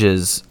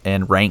ranges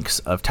and ranks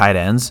of tight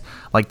ends,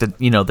 like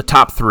the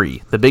top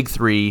 3, the big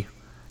 3,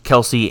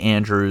 Kelce,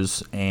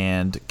 Andrews,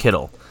 and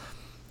Kittle.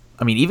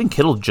 I mean, even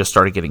Kittle just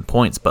started getting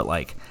points, but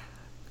like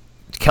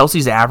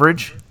Kelce's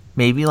average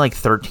maybe like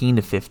 13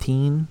 to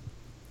 15,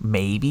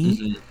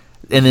 maybe,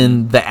 and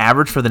then the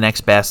average for the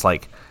next best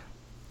like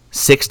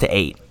 6 to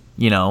 8.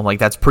 Like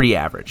that's pretty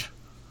average.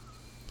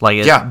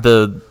 Like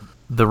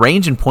the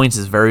range in points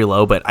is very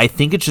low, but I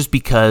think it's just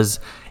because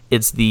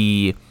it's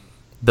the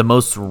the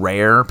most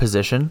rare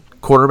position,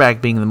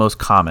 quarterback being the most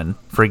common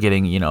for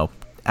getting,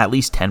 at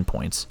least 10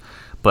 points.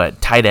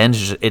 But tight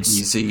ends, it's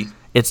easy.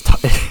 It's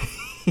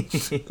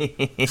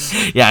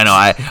yeah, I know.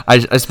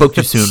 I spoke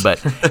too soon,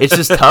 but it's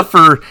just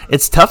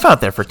it's tough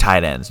out there for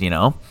tight ends,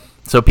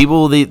 So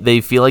people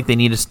they feel like they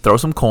need to throw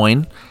some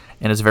coin,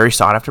 and it's a very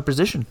sought after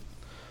position.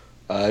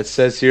 It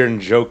says here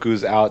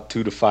Njoku's out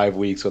 2 to 5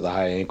 weeks with a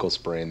high ankle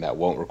sprain that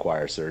won't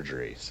require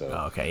surgery. So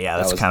okay, yeah,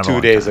 that's that was kind of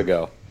 2 days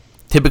ago.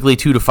 Typically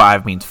 2 to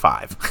 5 means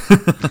 5.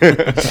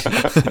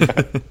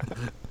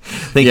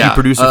 Thank you,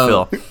 producer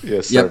Phil.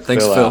 Yes, sir. Yep,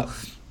 thanks, Phil.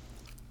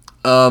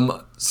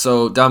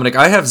 So Dominic,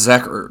 I have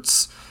Zach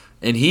Ertz,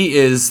 and he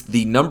is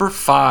the number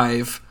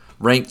 5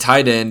 ranked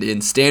tight end in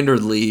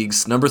standard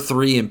leagues, number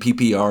 3 in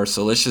PPR.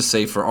 So let's just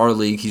say for our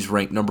league, he's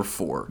ranked number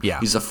 4. Yeah.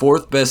 He's the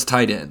 4th best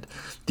tight end.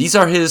 These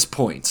are his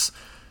points: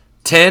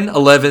 10,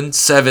 11,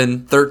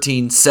 7,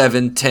 13,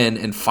 7, 10,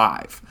 and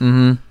 5.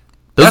 Mm-hmm.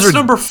 That's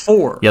number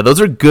 4. Yeah,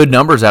 those are good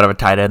numbers out of a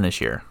tight end this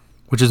year,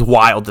 which is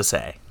wild to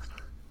say.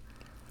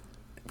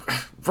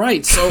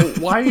 Right, so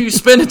why are you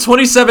spending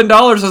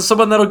 $27 on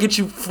someone that'll get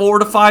you 4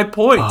 to 5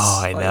 points?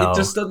 Oh, I know. It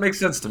just doesn't make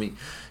sense to me.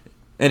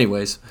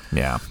 Anyways,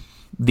 yeah.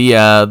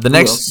 The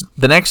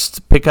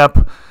next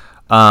pickup,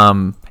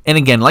 and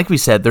again, like we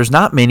said, there's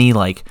not many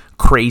like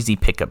crazy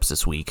pickups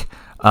this week.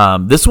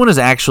 This one is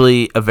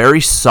actually a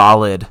very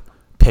solid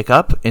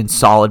pickup and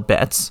solid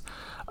bets.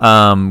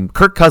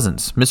 Kirk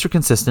Cousins, Mr.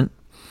 Consistent.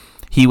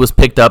 He was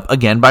picked up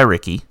again by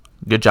Ricky.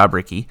 Good job,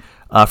 Ricky.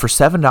 For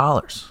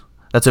 $7.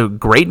 That's a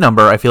great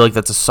number. I feel like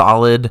that's a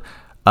solid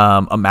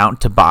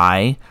amount to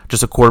buy.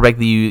 Just a quarterback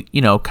that you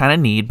kind of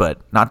need,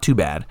 but not too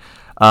bad.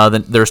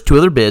 Then there's 2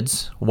 other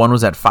bids. One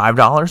was at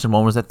 $5 and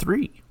one was at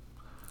 $3.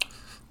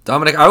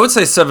 Dominic, I would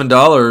say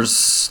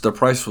 $7. The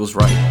price was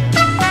right.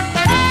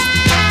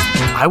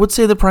 I would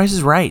say the price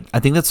is right. I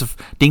think that's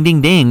ding,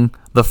 ding, ding.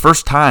 The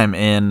first time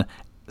in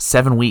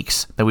 7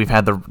 weeks that we've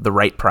had the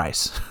right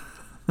price.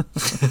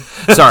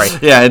 Sorry.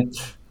 Yeah.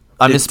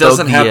 It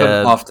doesn't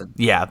happen often.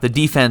 Yeah, the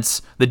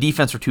defense for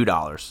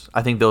 $2.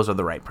 I think those are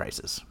the right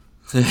prices.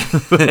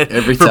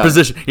 Every for time.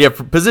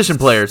 For position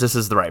players, this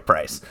is the right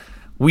price.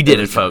 We did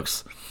it,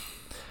 folks.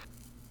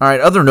 All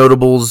right, other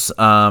notables.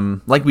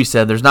 Like we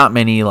said, there's not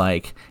many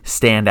like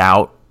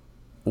standout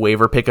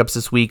waiver pickups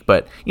this week,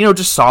 but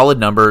just solid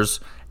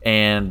numbers.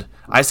 And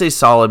I say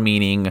solid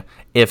meaning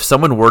if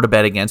someone were to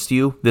bet against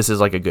you, this is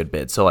like a good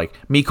bid. So like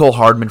Mecole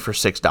Hardman for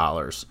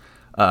 $6,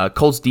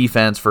 Colts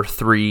defense for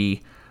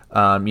 $3.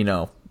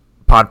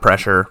 Pod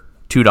pressure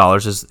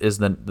 $2 is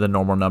the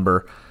normal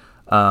number.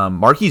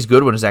 Marquise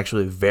Goodwin is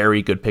actually a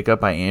very good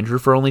pickup by Andrew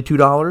for only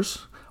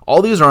 $2.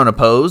 All these are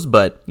unopposed,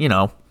 but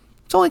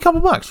it's only a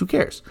couple bucks. Who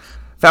cares?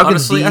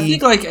 Falcons. Honestly, I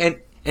think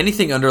like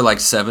anything under like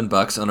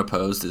 $7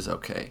 unopposed is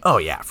okay. Oh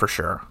yeah, for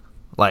sure.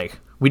 Like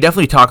we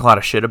definitely talk a lot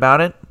of shit about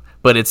it,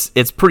 but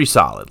it's pretty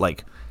solid.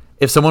 Like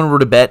if someone were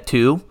to bet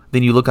too,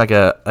 then you look like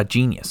a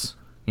genius.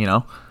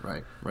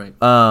 Right.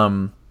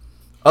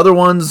 Other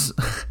ones,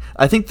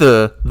 I think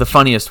the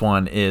funniest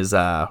one is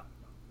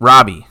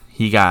Robbie.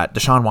 He got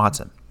Deshaun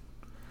Watson.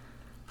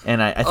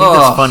 And I think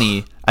that's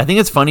funny. I think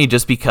it's funny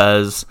just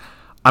because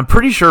I'm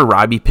pretty sure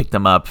Robbie picked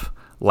him up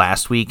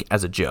last week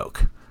as a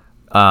joke.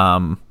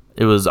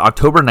 It was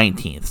October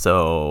 19th,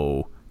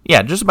 so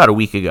yeah, just about a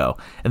week ago.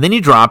 And then he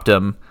dropped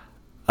him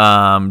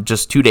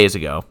just 2 days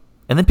ago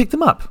and then picked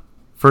him up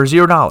for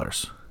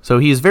 $0. So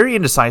he's very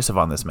indecisive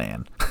on this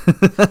man.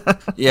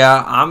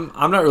 Yeah,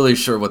 I'm not really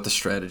sure what the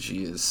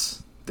strategy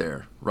is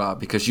there, Rob,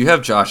 because you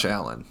have Josh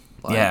Allen.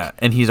 Yeah,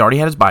 and he's already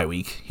had his bye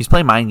week. He's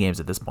playing mind games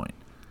at this point.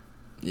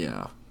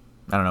 Yeah.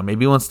 I don't know.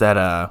 Maybe once that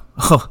I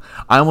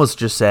almost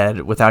just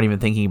said, without even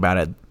thinking about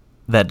it,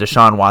 that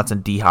Deshaun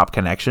Watson D-Hop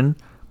connection,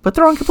 but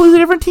they're on completely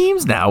different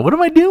teams now. What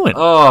am I doing?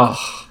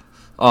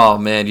 Oh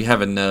man, you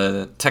having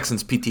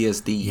Texans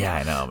PTSD. Yeah,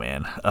 I know,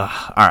 man. All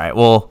right,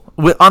 well,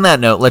 on that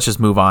note, let's just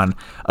move on.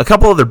 A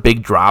couple other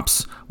big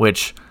drops,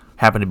 which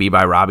happen to be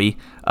by Robbie.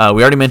 We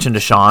already mentioned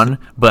Deshaun,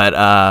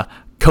 but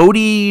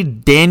Cody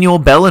Daniel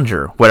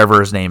Bellinger, whatever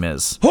his name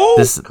is.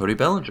 Cody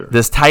Bellinger.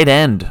 This tight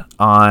end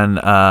on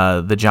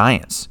the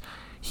Giants.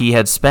 He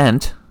had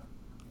spent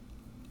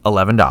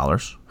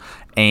 $11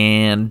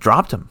 and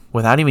dropped him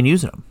without even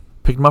using him.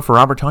 Picked him up for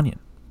Robert Tonyan.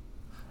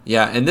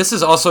 Yeah, and this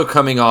is also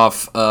coming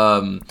off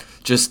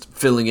just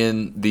filling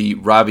in the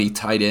Robbie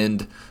tight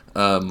end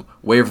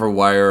waiver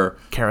wire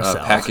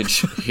Carousel.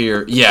 package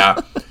here.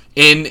 Yeah.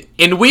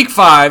 In week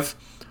 5,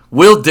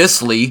 Will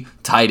Dissly,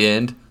 tight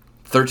end,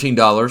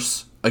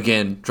 $13.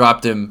 Again,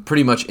 dropped him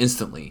pretty much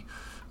instantly.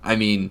 I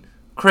mean,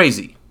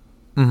 crazy.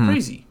 Mm-hmm.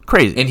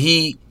 Crazy. And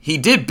he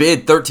did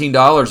bid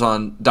 $13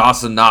 on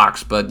Dawson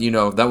Knox, but,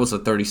 that was a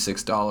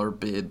 $36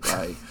 bid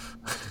by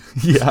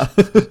Yeah.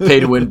 pay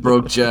to win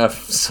broke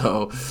Jeff.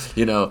 So,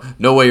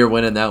 no way you're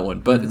winning that one.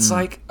 But it's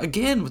like,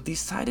 again, with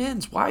these tight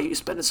ends, why are you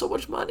spending so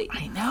much money?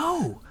 I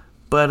know.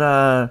 But,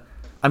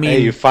 I mean. Hey,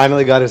 you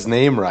finally got his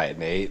name right,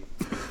 Nate.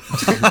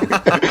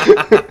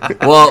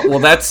 Well,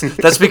 that's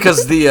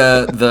because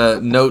the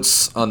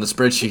notes on the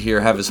spreadsheet here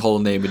have his whole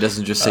name. It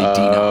doesn't just say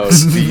D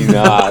Knox. D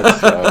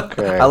Knox.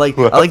 Okay. I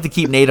like to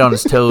keep Nate on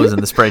his toes in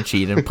the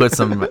spreadsheet and put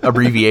some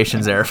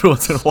abbreviations there every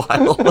once in a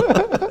while.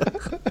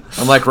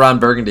 I'm like Ron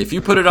Burgundy. If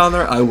you put it on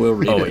there, I will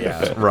read it. Oh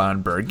yeah,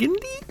 Ron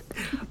Burgundy.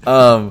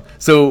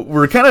 So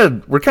we're kind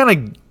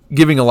of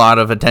giving a lot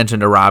of attention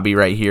to Robbie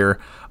right here,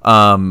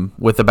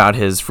 with about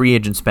his free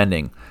agent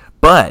spending,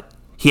 but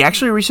he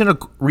actually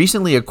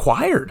recently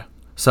acquired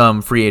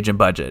some free agent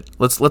budget.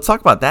 Let's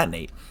talk about that,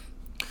 Nate.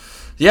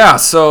 Yeah,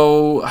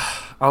 so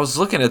I was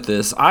looking at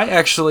this. I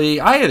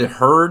had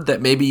heard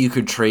that maybe you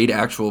could trade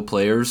actual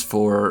players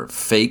for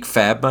fake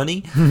fab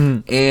money,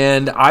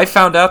 and I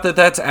found out that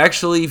that's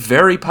actually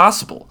very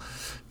possible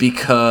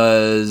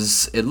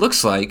because it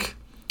looks like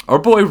our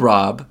boy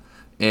Rob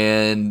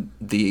and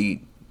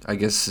I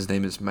guess his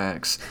name is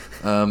Max.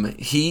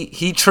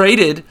 He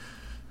traded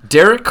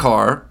Derek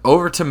Carr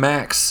over to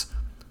Max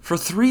for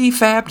 $3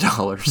 fab.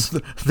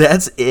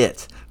 That's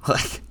it.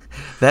 Like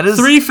that is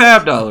 $3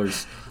 fab.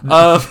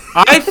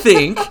 I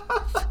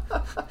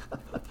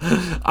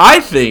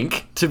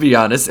think, to be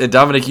honest, and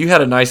Dominic, you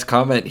had a nice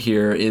comment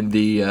here in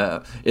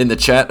the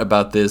chat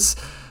about this,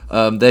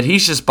 that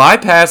he's just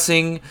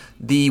bypassing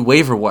the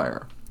waiver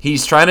wire.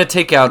 He's trying to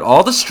take out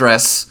all the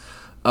stress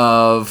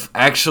of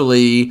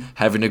actually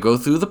having to go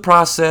through the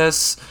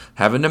process,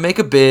 having to make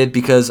a bid,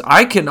 because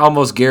I can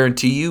almost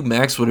guarantee you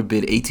Max would have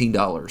bid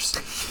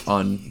 $18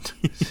 on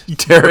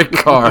Derek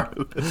Carr.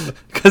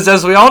 Because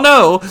as we all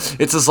know,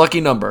 it's his lucky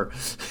number.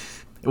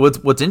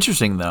 What's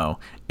interesting, though,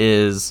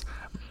 is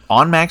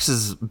on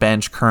Max's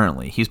bench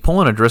currently, he's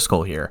pulling a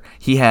Driscoll here.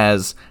 He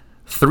has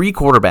 3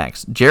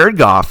 quarterbacks, Jared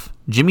Goff,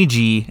 Jimmy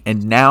G,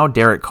 and now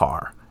Derek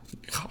Carr.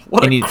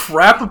 What a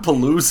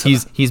crap-a-palooza.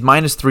 He's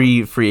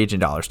 -3 free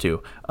agent dollars,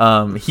 too.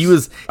 I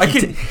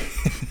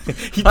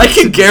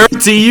can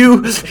guarantee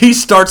you he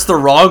starts the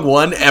wrong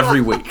one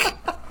every week.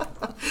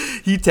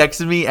 He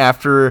texted me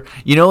after,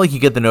 like you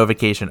get the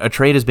notification, a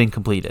trade has been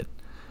completed.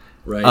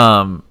 Right.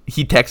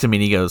 He texted me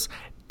and he goes,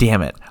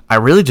 damn it, I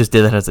really just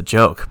did that as a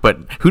joke, but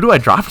who do I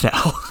drop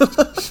now?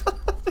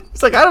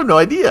 It's like, I have no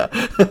idea.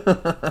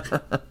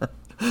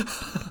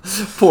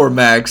 Poor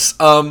Max.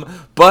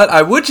 But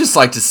I would just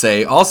like to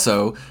say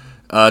also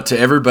to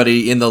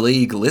everybody in the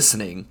league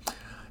listening,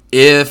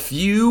 if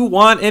you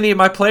want any of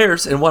my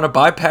players and want to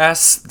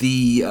bypass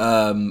the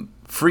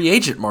free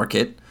agent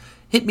market,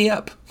 hit me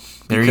up.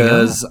 There you go.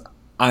 Because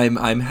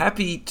I'm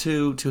happy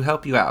to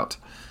help you out.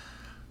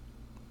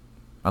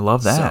 I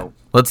love that. So,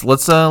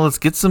 let's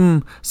get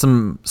some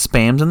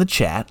spams in the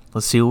chat.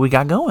 Let's see what we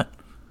got going.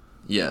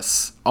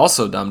 Yes.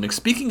 Also, Dominic,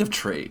 speaking of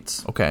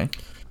trades. Okay.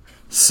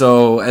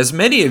 So, as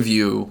many of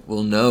you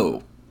will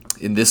know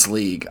in this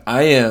league,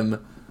 I am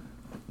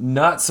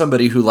not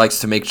somebody who likes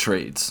to make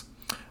trades.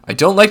 I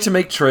don't like to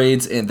make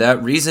trades, and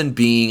that reason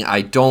being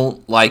I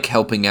don't like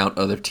helping out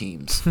other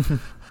teams.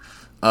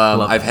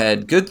 I've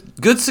had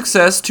good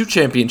success, 2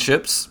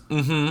 championships,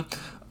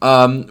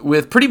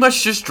 with pretty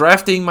much just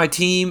drafting my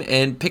team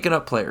and picking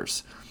up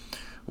players.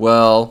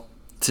 Well,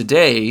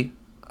 today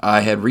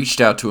I had reached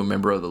out to a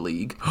member of the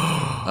league.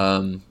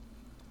 I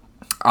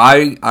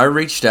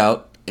reached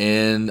out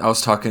and I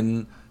was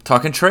talking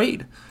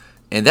trade,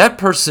 and that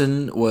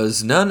person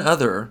was none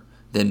other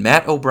than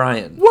Matt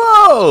O'Brien.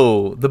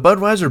 Whoa, the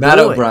Budweiser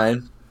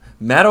boy.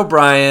 Matt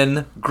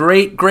O'Brien,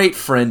 great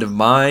friend of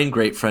mine,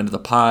 great friend of the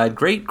pod,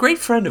 great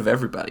friend of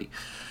everybody.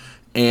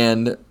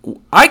 And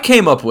I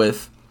came up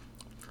with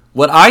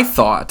what I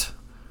thought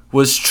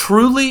was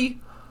truly,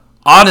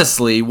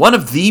 honestly, one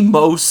of the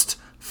most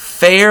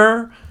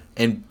fair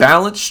and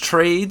balanced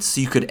trades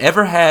you could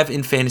ever have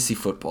in fantasy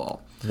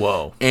football.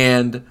 Whoa.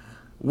 And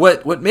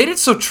what made it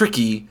so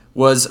tricky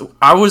was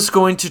I was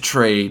going to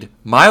trade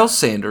Miles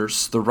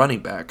Sanders, the running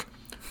back,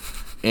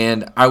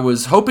 and I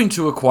was hoping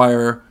to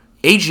acquire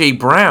A.J.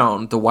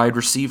 Brown, the wide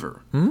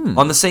receiver,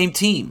 on the same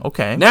team.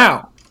 Okay.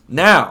 Now,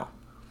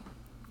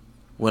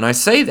 when I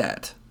say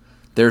that,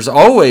 there's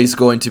always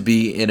going to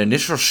be an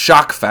initial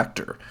shock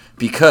factor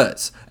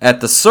because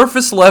at the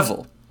surface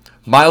level,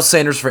 Miles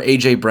Sanders for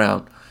A.J.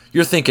 Brown,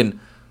 you're thinking,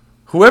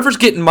 whoever's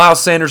getting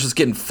Miles Sanders is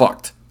getting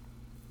fucked.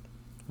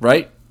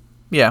 Right?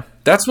 Yeah.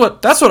 That's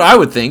what I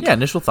would think. Yeah,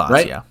 initial thoughts,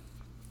 right? yeah.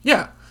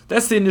 Yeah,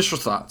 that's the initial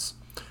thoughts.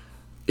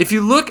 If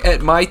you look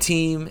at my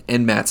team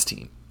and Matt's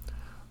team,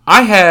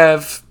 I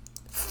have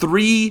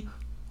 3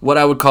 what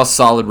I would call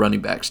solid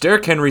running backs.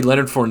 Derrick Henry,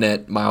 Leonard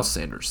Fournette, Miles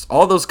Sanders.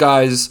 All those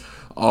guys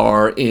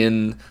are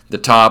in the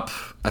top,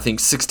 I think,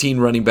 16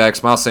 running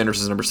backs. Miles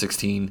Sanders is number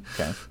 16.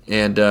 Okay.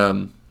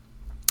 And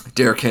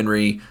Derrick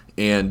Henry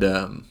and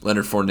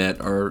Leonard Fournette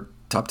are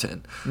top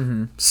 10.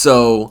 Mm-hmm.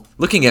 So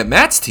looking at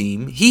Matt's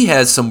team, he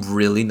has some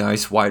really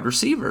nice wide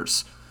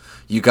receivers.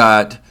 You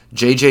got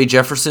J.J.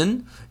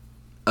 Jefferson,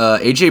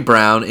 A.J.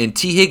 Brown, and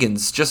T.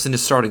 Higgins just in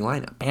his starting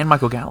lineup. And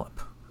Michael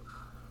Gallup.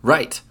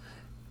 Right.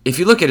 If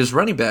you look at his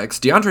running backs,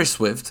 DeAndre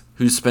Swift,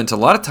 who's spent a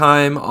lot of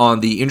time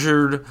on the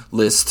injured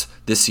list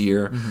this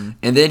year,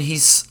 and then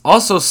he's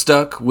also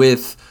stuck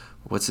with,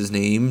 what's his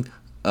name,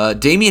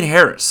 Damian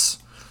Harris.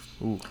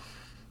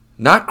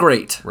 Not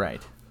great.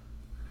 Right.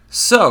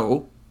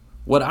 So,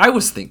 what I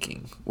was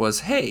thinking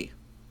was, hey,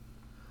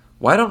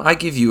 why don't I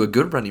give you a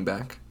good running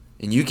back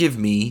and you give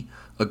me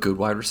a good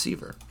wide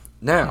receiver?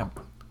 Now,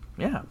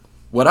 Yeah.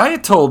 what I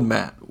had told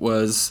Matt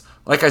was,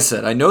 like I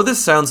said, I know this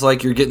sounds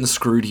like you're getting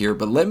screwed here,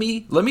 but let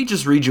me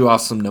just read you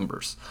off some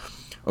numbers.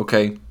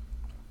 Okay?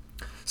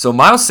 So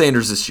Miles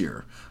Sanders this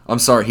year, I'm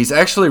sorry, he's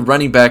actually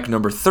running back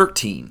number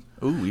 13.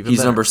 Ooh, even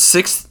he's better.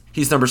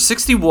 He's number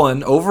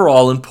 61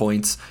 overall in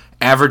points,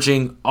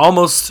 averaging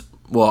almost,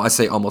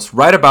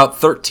 right about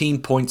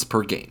 13 points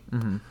per game.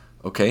 Mm-hmm.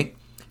 Okay?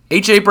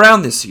 A.J.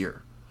 Brown this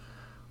year,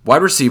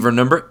 wide receiver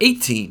number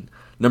 18,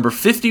 number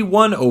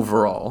 51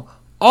 overall,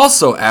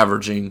 also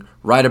averaging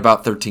right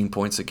about 13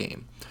 points a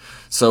game.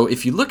 So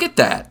if you look at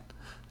that,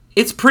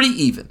 it's pretty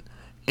even.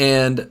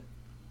 And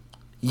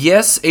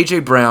yes,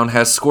 A.J. Brown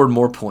has scored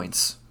more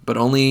points, but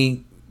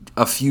only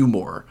a few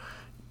more.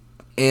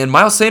 And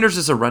Miles Sanders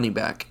is a running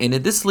back. And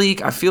in this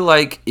league, I feel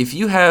like if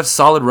you have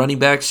solid running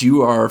backs,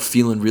 you are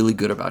feeling really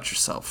good about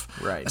yourself.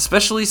 Right.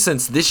 Especially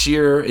since this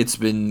year it's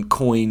been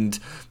coined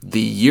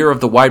the year of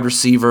the wide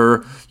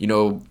receiver. You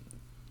know,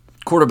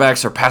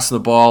 quarterbacks are passing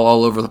the ball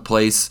all over the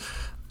place.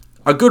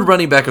 A good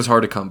running back is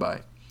hard to come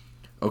by.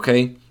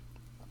 Okay?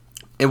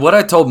 And what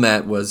I told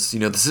Matt was,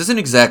 this isn't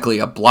exactly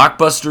a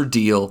blockbuster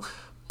deal,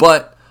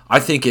 but I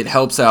think it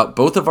helps out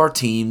both of our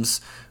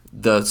teams.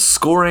 The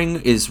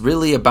scoring is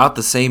really about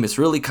the same. It's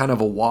really kind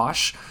of a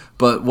wash.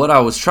 But what I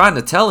was trying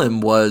to tell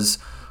him was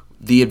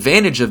the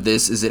advantage of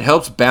this is it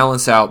helps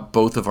balance out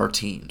both of our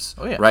teams.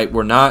 Oh, yeah. Right?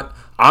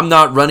 I'm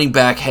not running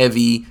back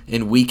heavy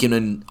and weak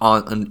in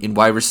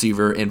wide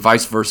receiver and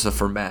vice versa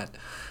for Matt.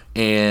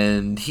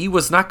 And he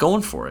was not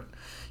going for it.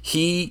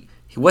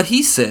 What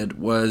he said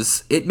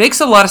was, it makes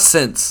a lot of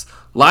sense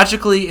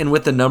logically and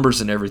with the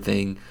numbers and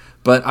everything,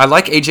 but I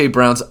like A.J.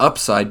 Brown's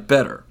upside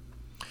better.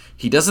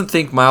 He doesn't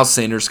think Miles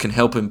Sanders can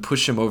help him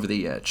push him over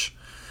the edge.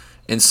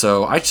 And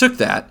so I took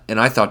that and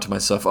I thought to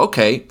myself,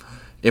 okay,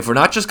 if we're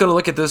not just going to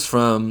look at this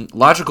from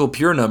logical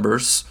pure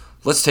numbers,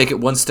 let's take it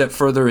one step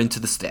further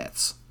into the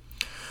stats.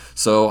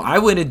 So I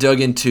went and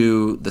dug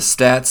into the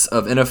stats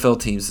of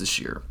NFL teams this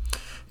year.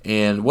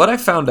 And what I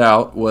found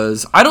out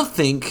was I don't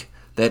think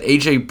that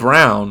A.J.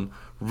 Brown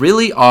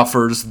really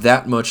offers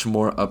that much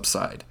more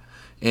upside.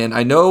 And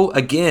I know,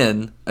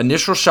 again,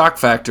 initial shock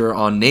factor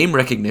on name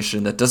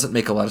recognition, that doesn't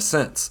make a lot of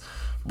sense,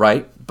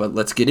 right? But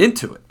let's get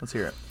into it. Let's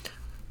hear it.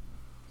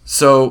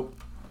 So,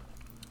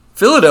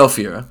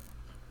 Philadelphia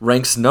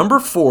ranks number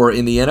 4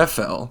 in the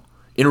NFL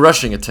in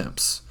rushing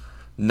attempts,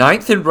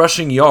 9th in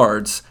rushing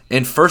yards,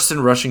 and 1st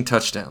in rushing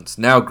touchdowns.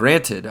 Now,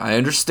 granted, I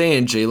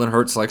understand Jalen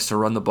Hurts likes to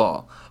run the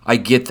ball. I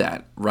get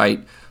that,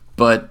 right?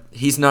 But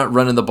he's not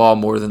running the ball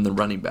more than the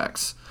running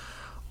backs.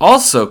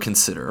 Also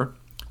consider,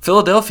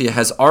 Philadelphia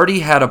has already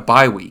had a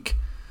bye week.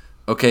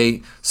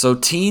 Okay, so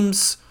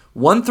teams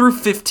 1 through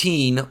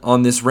 15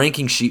 on this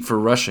ranking sheet for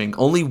rushing,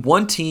 only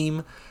one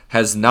team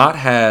has not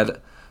had,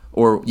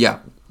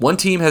 one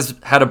team has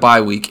had a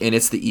bye week, and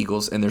it's the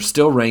Eagles, and they're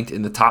still ranked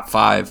in the top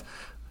 5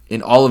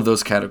 in all of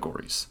those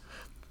categories.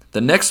 The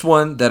next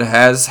one that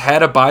has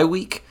had a bye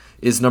week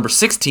is number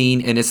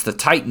 16, and it's the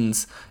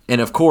Titans,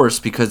 and of course,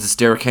 because it's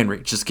Derrick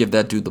Henry, just give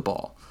that dude the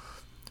ball.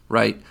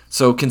 Right?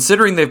 So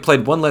considering they've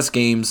played one less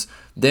games,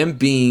 them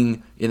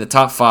being in the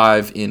top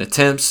 5 in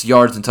attempts,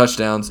 yards, and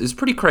touchdowns is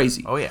pretty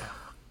crazy. Oh, yeah.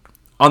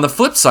 On the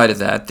flip side of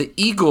that, the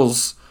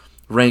Eagles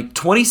rank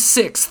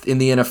 26th in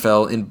the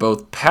NFL in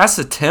both pass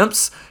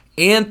attempts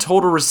and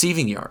total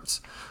receiving yards.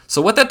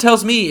 So what that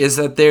tells me is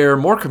that they're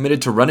more committed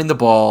to running the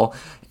ball,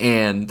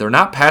 and they're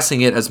not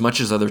passing it as much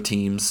as other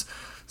teams.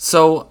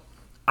 So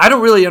I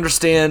don't really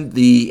understand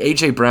the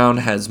A.J. Brown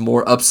has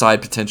more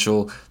upside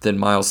potential than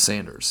Miles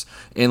Sanders.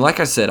 And like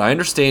I said, I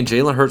understand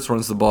Jalen Hurts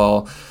runs the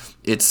ball.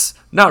 It's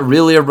not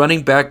really a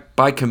running back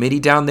by committee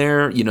down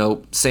there.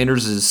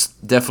 Sanders is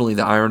definitely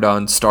the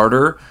ironed-on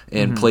starter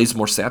and plays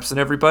more snaps than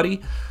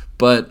everybody.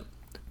 But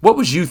what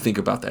would you think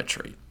about that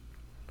trade?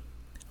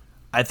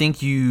 I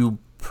think you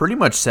pretty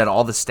much said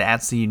all the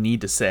stats that you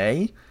need to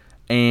say.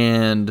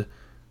 And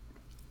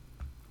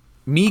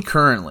me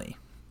currently,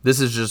 this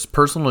is just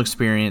personal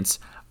experience,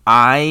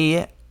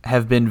 I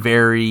have been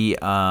very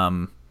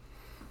I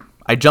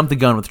jumped the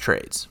gun with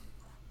trades.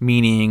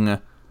 Meaning,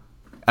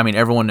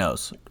 everyone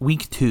knows.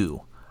 Week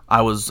 2,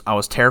 I was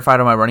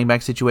terrified of my running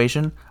back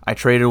situation. I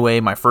traded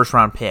away my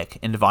first-round pick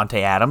in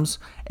Devontae Adams,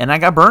 and I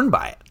got burned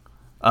by it.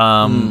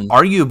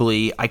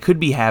 Arguably, I could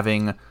be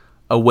having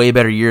a way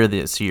better year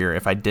this year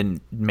if I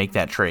didn't make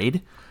that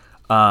trade.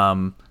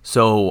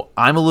 So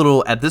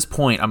at this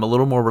point, I'm a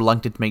little more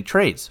reluctant to make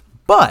trades.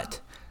 But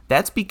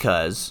that's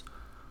because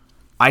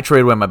I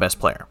traded away my best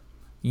player.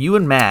 You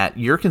and Matt,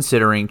 you're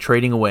considering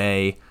trading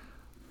away,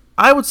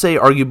 I would say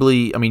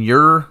arguably,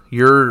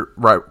 you're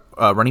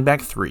running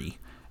back 3,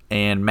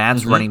 and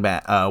Matt's running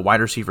back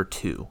wide receiver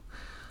 2.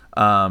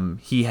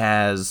 He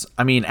has,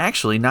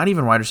 actually, not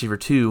even wide receiver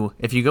 2.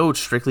 If you go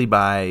strictly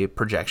by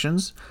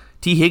projections,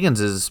 T. Higgins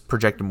is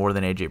projected more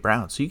than A.J.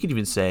 Brown. So you could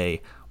even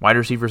say wide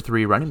receiver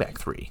 3, running back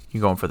 3.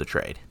 You're going for the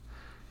trade.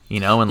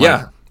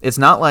 And it's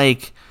not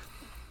like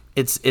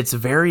it's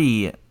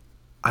very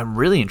 – I'm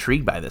really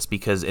intrigued by this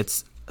because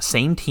it's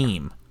same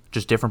team,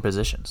 just different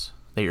positions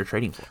that you're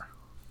trading for.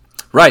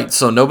 Right,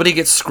 so nobody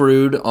gets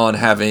screwed on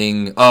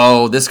having,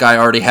 this guy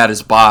already had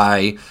his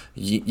bye,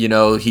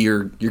 you're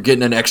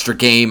getting an extra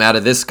game out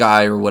of this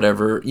guy or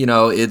whatever.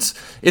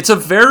 It's a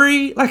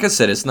very, like I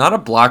said, it's not a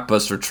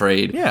blockbuster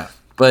trade. Yeah.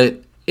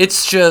 But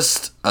it's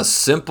just a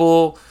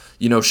simple,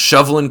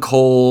 shovel and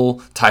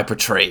coal type of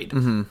trade.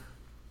 Mm-hmm.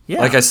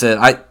 Yeah. Like I said,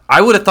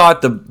 I would have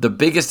thought the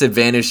biggest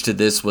advantage to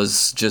this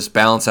was just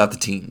balance out the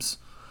teams.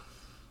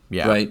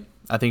 Yeah. Right?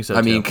 I think so,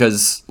 I mean,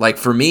 because, like,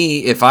 for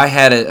me, if I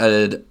had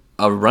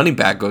a running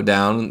back go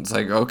down, it's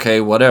like,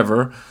 okay,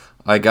 whatever.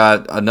 I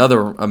got another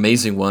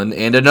amazing one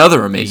and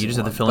another amazing one. You just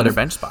have to fill in your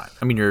bench spot.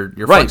 I mean, your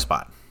right. flex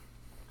spot.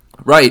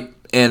 Right.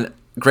 And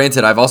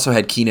granted, I've also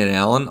had Keenan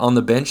Allen on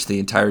the bench the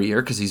entire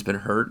year because he's been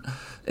hurt.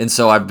 And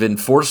so I've been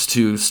forced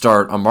to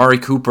start Amari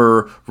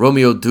Cooper,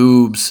 Romeo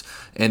Doubs,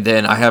 and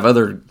then I have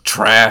other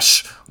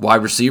trash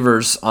wide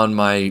receivers on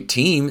my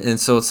team. And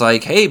so it's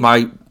like, hey,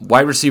 my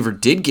wide receiver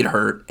did get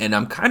hurt, and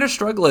I'm kind of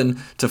struggling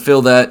to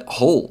fill that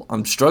hole.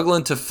 I'm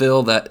struggling to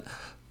fill that,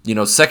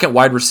 second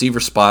wide receiver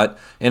spot.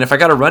 And if I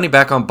got a running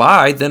back on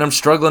bye, then I'm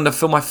struggling to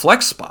fill my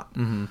flex spot.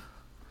 Mm-hmm.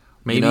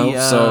 Maybe,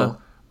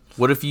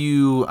 what if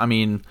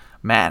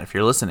Matt, if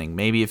you're listening,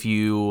 maybe if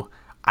you...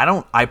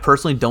 I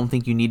personally don't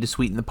think you need to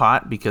sweeten the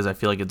pot because I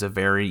feel like it's a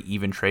very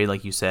even trade.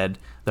 Like you said,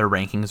 their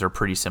rankings are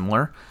pretty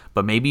similar.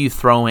 But maybe you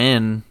throw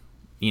in,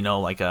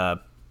 like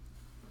a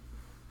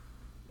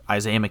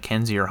Isaiah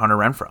McKenzie or Hunter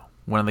Renfrow,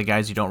 one of the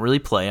guys you don't really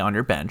play on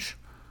your bench,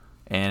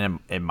 and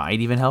it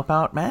might even help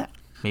out Matt.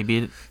 Maybe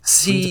it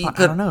see, I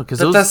don't know, because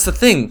that's the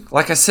thing.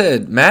 Like I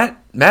said, Matt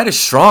is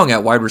strong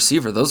at wide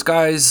receiver. Those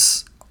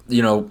guys,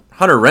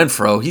 Hunter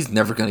Renfrow, he's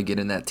never going to get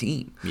in that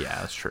team. Yeah,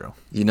 that's true.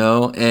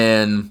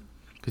 And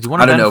because you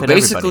want to benefit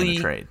everybody in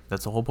a trade.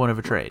 That's the whole point of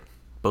a trade.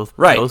 Both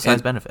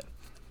sides benefit.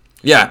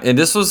 Yeah, and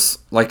this was,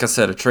 like I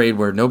said, a trade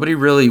where nobody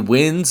really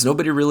wins,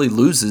 nobody really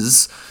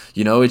loses.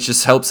 It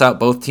just helps out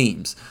both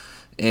teams.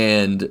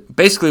 And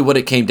basically what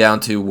it came down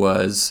to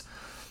was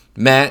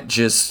Matt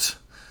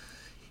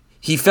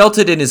he felt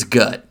it in his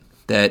gut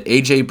that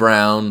A.J.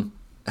 Brown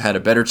had a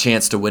better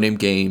chance to win him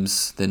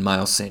games than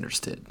Miles Sanders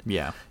did.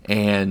 Yeah.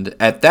 And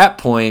at that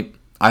point,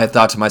 I had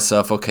thought to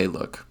myself, okay,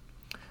 look,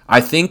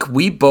 I think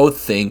we both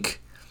think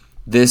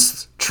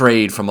this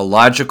trade from a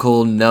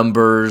logical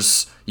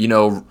numbers,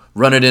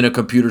 run it in a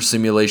computer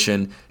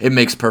simulation, it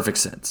makes perfect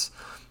sense.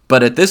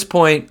 But at this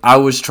point, I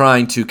was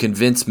trying to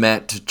convince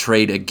Matt to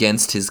trade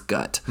against his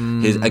gut,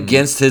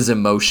 against his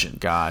emotion.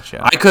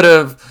 Gotcha. I could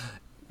have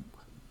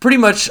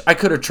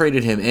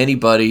traded him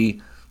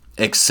anybody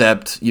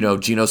except,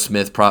 Geno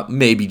Smith,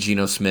 maybe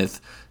Geno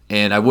Smith,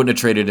 and I wouldn't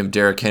have traded him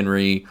Derrick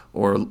Henry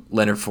or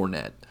Leonard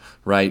Fournette,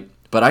 right?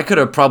 But I could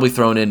have probably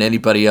thrown in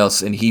anybody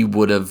else, and he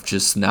would have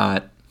just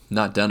not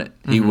done it.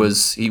 Mm-hmm.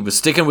 He was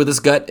sticking with his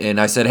gut,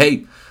 and I said,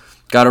 hey,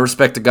 got to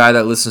respect the guy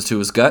that listens to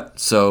his gut,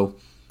 so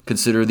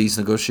consider these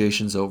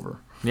negotiations over.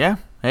 Yeah.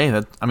 Hey,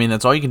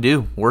 that's all you can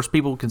do. Worst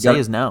people can say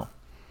is no.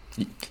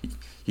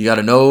 You got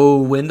to know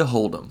when to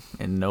hold them.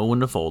 And know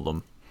when to fold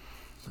them.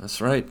 That's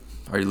right.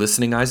 Are you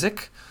listening,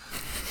 Isaac?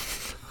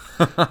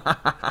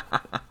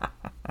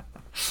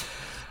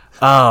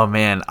 Oh,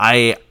 man.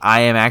 I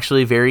am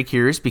actually very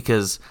curious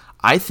because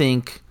I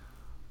think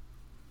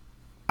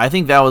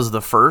that was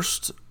the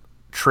first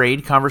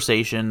trade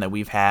conversation that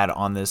we've had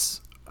on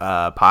this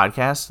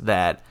podcast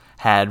that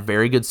had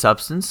very good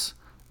substance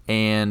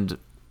and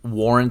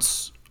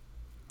warrants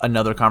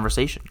another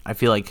conversation. I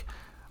feel like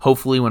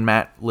hopefully when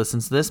Matt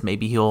listens to this,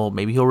 maybe he'll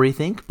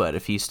rethink. But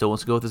if he still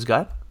wants to go with his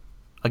gut,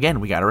 again,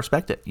 we got to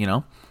respect it.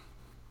 Yeah,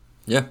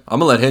 I'm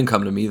gonna let him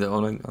come to me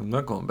though. I'm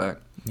not going back.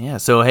 Yeah.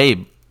 So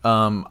hey,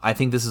 I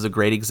think this is a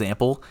great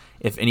example.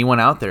 If anyone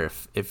out there,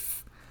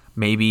 if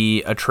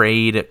maybe a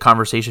trade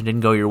conversation didn't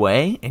go your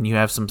way and you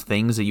have some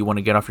things that you want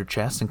to get off your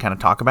chest and kind of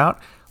talk about,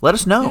 let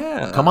us know.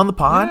 Yeah, come on the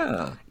pod.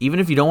 Yeah. Even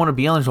if you don't want to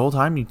be on this whole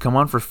time, you come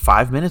on for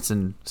 5 minutes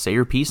and say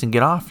your piece and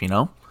get off,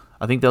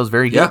 I think that was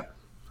very good. Yeah.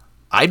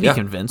 I'd be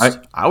convinced.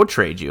 I would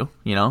trade you,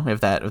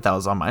 if that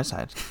was on my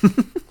side. All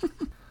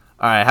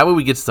right, how about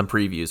we get to some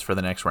previews for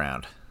the next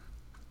round?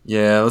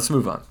 Yeah, let's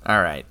move on.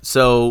 All right.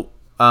 So,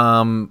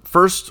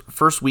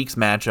 first week's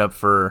matchup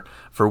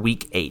for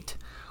week 8,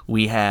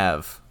 we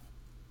have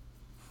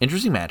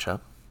interesting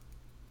matchup.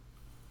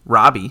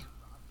 Robbie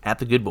at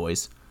the Good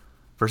Boys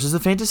versus the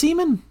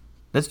Fantasyman.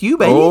 That's you,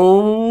 baby.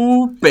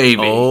 Oh,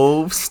 baby.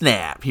 Oh,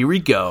 snap. Here we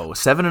go.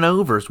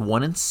 7-0 versus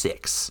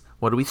 1-6.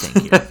 What do we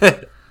think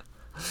here?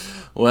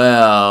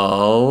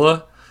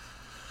 Well,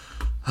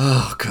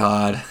 oh,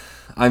 God.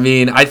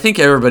 I think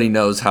everybody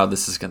knows how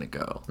this is going to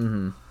go.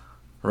 Mm-hmm.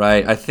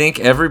 Right? I think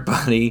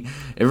everybody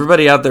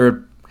out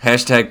there,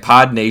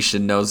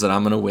 #PodNation, knows that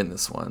I'm going to win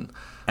this one.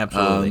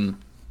 Absolutely.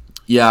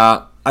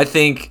 Yeah, I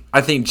think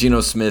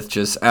Geno Smith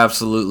just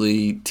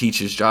absolutely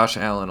teaches Josh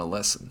Allen a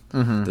lesson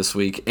this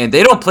week. And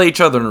they don't play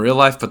each other in real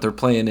life, but they're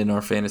playing in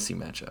our fantasy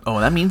matchup. Oh,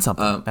 that means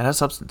something. That has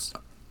substance.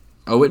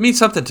 Oh, it means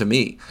something to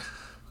me.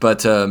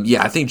 But,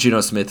 I think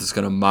Geno Smith is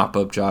going to mop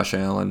up Josh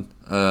Allen.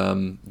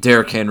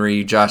 Derrick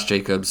Henry, Josh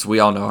Jacobs, we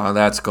all know how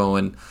that's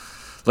going.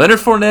 Leonard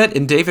Fournette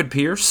and David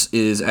Pierce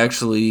is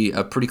actually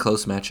a pretty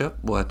close matchup.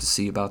 We'll have to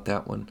see about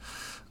that one.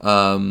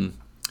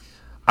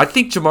 I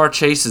think Jamar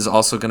Chase is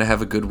also going to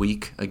have a good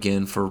week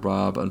again for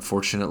Rob.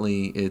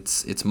 Unfortunately,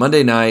 it's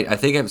Monday night. I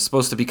think it's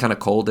supposed to be kind of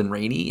cold and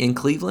rainy in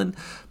Cleveland,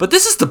 but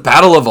this is the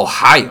Battle of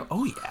Ohio.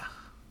 Oh yeah,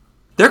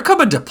 they're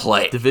coming to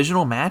play.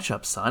 Divisional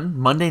matchup, son.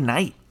 Monday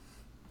night.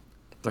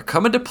 They're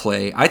coming to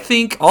play. I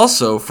think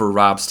also for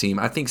Rob's team,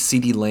 I think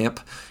CeeDee Lamb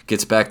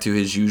gets back to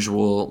his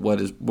usual. What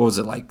was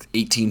it, like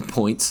 18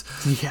 points?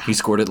 Yeah. He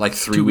scored it like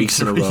 3 weeks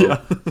in a row.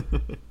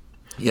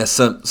 Yeah,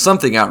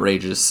 something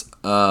outrageous.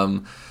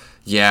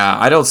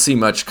 I don't see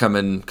much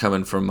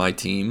coming from my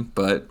team,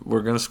 but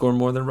we're gonna score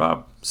more than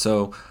Rob.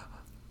 So,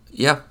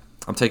 yeah,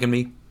 I'm taking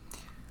me.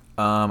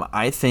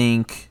 I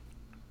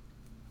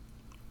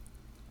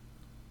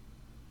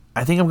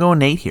think I'm going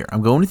Nate here.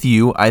 I'm going with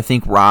you. I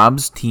think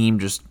Rob's team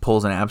just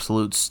pulls an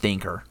absolute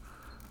stinker.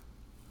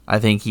 I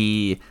think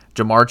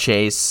Jamar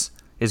Chase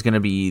is going to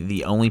be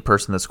the only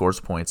person that scores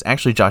points.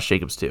 Actually, Josh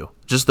Jacobs too.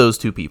 Just those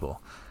two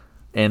people.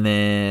 And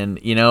then,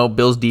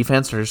 Bills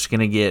defense are just going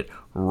to get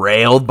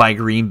railed by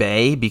Green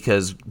Bay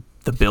because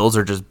the Bills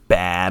are just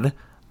bad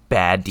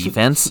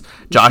defense.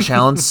 Josh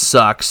Allen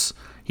sucks.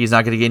 He's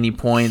not going to get any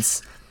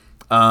points.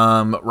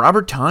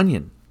 Robert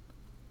Tonyan.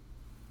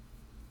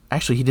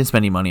 Actually, he didn't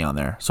spend any money on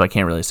there, so I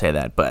can't really say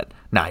that. But,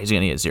 he's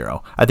going to get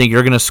 0. I think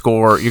you're going to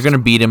score. You're going to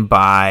beat him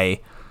by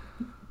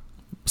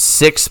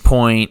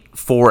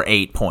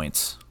 6.48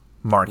 points.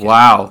 Mark it.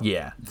 Wow.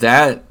 Yeah.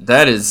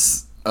 That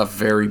is a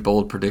very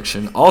bold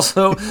prediction.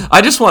 Also,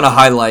 I just want to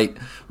highlight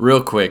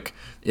real quick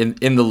in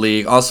the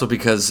league, also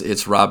because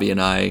it's Robbie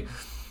and I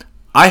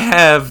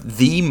have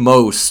the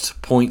most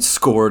points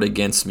scored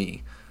against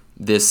me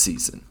this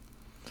season.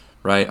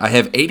 Right? I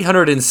have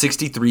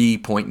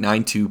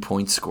 863.92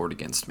 points scored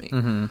against me.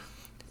 Mm-hmm.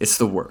 It's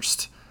the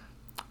worst.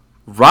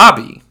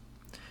 Robbie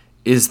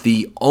is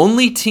the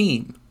only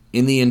team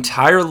in the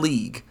entire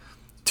league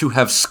to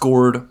have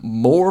scored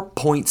more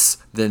points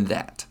than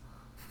that.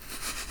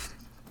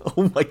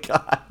 Oh my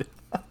God.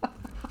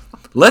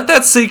 Let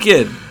that sink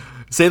in.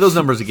 Say those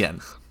numbers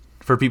again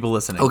for people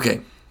listening. Okay.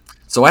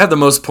 So I have the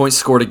most points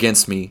scored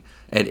against me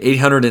at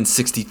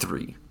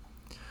 863.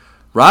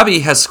 Robbie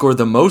has scored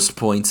the most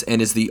points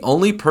and is the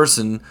only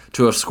person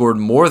to have scored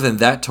more than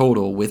that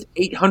total with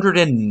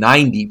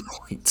 890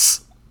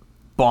 points.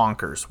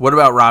 Bonkers. What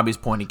about Robbie's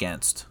point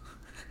against?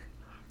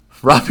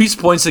 Robbie's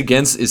points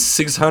against is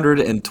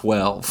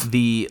 612.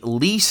 The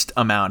least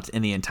amount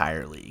in the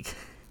entire league.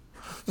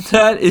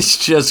 That is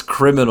just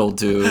criminal,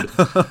 dude.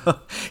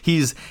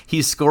 He's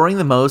scoring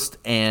the most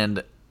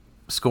and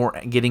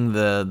getting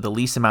the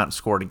least amount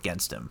scored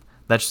against him.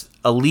 That's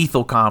a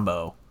lethal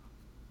combo.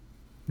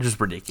 Just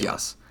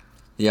ridiculous.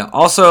 Yeah.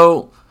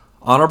 Also,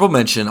 honorable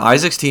mention,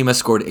 Isaac's team has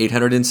scored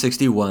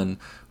 861,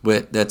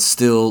 but that's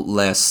still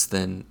less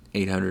than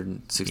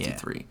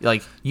 863. Yeah.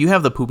 Like, you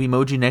have the poop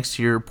emoji next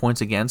to your points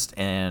against,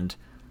 and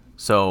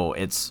so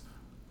it's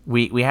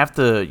we have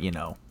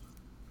to,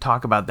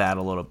 talk about that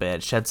a little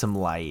bit, shed some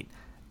light,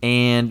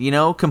 and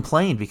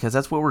complain, because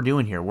that's what we're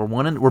doing here.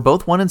 We're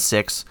both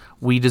 1-6.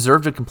 We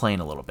deserve to complain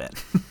a little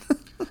bit.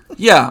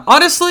 Yeah,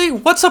 honestly,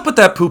 what's up with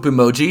that poop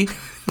emoji?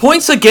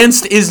 Points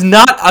against is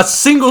not a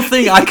single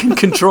thing I can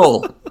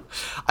control.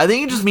 I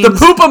think it just means the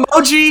poop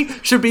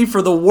emoji should be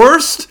for the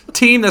worst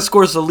team that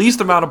scores the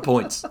least amount of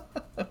points.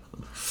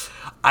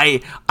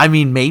 I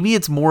mean, maybe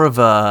it's more of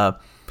a,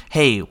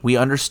 hey, we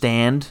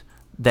understand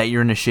that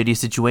you're in a shitty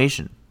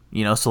situation,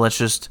 so let's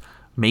just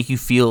make you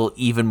feel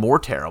even more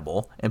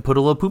terrible and put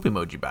a little poop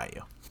emoji by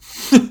you.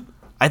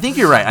 I think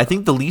you're right. I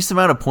think the least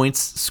amount of points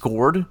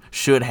scored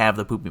should have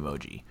the poop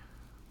emoji,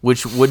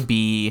 which would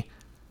be,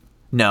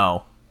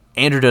 no,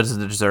 Andrew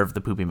doesn't deserve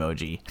the poop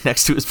emoji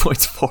next to his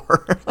points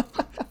for.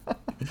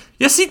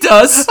 Yes, he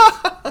does.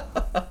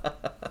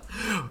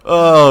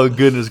 Oh,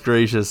 goodness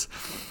gracious.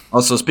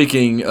 Also,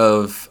 speaking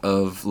of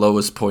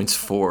lowest points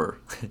for,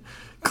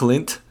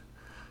 Clint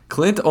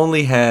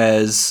only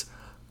has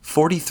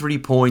 43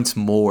 points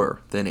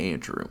more than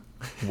Andrew.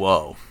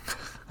 Whoa.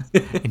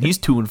 And he's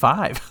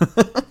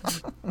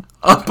 2-5.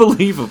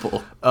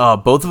 Unbelievable.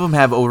 Both of them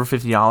have over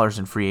 $50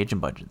 in free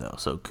agent budget, though,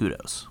 so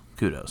kudos.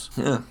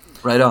 Yeah,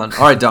 right on.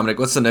 All right, Dominic,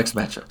 what's the next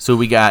matchup? So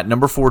we got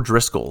number 4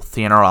 Driscoll,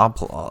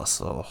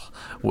 Theodoropoulos,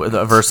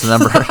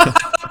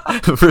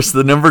 versus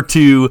the number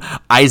 2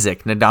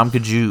 Isaac, Nadam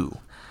Kaju.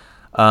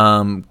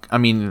 I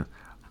mean,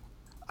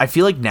 I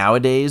feel like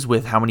nowadays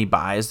with how many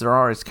buys there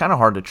are, it's kind of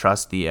hard to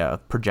trust the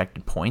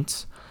projected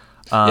points.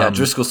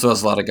 Driscoll still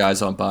has a lot of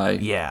guys on bye.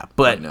 Yeah,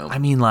 but I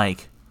mean,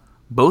 like,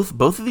 both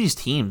of these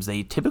teams,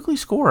 they typically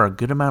score a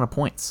good amount of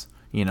points.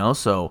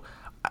 So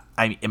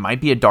it might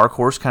be a dark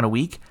horse kind of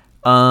week.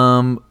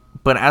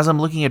 But as I'm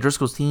looking at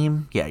Driscoll's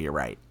team, yeah, you're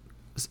right.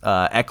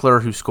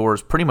 Eckler, who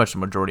scores pretty much the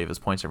majority of his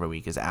points every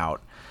week, is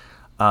out.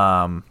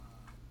 Man,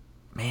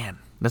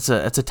 that's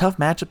a tough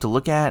matchup to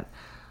look at.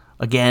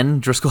 Again,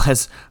 Driscoll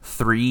has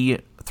three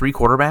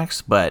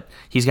quarterbacks, but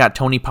he's got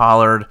Tony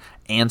Pollard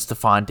and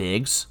Stephon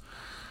Diggs.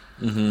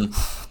 Mm-hmm.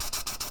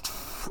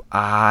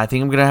 I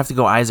think I'm gonna have to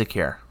go Isaac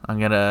here. I'm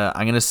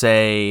gonna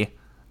say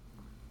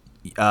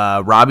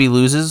Robbie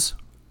loses,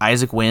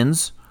 Isaac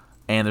wins,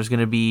 and there's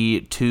gonna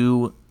be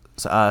two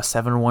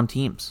 7-1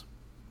 teams.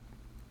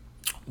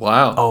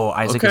 Wow. Oh,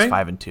 Isaac okay. is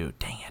 5-2.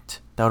 Dang it,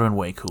 that would have been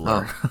way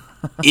cooler. Oh.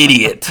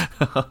 Idiot.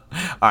 All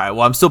right,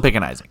 well, I'm still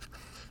picking Isaac.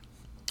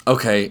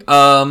 Okay.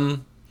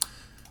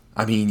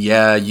 I mean,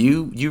 yeah,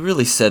 you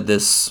really said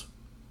this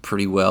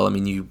pretty well. I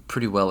mean, you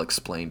pretty well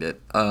explained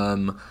it.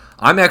 I'm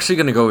actually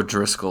going to go with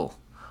Driscoll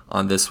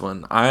on this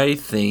one. I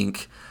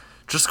think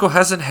Driscoll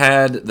hasn't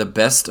had the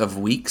best of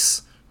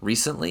weeks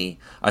recently.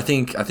 I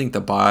think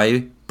the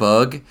bye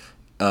bug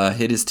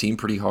hit his team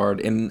pretty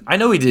hard, and I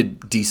know he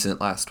did decent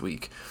last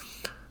week.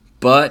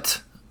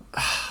 But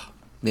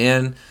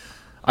man,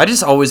 I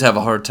just always have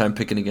a hard time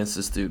picking against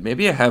this dude.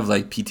 Maybe I have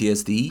like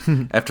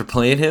PTSD after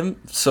playing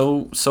him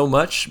so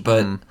much,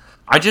 but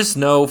I just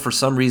know for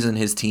some reason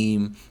his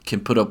team can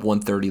put up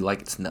 130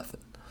 like it's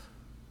nothing.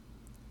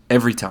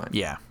 Every time.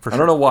 Yeah, for I sure.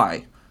 don't know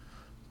why,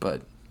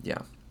 but yeah.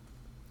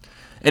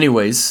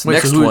 Anyways, Wait,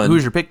 next so one.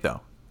 who's your pick,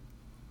 though?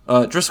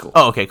 Driscoll.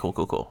 Oh, okay, cool.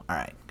 All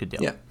right, good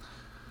deal.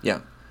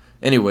 Yeah.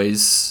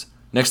 Anyways,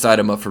 next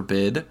item up for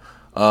bid.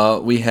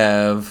 We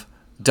have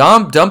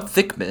Dump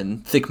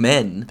Thickmen. Think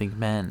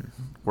men.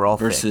 We're all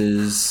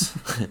versus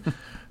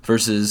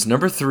versus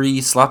number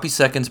 3 Sloppy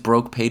Seconds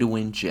broke pay to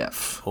win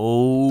Jeff.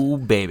 Oh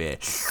baby.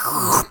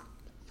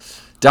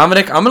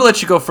 Dominic, I'm going to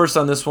let you go first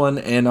on this one,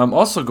 and I'm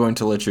also going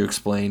to let you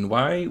explain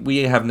why we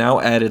have now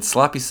added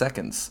Sloppy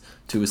Seconds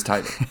to his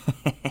title.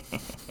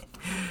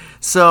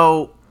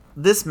 So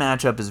this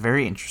matchup is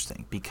very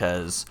interesting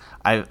because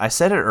I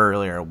said it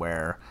earlier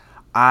where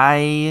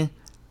I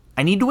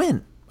need to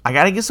win. I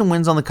got to get some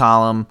wins on the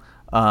column.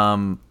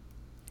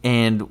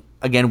 And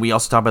again, we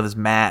also talked about this.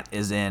 Matt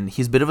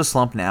he's a bit of a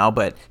slump now,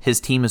 but his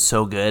team is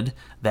so good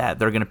that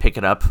they're going to pick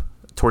it up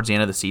towards the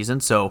end of the season.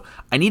 So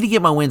I need to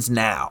get my wins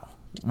now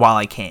while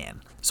I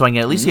can, so I can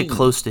at least get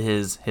close to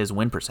his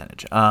win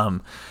percentage.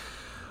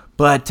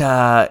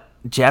 But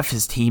Jeff,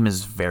 his team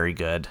is very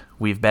good.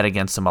 We've bet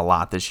against him a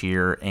lot this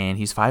year, and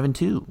he's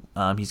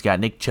 5-2. He's got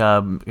Nick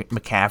Chubb,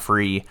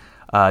 McCaffrey,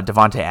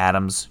 Devontae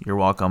Adams. You're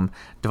welcome.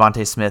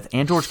 Devontae Smith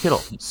and George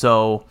Kittle.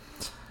 So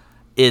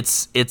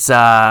it's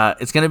going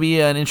to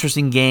be an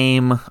interesting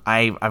game.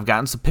 I've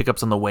gotten some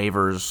pickups on the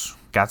waivers,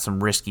 got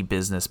some risky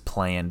business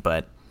playing,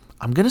 but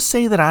I'm going to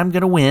say that I'm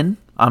going to win.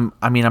 I'm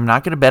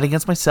not going to bet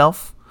against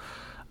myself.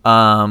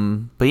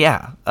 But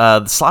yeah,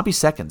 the sloppy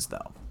seconds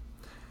though.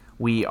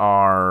 We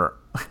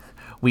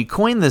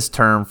coined this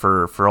term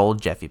for old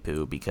Jeffy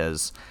Poo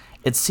because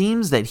it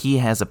seems that he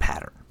has a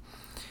pattern.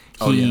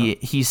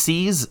 He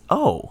sees,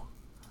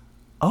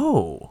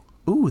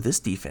 this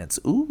defense,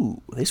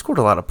 they scored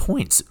a lot of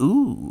points.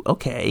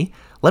 Okay.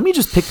 Let me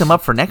just pick them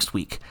up for next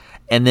week.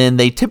 And then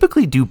they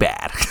typically do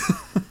bad.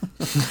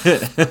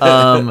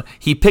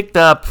 He picked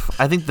up,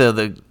 I think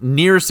the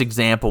nearest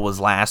example was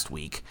last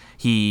week.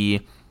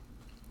 He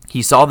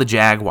saw the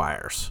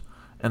Jaguars,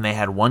 and they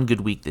had one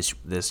good week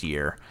this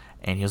year.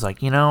 And he was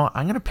like, I'm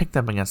going to pick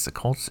them against the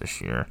Colts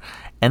this year.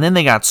 And then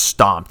they got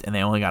stomped, and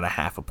they only got a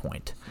half a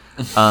point.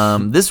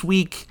 This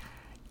week,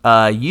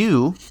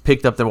 you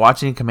picked up the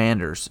Washington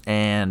Commanders,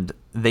 and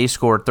they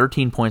scored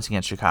 13 points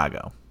against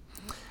Chicago.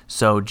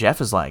 So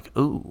Jeff is like,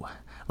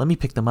 let me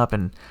pick them up,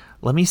 and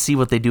let me see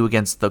what they do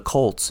against the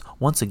Colts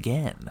once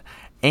again.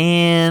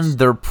 And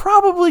they're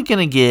probably going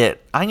to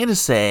get, I'm going to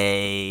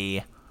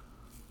say,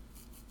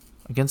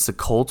 against the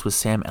Colts with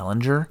Sam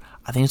Ehlinger,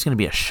 I think it's going to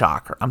be a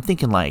shocker. I'm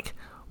thinking like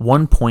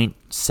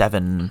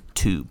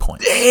 1.72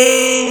 points.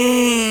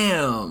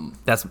 Damn.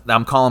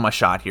 I'm calling my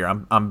shot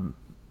here.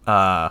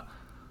 I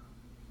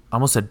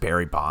almost said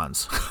Barry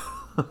Bonds.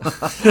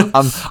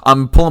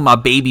 I'm pulling my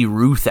baby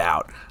Ruth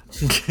out,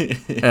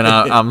 and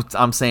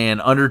I'm saying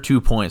under 2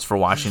 points for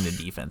Washington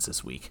defense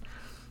this week.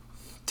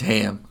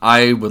 Damn,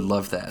 I would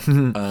love that.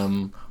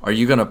 Are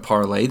you gonna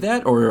parlay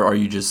that, or are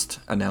you just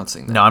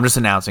announcing that? No, I'm just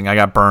announcing. I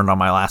got burned on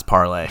my last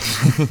parlay.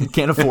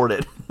 Can't afford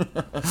it.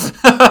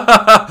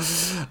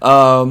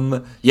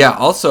 Yeah.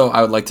 Also,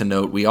 I would like to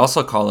note we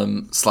also call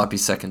him Sloppy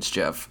Seconds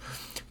Jeff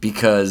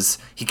because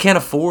he can't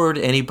afford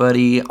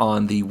anybody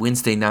on the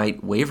Wednesday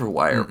night waiver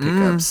wire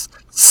pickups.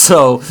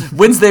 So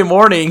Wednesday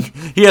morning,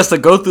 he has to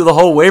go through the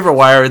whole waiver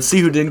wire and see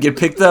who didn't get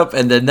picked up,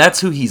 and then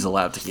that's who he's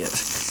allowed to get.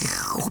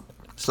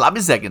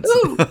 Sloppy seconds.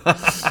 Ooh.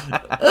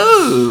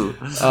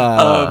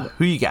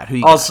 Who you got?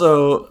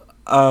 Also,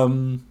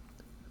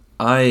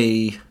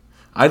 I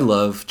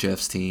love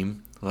Jeff's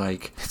team.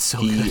 Like It's so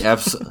he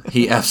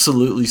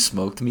absolutely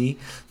smoked me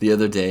the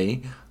other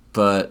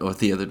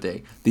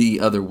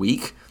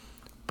week.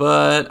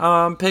 But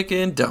I'm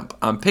picking Dump.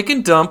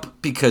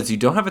 because you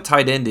don't have a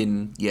tight end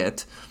in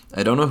yet.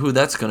 I don't know who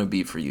that's going to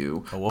be for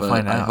you. We'll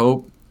find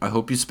out. I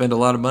hope you spend a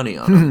lot of money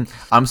on him.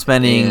 I'm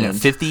spending And-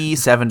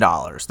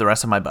 $57, the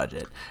rest of my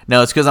budget.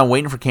 No, it's because I'm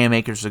waiting for Cam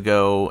Akers to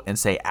go and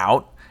say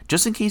out,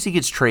 just in case he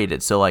gets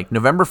traded. So like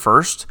November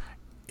 1st,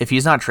 if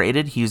he's not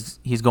traded, he's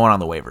going on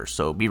the waivers.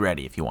 So be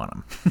ready if you want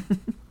him.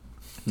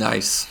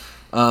 Nice.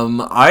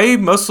 I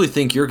mostly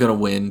think you're going to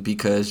win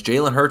because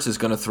Jalen Hurts is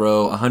going to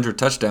throw 100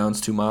 touchdowns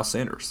to Miles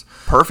Sanders.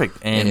 Perfect,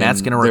 and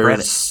Matt's going to regret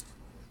it.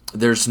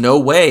 There's no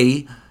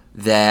way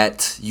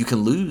that you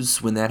can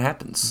lose when that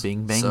happens.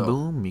 Bing bang So,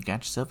 boom, you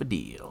got yourself a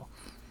deal.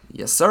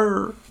 Yes,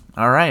 sir.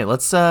 All right,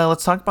 let's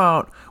talk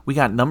about, we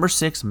got number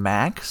 6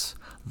 Max,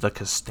 the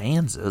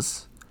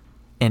Costanzas,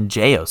 and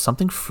Jo,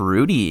 something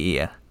fruity.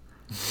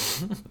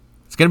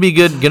 It's gonna be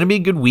a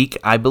good week,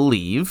 I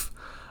believe.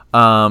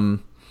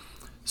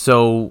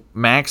 So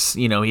Max,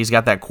 he's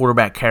got that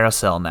quarterback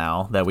carousel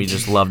now that we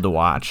just love to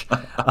watch.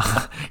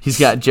 He's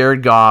got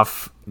Jared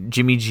Goff,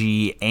 Jimmy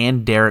G,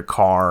 and Derek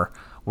Carr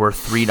worth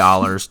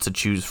 $3 to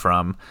choose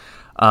from.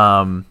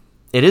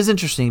 It is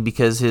interesting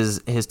because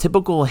his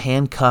typical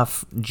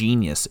handcuff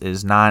genius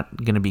is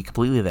not going to be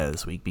completely there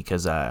this week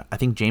because I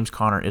think James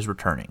Conner is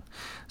returning.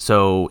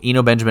 So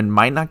Eno Benjamin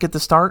might not get the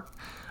start,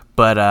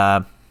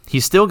 but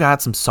he's still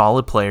got some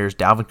solid players,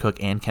 Dalvin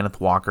Cook and Kenneth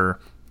Walker.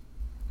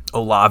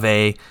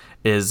 Olave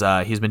he's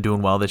been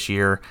doing well this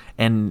year,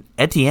 and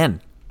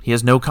Etienne, he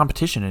has no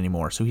competition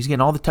anymore, so he's getting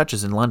all the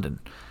touches in London.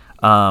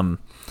 And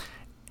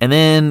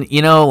then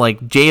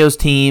like Jo's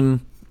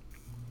team,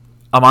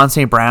 Amon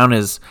St. Brown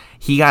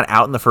he got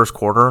out in the first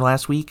quarter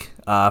last week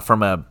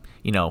from a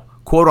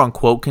quote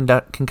unquote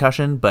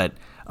concussion, but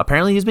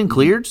apparently he's been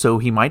cleared, so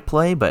he might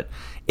play. But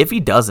if he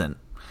doesn't,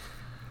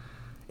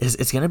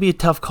 it's going to be a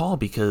tough call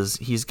because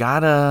he's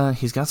got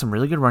some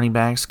really good running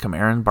backs,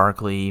 Kamara and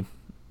Barkley.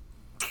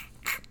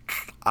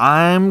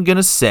 I'm going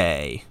to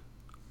say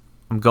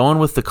I'm going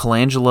with the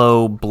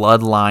Colangelo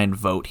bloodline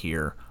vote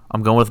here.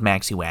 I'm going with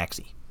Maxie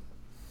Waxy.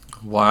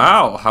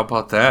 Wow, how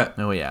about that?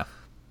 Oh, yeah.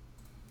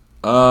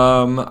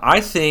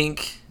 I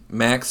think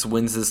Max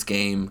wins this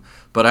game,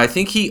 but I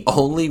think he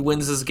only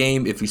wins this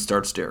game if he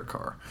starts Derek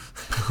Carr.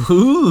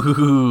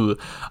 Ooh,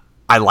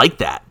 I like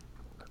that.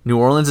 New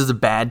Orleans is a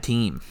bad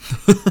team.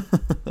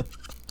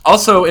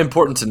 Also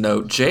important to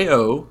note,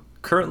 Jo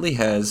currently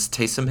has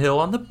Taysom Hill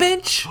on the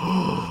bench.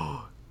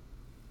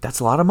 That's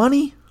a lot of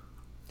money.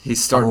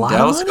 He's starting A lot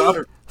Dallas of money.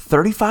 Goedert.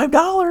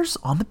 $35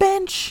 on the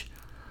bench.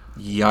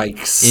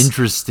 Yikes.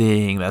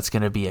 Interesting. That's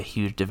going to be a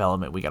huge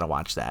development. We got to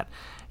watch that.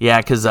 Yeah,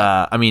 because,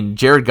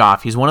 Jared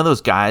Goff, he's one of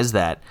those guys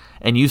that,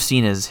 and you've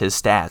seen his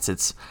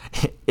stats,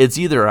 it's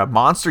either a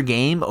monster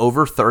game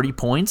over 30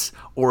 points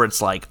or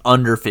it's like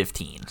under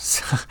 15.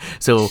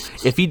 So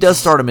if he does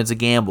start him, it's a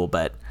gamble.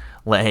 But,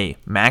 hey,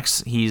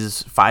 Max,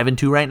 he's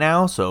 5-2 right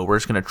now, so we're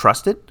just going to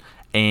trust it.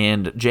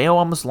 And Jo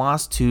almost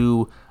lost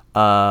to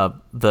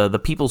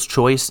the People's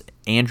Choice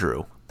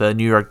Andrew, the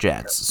New York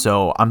Jets.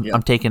 So I'm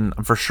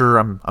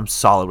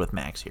solid with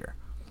Max here.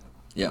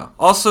 Yeah.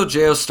 Also,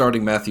 Jo's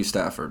starting Matthew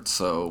Stafford,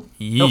 so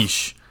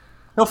Yeesh.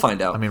 he'll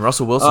find out. I mean,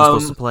 Russell Wilson's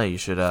supposed to play. You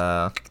should,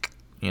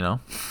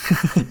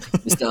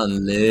 It's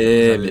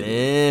unlimited.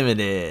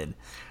 Limited.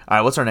 All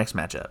right, what's our next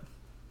matchup?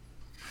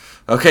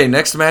 Okay,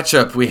 next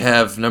matchup we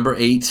have number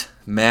 8,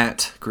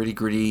 Matt,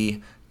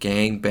 gritty,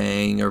 gang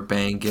bang or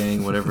bang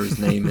gang, whatever his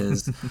name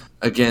is,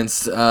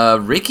 against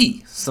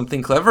Ricky,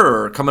 something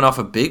clever, coming off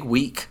a big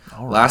week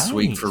last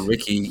week for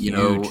Ricky.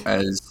 Huge.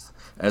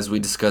 As we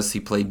discussed, he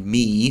played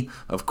me.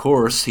 Of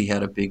course, he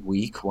had a big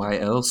week. Why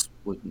else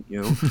wouldn't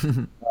you?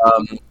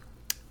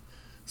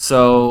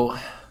 So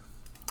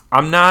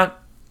I'm not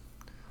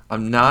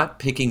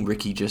picking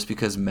Ricky just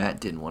because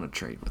Matt didn't want to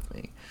trade with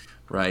me,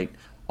 right?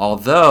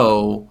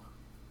 Although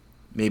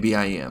maybe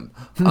I am.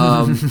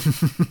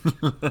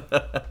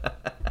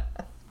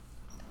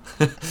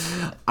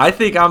 I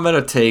think I'm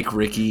gonna take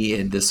Ricky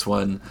in this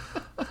one.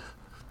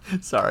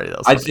 Sorry, that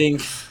was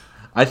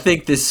I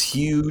think this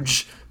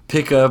huge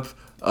pickup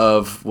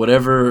of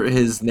whatever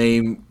his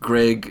name,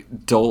 Greg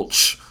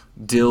Dilchich.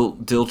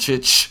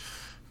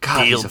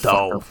 God, he's a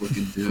fucked up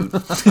looking dude.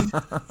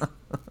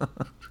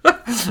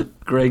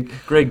 Greg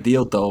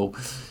Dildo.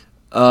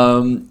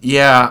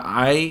 Yeah,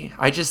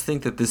 I just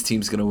think that this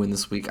team's gonna win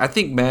this week. I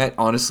think Matt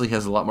honestly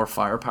has a lot more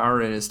firepower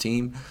in his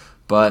team,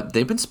 but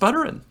they've been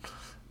sputtering.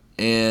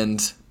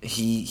 And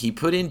he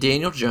put in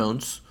Daniel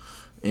Jones,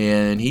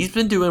 and he's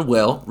been doing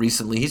well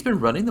recently. He's been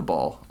running the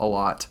ball a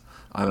lot.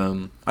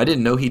 I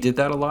didn't know he did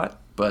that a lot,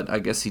 but I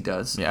guess he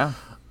does. Yeah.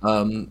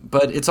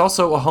 But it's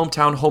also a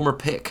hometown homer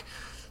pick.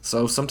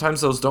 So sometimes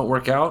those don't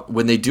work out.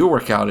 When they do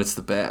work out, it's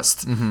the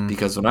best.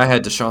 Because when I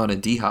had Deshaun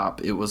and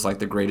D-Hop, it was like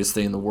the greatest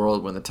thing in the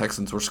world when the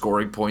Texans were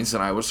scoring points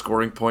and I was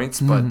scoring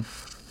points. But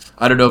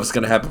I don't know if it's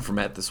going to happen for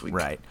Matt this week.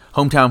 Right.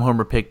 Hometown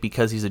homer pick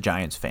because he's a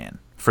Giants fan,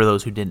 for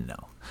those who didn't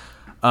know.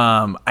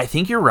 I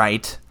think you're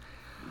right,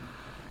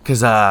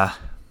 because I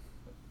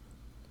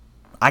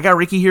got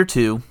Ricky here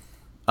too.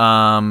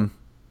 I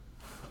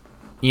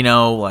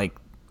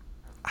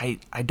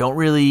don't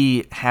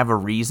really have a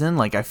reason.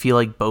 Like, I feel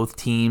like both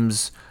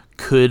teams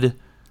could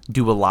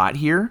do a lot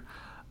here.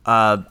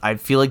 I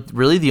feel like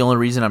really the only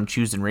reason I'm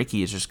choosing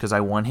Ricky is just because I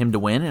want him to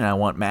win and I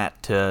want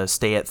Matt to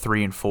stay at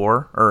 3-4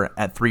 or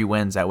at 3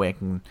 wins. That way I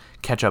can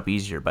catch up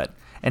easier. But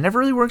it never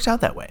really works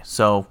out that way.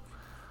 So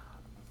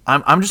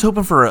I'm just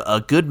hoping for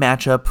a good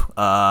matchup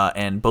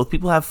and both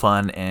people have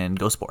fun and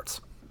go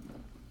sports.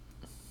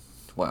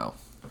 Wow.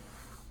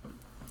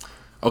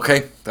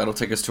 Okay, that'll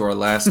take us to our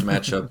last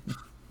matchup.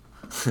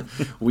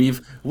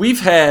 We've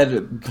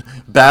had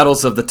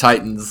battles of the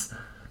Titans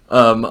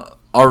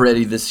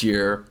already this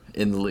year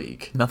in the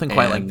league. Nothing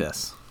quite like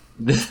this.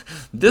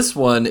 This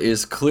one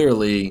is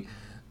clearly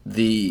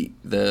the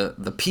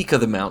peak of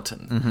the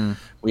mountain. Mm-hmm.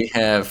 We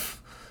have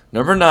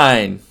number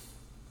 9,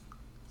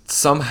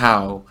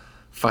 somehow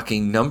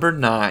fucking number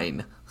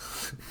 9,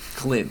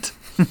 Clint,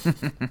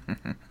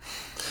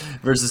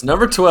 versus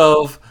number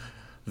 12,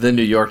 the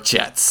New York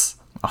Jets.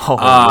 All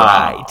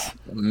right.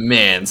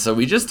 Man, so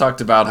we just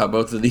talked about how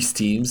both of these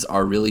teams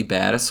are really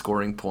bad at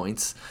scoring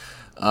points.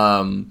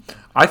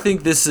 I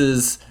think this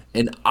is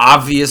an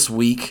obvious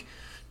week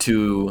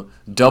to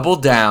double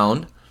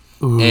down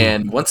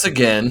and once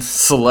again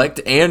select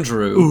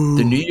Andrew,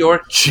 the New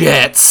York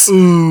Jets,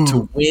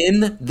 to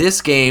win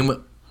this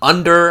game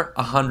under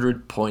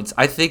 100 points.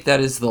 I think that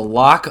is the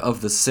lock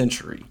of the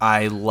century.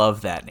 I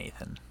love that,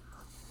 Nathan.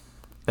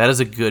 That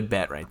is a good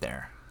bet right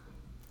there.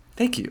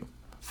 Thank you.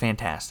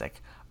 Fantastic.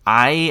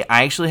 I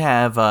actually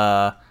have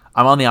I'm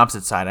on the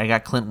opposite side. I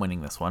got Clint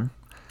winning this one.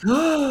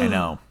 I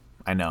know.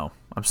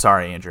 I'm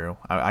sorry, Andrew.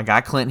 I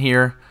got Clint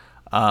here.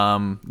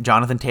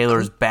 Jonathan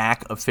Taylor's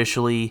back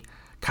officially.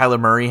 Kyler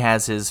Murray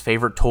has his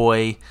favorite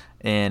toy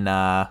in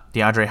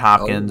DeAndre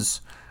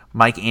Hopkins.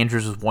 Mike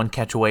Andrews was one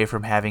catch away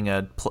from having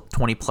a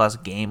 20-plus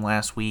game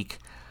last week.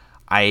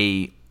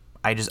 I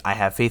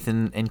have faith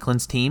in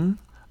Clint's team.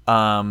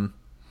 You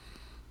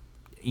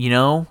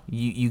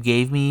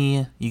gave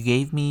me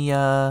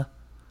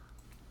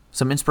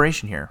some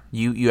inspiration here.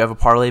 You have a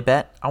parlay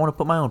bet. I want to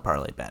put my own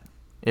parlay bet,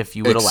 if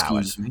you would allow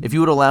it. If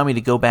you would allow me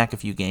to go back a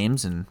few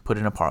games and put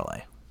in a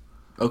parlay.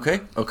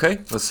 Okay.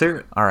 Let's hear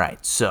it. All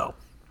right. So,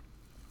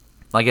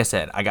 like I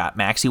said, I got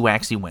Maxi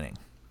Waxy winning.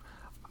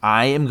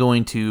 I am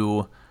going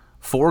to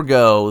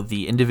forego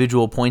the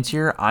individual points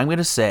here. I'm going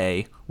to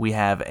say we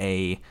have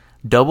a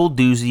double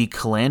doozy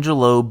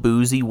Colangelo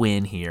boozy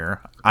win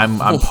here. I'm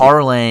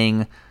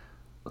parlaying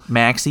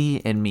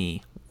Maxi and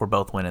me. We're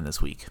both winning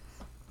this week.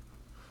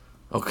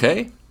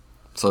 Okay,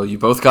 so you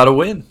both got to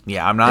win.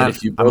 Yeah, I'm not.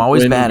 I'm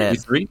always bad at.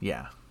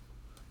 Yeah,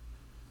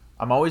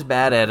 I'm always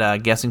bad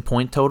at guessing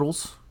point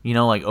totals.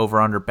 Like over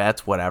under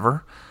bets,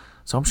 whatever.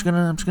 So I'm just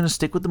gonna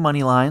stick with the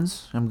money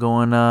lines. I'm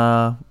going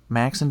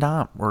Max and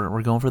Dom.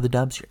 We're going for the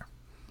dubs here.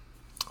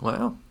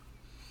 Wow.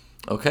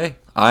 Okay,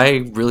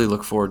 I really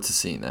look forward to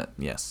seeing that.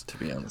 Yes, to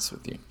be honest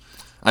with you.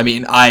 I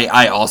mean,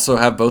 I also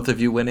have both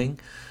of you winning,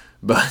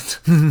 but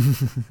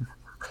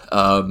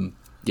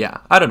yeah,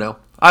 I don't know.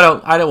 I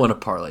don't want to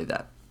parlay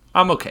that.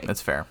 I'm okay.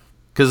 That's fair.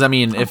 Because I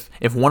mean, if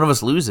one of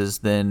us loses,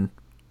 then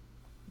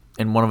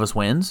and one of us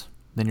wins,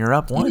 then you're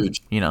up one.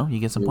 Huge. You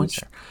get some points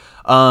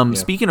there.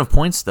 Speaking of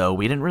points, though,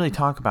 we didn't really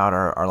talk about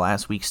our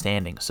last week's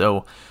standing.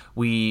 So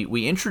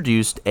we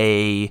introduced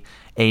a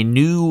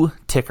new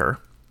ticker.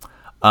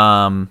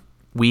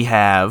 We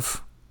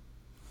have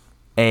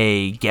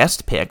a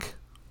guest pick,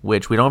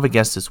 which we don't have a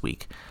guest this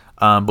week,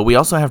 but we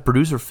also have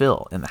producer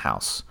Phil in the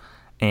house.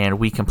 And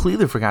we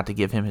completely forgot to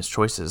give him his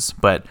choices,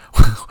 but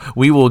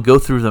we will go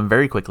through them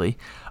very quickly.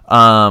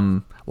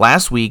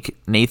 Last week,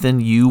 Nathan,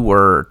 you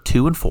were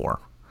 2-4.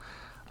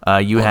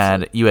 You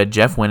had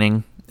Jeff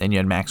winning, and you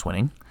had Max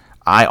winning.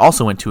 I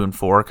also went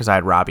 2-4 because I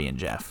had Robbie and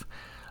Jeff.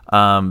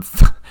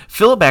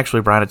 Philip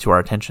actually brought it to our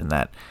attention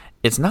that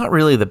it's not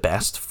really the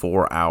best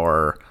for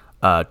our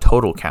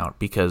total count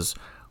because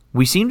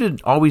we seem to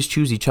always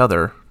choose each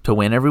other to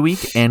win every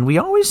week, and we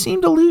always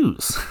seem to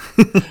lose.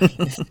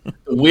 The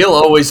wheel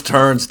always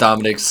turns,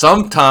 Dominic.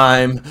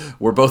 Sometime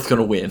we're both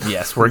gonna win.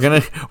 Yes, we're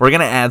gonna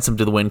add some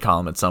to the win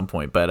column at some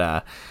point.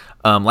 But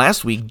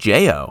last week,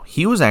 Jo,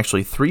 he was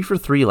actually 3 for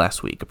 3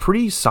 last week, a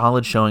pretty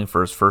solid showing for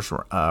his first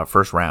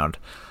round.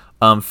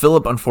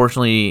 Philip,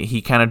 unfortunately,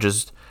 he kind of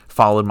just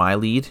followed my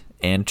lead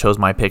and chose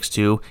my picks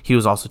too. He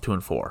was also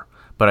 2-4.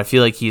 But I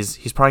feel like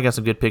he's probably got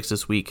some good picks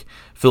this week.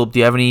 Philip, do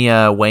you have any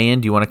weigh in?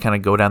 Do you want to kind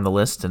of go down the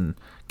list and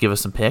give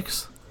us some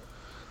picks?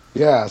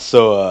 Yeah,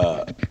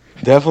 so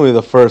definitely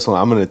the first one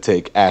I'm going to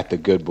take at the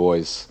Good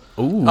Boys.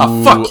 Ooh.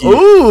 Fuck you.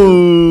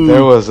 Ooh.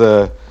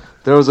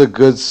 There was a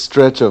good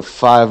stretch of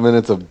 5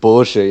 minutes of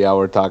bullshit y'all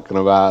were talking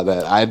about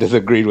that I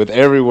disagreed with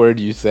every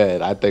word you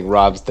said. I think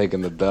Rob's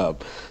taking the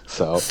dub.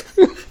 So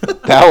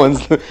that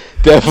one's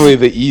definitely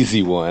the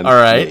easy one. All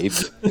right.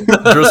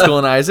 Driscoll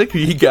and Isaac, who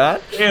you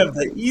got? Damn,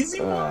 the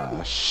easy one.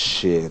 Ah,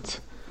 shit.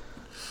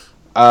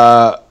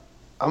 I'm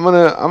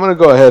gonna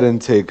go ahead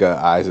and take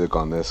Isaac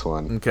on this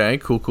one. Okay,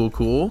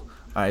 cool.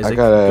 Isaac, I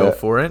gotta go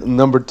for it.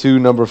 Number 2,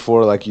 number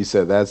 4, like you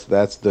said,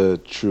 that's the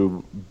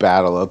true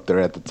battle up there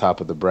at the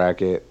top of the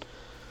bracket.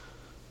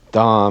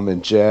 Dom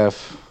and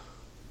Jeff.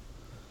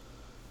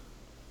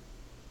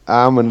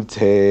 I'm gonna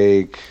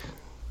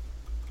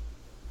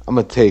I'm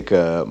gonna take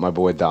my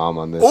boy Dom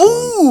on this one.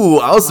 Ooh,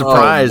 I was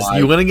surprised. my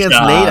You went against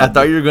God. Nate. I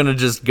thought you were going to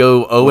just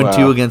go 0-2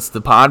 Wow. against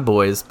the Pod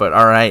Boys, but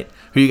all right.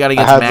 Who you got I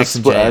against had to Max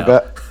and split.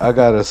 JL? I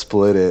gotta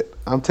split it.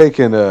 I'm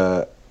taking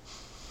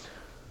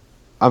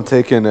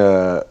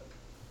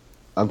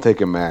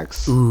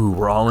Max. Ooh,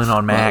 we're all in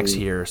on Max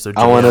here. So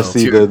I want to JL.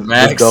 see Dude, the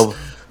Max- double.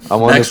 I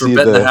want to Max, we're see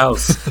betting the the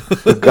house.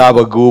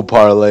 gabagool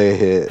parlay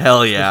hit.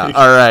 Hell yeah.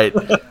 All right.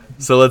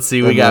 So let's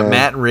see. We And got then-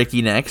 Matt and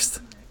Ricky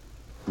next.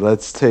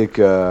 Let's take.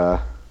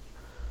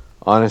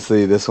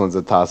 Honestly, this one's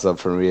a toss up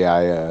for me.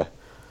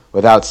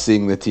 Without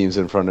seeing the teams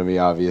in front of me,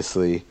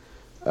 obviously,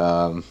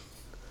 I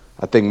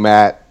think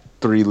Matt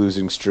 3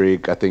 losing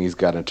streak. I think he's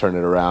got to turn it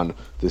around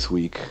this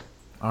week.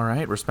 All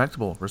right.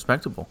 Respectable.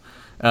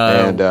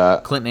 And,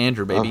 Clinton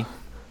Andrew, baby.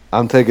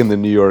 I'm taking the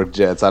New York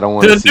Jets. I don't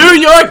want The to see.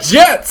 New York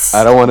Jets.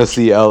 I don't want to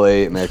see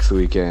L8 next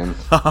weekend.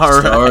 All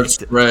Start right.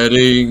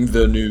 spreading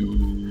the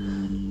news.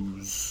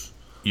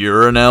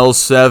 You're an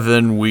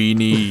L7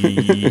 weenie.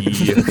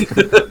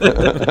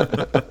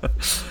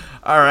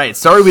 All right.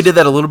 Sorry we did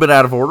that a little bit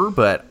out of order,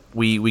 but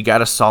we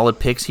got a solid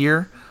picks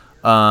here.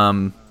 Hey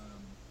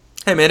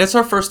man, it's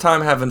our first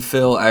time having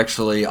Phil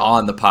actually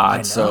on the I pod,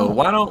 know. so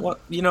why don't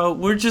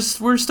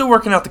we're still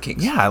working out the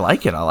kinks. Yeah, I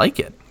like it.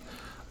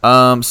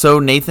 So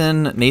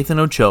Nathan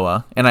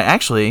Ochoa,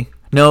 and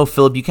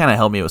Philip, you kind of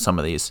helped me with some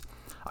of these.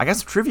 I got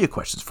some trivia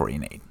questions for you,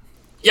 Nate.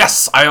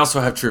 Yes, I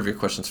also have trivia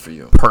questions for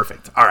you.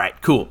 Perfect. All right,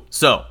 cool.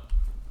 So,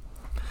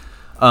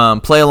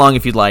 play along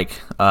if you'd like,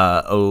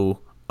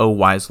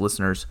 wise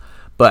listeners.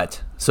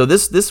 But so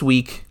this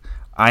week,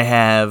 I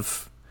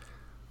have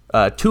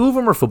 2 of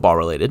them are football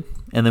related,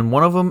 and then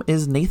one of them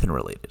is Nathan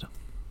related.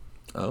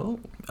 Oh.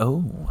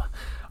 All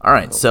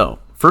right. So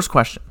first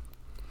question: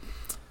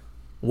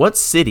 what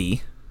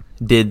city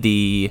did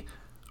the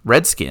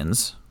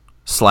Redskins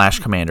 /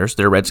 Commanders?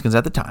 They're Redskins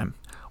at the time.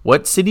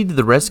 What city did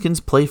the Redskins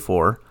play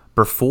for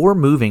before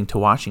moving to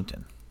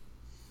Washington?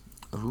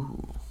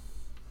 Ooh.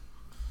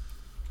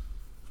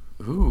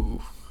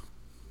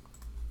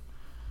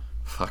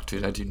 Fuck,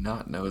 dude, I do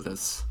not know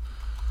this.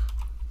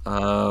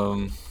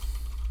 I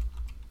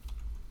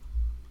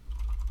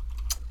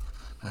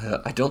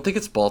don't think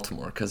it's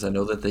Baltimore because I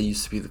know that they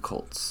used to be the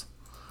Colts.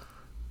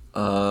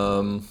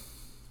 I'm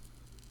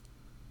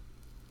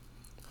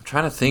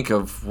trying to think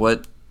of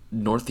what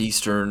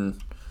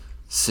northeastern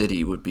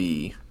city would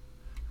be.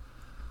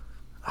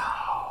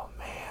 Oh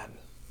man.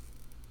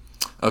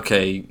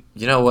 Okay,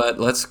 you know what?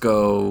 Let's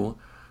go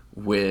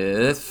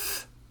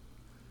with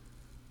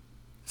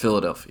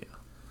Philadelphia.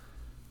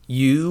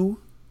 You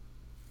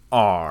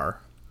are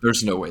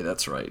There's no way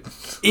that's right.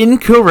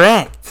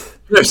 incorrect.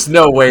 There's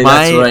no way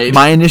that's right.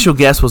 My initial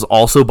guess was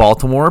also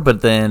Baltimore,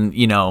 but then,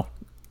 I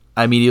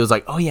immediately was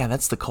like, oh yeah,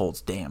 that's the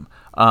Colts. Damn.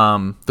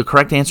 The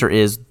correct answer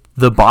is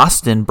the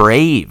Boston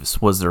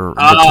Braves was the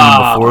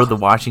team before the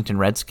Washington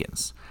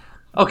Redskins.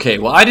 Okay,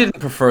 well, I didn't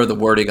prefer the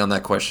wording on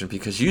that question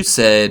because you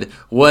said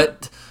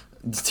what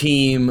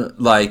team,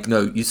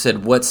 you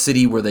said what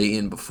city were they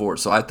in before,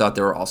 so I thought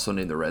they were also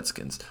named the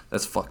Redskins.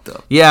 That's fucked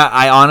up. Yeah,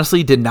 I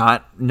honestly did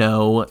not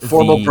know.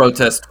 Formal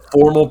protest.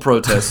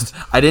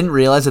 I didn't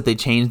realize that they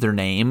changed their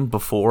name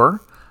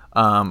before.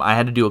 I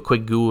had to do a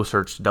quick Google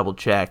search to double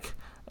check,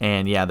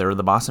 and yeah, they were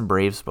the Boston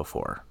Braves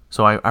before.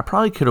 So I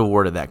probably could have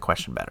worded that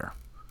question better.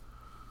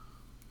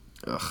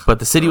 Ugh, But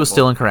the city was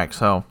still incorrect,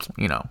 so,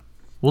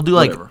 we'll do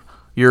like Whatever.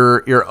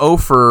 you're 0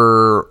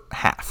 for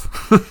half.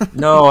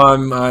 No,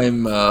 I'm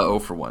 0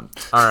 for 1.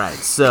 All right,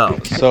 so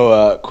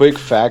So, quick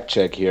fact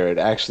check here. It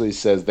actually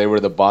says they were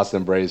the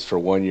Boston Braves for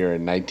 1 year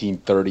in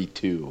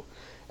 1932,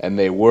 and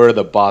they were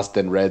the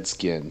Boston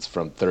Redskins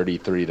from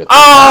 33 to.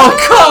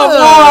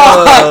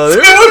 Oh,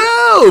 there you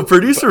go,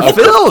 producer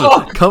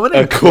Phil coming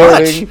in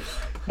clutch.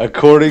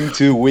 According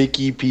to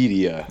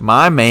Wikipedia.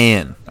 My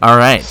man. All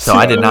right, so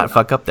I did not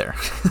fuck up there.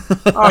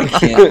 I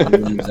can't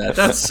believe that.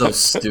 That's so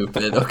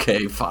stupid.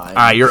 Okay, fine. All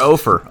right, you're 0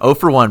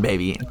 for 1,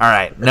 baby. All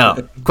right, no.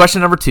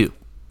 Question number 2.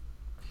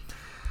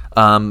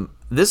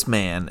 This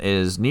man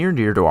is near and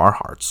dear to our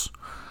hearts,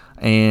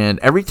 and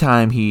every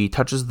time he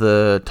touches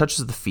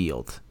the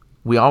field,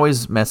 we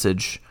always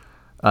message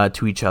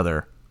to each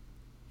other,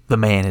 "The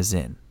man is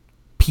in."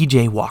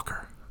 PJ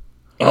Walker.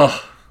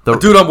 Oh,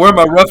 dude, I'm wearing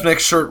my Roughneck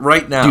shirt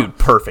right now. Dude,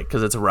 perfect,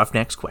 because it's a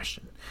Roughnecks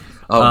question.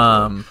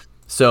 Oh,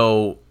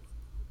 So,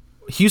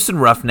 Houston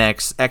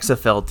Roughnecks,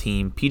 XFL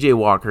team, PJ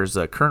Walker's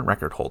a current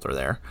record holder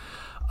there.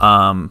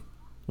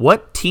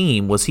 What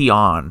team was he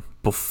on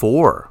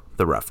before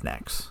the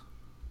Roughnecks?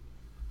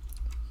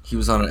 he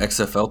was on an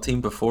XFL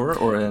team before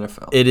or an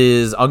NFL? It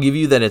is, I'll give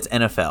you that it's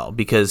NFL,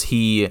 because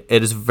it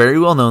is very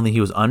well known that he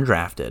was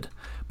undrafted,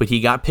 but he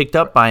got picked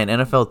up by an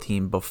NFL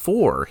team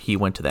before he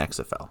went to the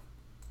XFL.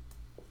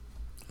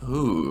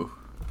 Ooh.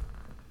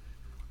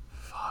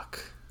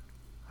 Fuck.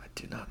 I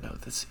do not know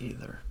this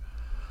either.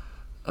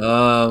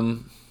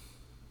 I'm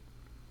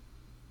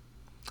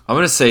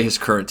going to say his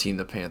current team,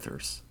 the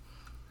Panthers.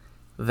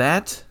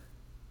 That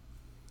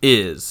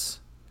is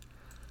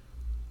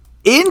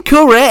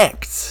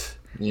incorrect.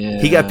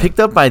 Yeah. He got picked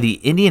up by the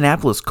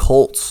Indianapolis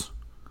Colts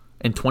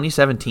in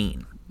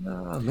 2017.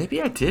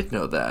 Maybe I did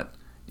know that.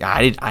 Yeah,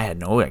 I did. I had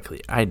no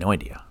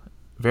idea.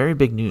 Very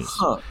big news.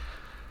 Huh.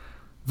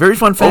 Very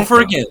fun fact. Over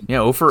though. again. Yeah,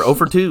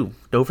 over 2.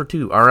 Over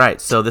 2. All right.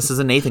 So this is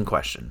a Nathan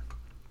question.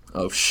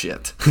 Oh,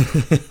 shit.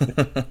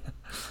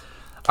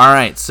 All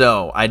right.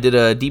 So I did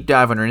a deep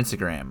dive on your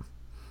Instagram.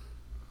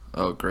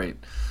 Oh, great.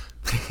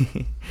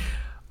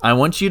 I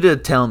want you to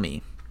tell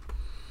me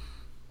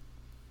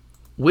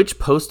which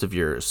post of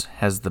yours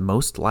has the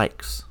most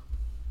likes.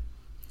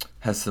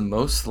 Has the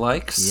most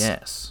likes?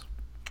 Yes.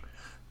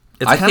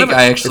 I think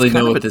I actually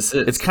know what this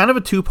is. It's kind of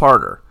a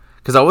two-parter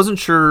because I wasn't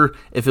sure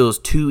if it was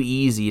too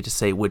easy to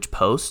say which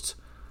post,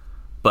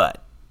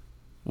 but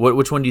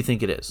which one do you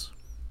think it is?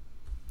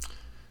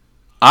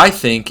 I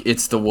think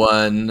it's the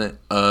one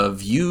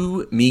of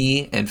you,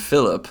 me, and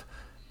Philip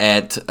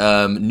at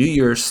New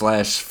Year's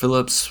 /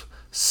 Philip's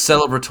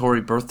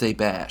celebratory birthday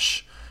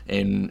bash,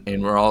 and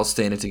we're all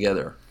standing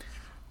together.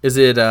 Is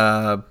it,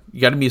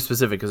 you got to be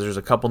specific because there's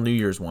a couple New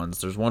Year's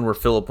ones. There's one where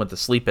Philip went to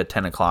sleep at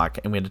 10 o'clock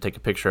and we had to take a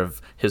picture of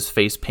his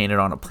face painted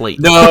on a plate.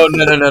 No.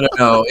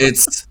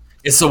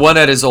 It's the one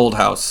at his old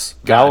house.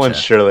 That one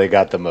surely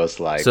got the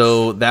most likes.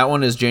 So that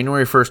one is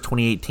January 1st,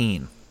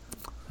 2018.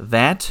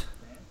 That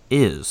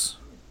is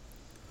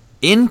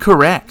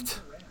incorrect.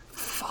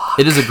 Fuck.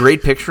 It is a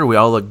great picture. We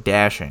all look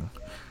dashing.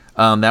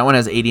 That one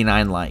has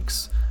 89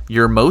 likes.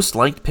 Your most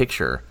liked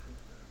picture...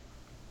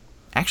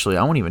 Actually,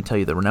 I won't even tell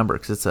you the number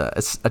because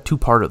it's a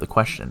two-part of the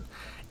question.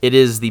 It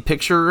is the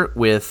picture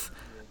with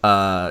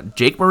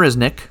Jake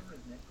Marisnick,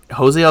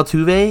 Jose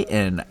Altuve,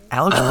 and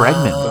Alex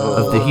Bregman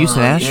of the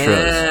Houston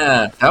Astros.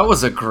 Yeah, that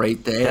was a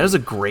great day. That was a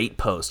great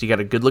post. You got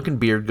a good-looking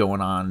beard going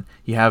on.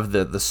 You have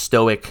the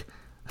stoic,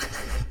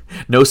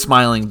 no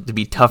smiling to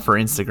be tough for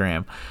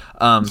Instagram.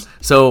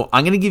 So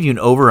I'm going to give you an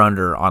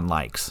over-under on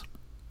likes.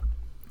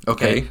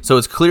 Okay. So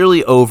it's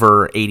clearly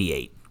over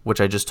 88, which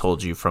I just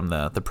told you from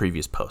the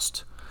previous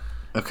post.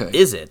 Okay.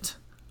 Is it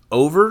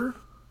over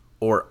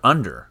or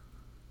under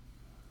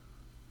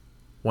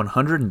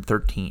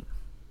 113?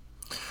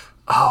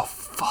 Oh,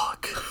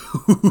 fuck.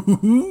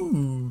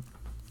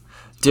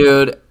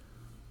 Dude.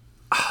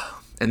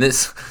 And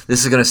this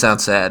is going to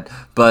sound sad,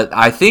 but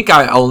I think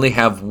I only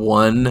have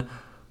one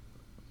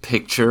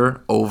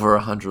picture over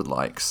 100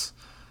 likes.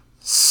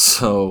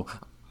 So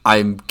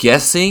I'm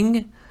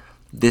guessing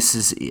this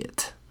is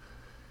it.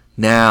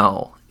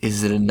 Now,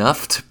 is it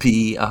enough to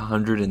be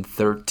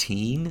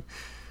 113?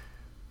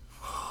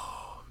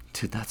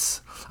 Dude,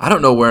 that's... I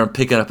don't know where I'm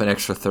picking up an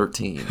extra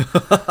 13.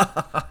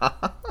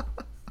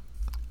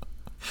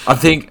 I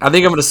think I'm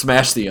going to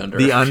smash the under.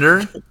 The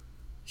under?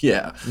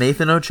 Yeah.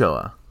 Nathan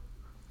Ochoa,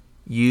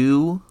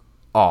 you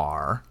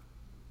are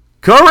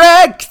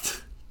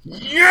correct!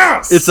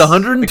 Yes! It's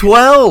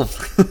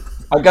 112!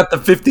 I got the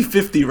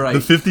 50-50 right. The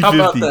 50-50. How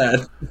about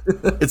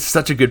that? It's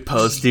such a good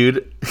post,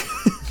 dude.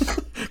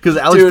 Because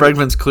Alex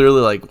Bregman's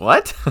clearly like,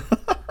 what?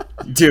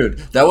 Dude,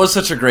 that was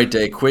such a great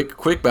day. Quick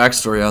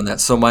backstory on that.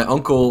 So my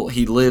uncle,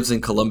 he lives in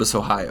Columbus,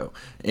 Ohio,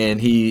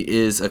 and he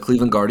is a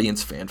Cleveland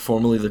Guardians fan,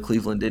 formerly the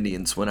Cleveland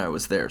Indians when I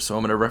was there. So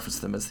I'm going to reference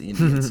them as the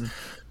Indians.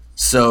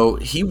 So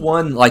he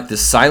won like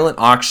this silent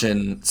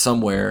auction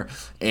somewhere,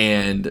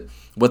 and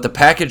what the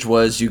package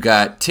was, you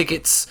got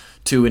tickets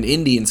to an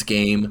Indians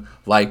game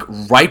like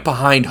right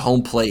behind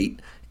home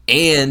plate,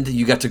 and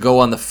you got to go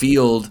on the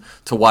field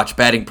to watch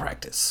batting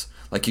practice.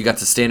 Like you got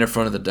to stand in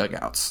front of the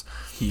dugouts.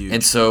 Huge.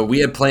 And so we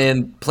had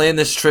planned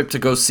this trip to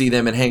go see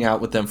them and hang out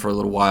with them for a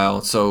little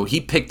while. So he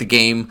picked the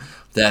game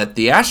that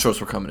the Astros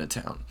were coming to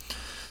town.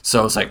 So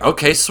I was like,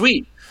 okay,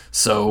 sweet.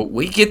 So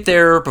we get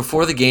there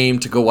before the game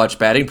to go watch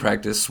batting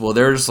practice. Well,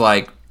 there's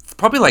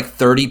probably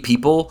 30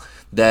 people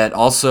that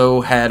also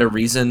had a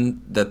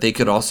reason that they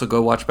could also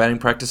go watch batting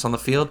practice on the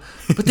field.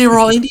 But they were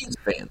all Indians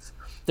fans.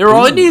 They were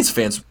all Indians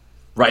fans,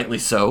 rightly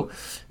so.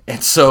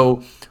 And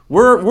so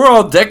we're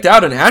all decked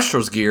out in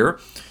Astros gear,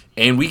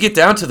 and we get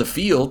down to the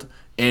field,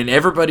 and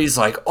everybody's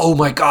like, oh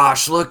my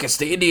gosh, look, it's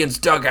the Indians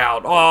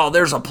dugout. Oh,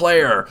 there's a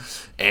player.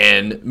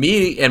 And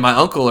me and my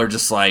uncle are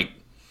just like,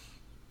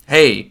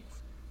 hey,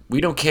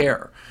 we don't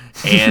care.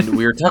 And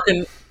we were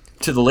talking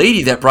to the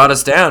lady that brought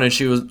us down,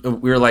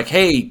 and we were like,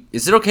 hey,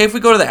 is it okay if we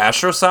go to the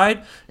Astro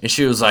side? And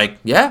she was like,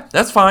 yeah,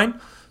 that's fine.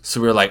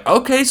 So we were like,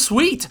 okay,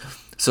 sweet.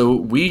 So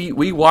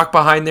we walk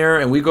behind there,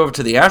 and we go over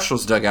to the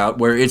Astros dugout,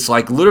 where it's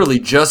like literally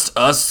just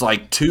us,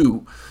 like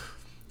two.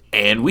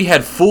 And we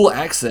had full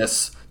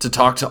access to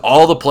talk to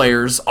all the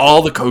players,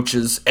 all the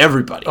coaches,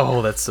 everybody.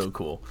 Oh, that's so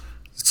cool.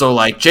 So,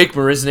 like, Jake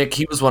Marisnick,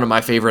 he was one of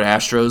my favorite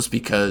Astros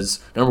because,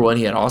 number one,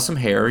 he had awesome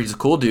hair. He's a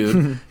cool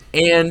dude.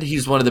 And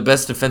he's one of the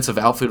best defensive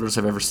outfielders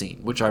I've ever seen,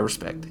 which I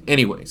respect.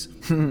 Anyways,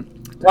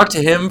 talked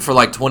to him for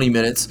like 20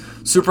 minutes.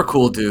 Super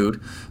cool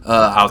dude.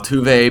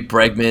 Altuve,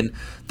 Bregman.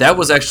 That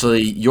was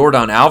actually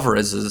Yordan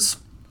Alvarez's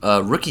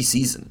rookie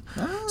season.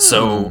 Oh.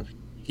 So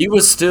he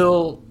was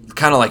still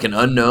kind of like an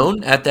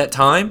unknown at that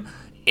time.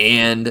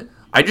 And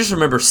I just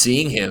remember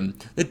seeing him.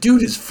 The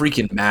dude is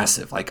freaking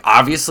massive. Like,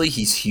 obviously,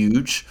 he's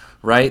huge,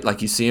 right?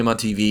 Like, you see him on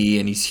TV,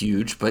 and he's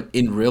huge. But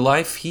in real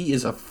life, he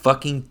is a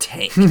fucking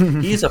tank.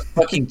 He is a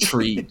fucking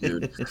tree,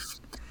 dude.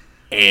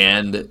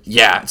 And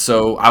yeah,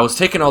 so I was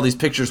taking all these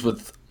pictures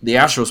with the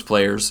Astros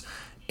players,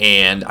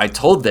 and I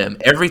told them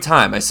every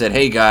time, I said,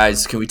 hey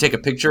guys, can we take a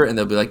picture? And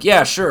they'll be like,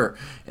 yeah, sure.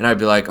 And I'd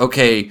be like,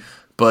 okay,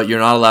 but you're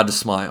not allowed to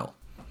smile.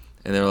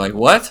 And they were like,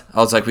 what? I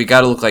was like, we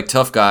got to look like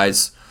tough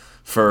guys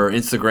for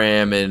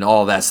Instagram and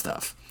all that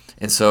stuff.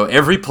 And so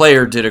every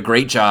player did a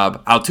great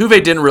job.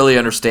 Altuve didn't really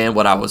understand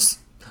what I was.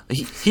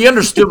 He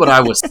understood what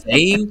I was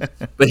saying,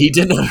 but he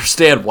didn't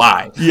understand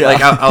why. Yeah.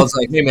 Like I was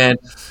like, hey man,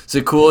 is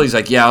it cool? He's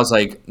like, yeah. I was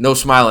like, no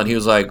smiling. He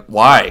was like,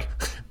 why?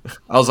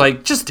 I was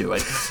like, just do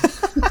it.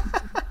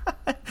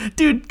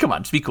 Dude, come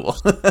on, just be cool.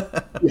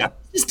 Yeah,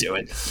 just do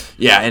it.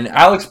 Yeah, and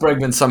Alex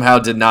Bregman somehow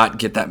did not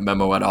get that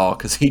memo at all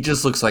because he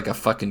just looks like a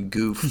fucking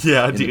goof.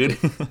 Yeah, dude.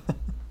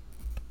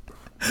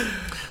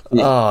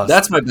 Oh,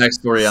 that's my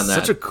backstory on that.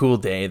 Such a cool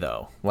day,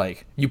 though.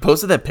 Like, you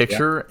posted that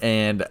picture,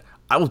 and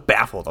I was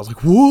baffled. I was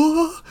like,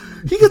 what?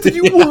 He got to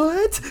do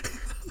what?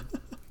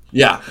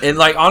 Yeah, and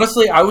like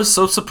honestly, I was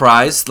so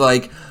surprised.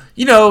 Like,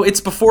 you know,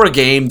 it's before a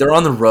game. They're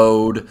on the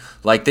road.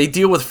 Like, they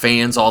deal with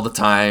fans all the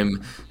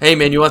time. Hey,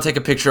 man, you want to take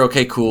a picture?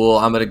 Okay, cool.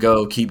 I'm going to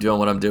go keep doing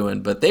what I'm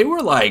doing. But they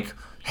were, like,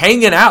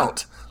 hanging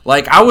out.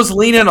 Like, I was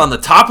leaning on the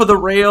top of the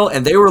rail,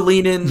 and they were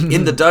leaning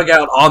in the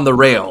dugout on the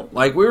rail.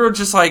 Like, we were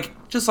just like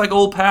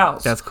old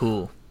pals. That's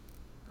cool.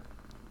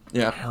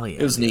 Yeah. Hell yeah,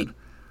 It was neat.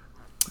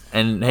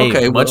 And, hey,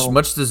 Okay,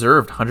 much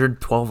deserved.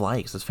 112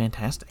 likes. That's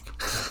fantastic.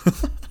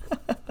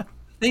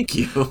 Thank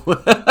you.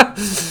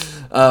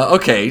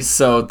 Okay,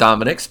 so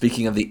Dominic,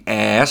 speaking of the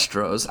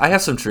Astros, I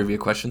have some trivia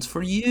questions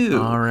for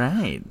you. All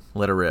right.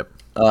 Let her rip.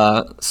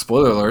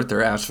 Spoiler alert,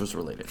 they're Astros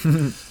related.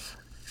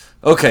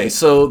 Okay,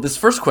 so this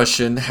first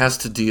question has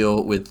to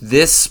deal with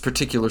this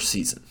particular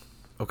season.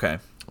 Okay.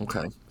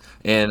 Okay,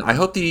 and I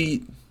hope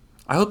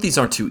these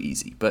aren't too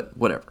easy, but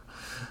whatever.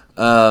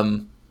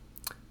 The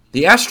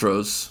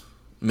Astros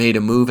made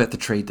a move at the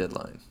trade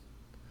deadline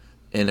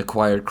and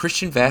acquired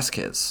Christian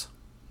Vasquez,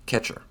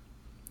 catcher.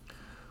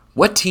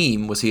 What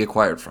team was he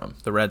acquired from?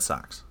 The Red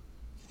Sox.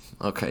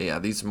 Okay, yeah,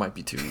 these might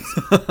be too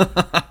easy.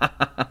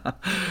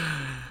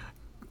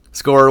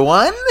 Score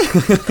one?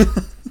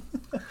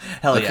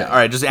 Hell Okay. yeah. All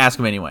right, just ask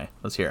him anyway.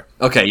 Let's hear.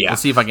 Okay, yeah.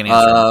 Let's see if I can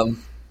answer.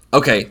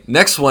 Okay,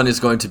 next one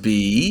is going to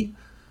be,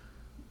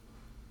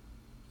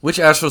 which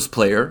Astros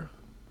player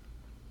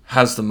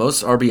has the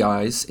most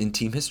RBIs in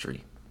team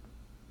history?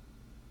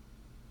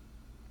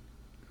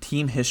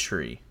 Team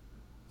history.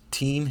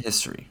 Team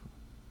history.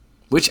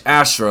 Which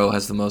Astro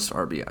has the most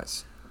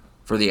RBIs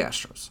for the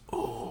Astros?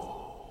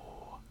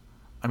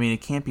 I mean,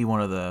 it can't be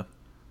one of the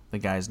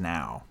guys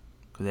now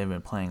because they haven't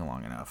been playing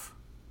long enough.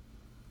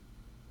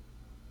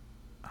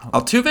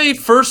 Altuve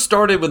first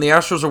started when the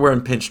Astros were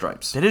wearing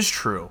pinstripes. That is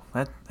true.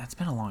 That's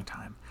been a long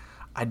time.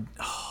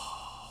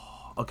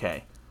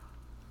 Okay.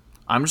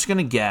 I'm just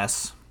gonna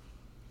guess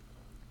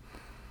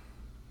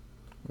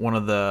one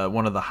of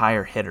the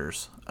higher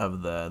hitters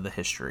of the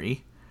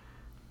history.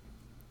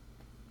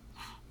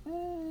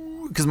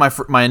 Because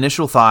my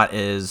initial thought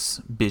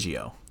is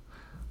Biggio.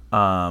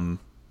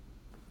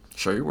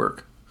 Show your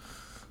work.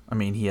 I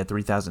mean, he had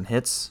 3,000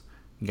 hits.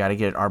 You got to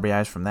get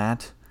RBIs from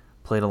that.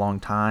 Played a long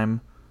time.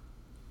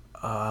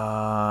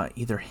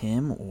 Either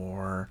him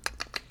or...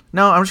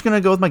 No, I'm just going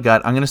to go with my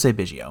gut. I'm going to say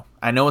Biggio.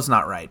 I know it's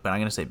not right, but I'm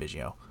going to say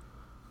Biggio.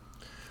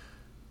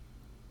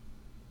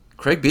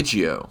 Craig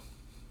Biggio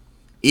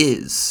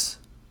is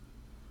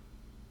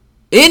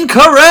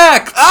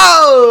incorrect.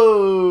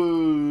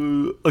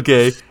 Oh!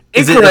 Okay.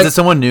 Is Incorrect. it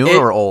someone new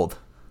or old?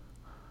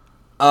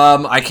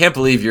 I can't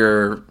believe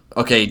you're...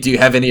 Okay, do you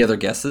have any other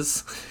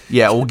guesses?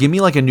 Yeah, well, give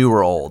me like a new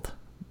or old.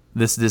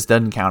 This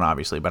doesn't count,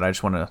 obviously, but I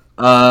just want to...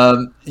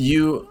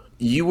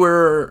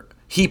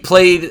 He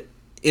played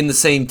in the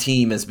same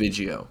team as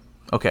Biggio.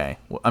 Okay.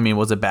 I mean,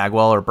 was it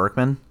Bagwell or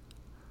Berkman?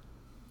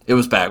 It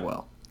was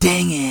Bagwell.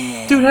 Dang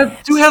it. Dude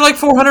had like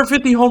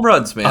 450 home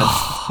runs, man.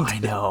 Oh, I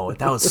know.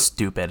 That was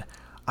stupid.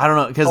 I don't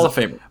know, because Hall of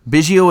Famer.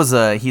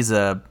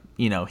 Biggio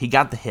he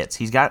got the hits.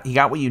 He got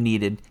what you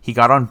needed. He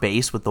got on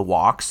base with the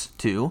walks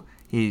too.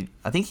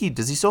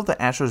 Does he still have the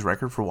Astros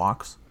record for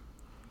walks?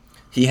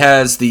 He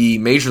has the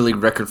major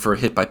league record for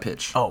hit by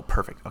pitch. Oh,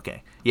 perfect.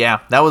 Okay. Yeah,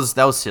 that was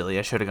silly.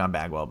 I should have gone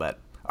Bagwell, but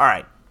all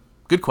right.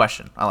 Good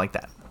question. I like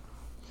that.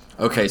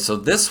 Okay, so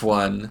this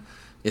one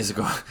is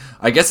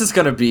I guess it's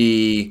going to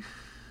be,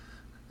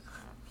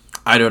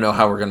 I don't know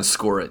how we're going to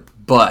score it,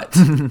 but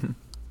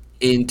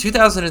in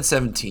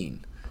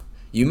 2017,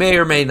 you may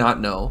or may not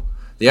know,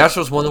 the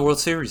Astros won the World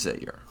Series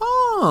that year.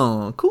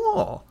 Oh,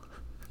 cool.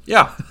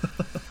 Yeah.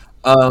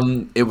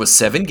 It was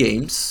 7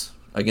 games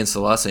against the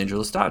Los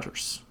Angeles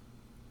Dodgers.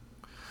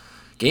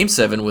 Game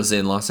 7 was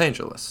in Los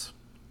Angeles.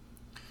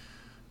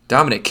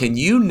 Dominic, can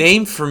you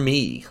name for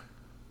me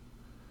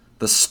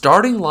the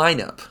starting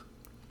lineup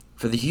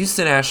for the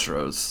Houston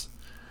Astros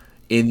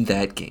in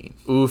that game?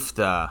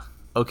 Oofda.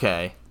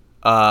 Okay.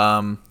 Do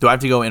I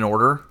have to go in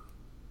order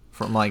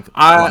from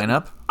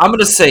lineup? I'm going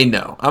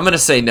to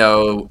say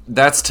no.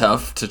 That's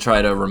tough to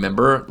try to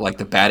remember, like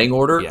the batting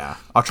order. Yeah.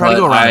 I'll try to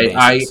go around the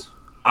bases.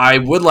 I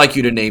would like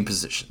you to name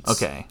positions.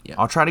 Okay. Yeah.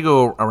 I'll try to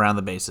go around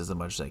the bases as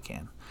much as I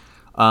can.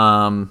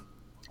 I'll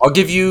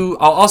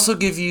also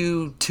give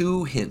you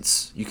 2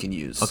 hints you can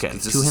use. Okay,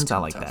 'cause this 2 is hints. I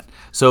kinda like tough. that.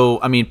 So,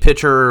 I mean,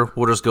 pitcher,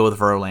 we'll just go with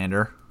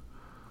Verlander.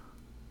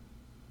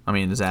 I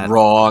mean, is that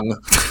Wrong.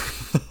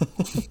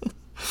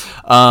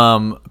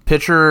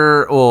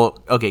 pitcher? Well,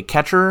 okay,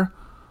 catcher.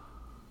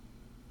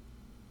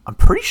 I'm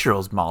pretty sure it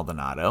was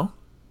Maldonado.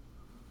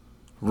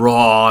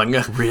 Wrong.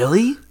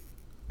 Really?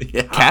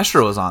 Yeah.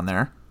 Castro was on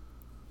there.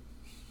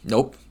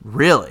 Nope.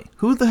 Really?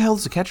 Who the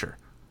hell's the catcher?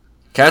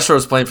 Castro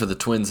was playing for the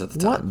Twins at the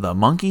time. What, the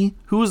monkey?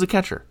 Who was the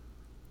catcher?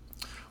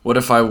 What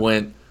if I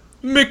went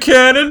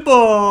McCannonball?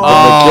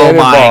 Oh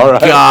my Cannonball,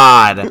 right?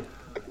 god.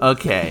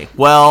 Okay.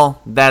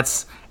 Well,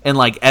 that's and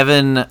like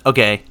Evan.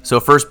 Okay, so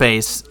first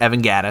base,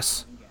 Evan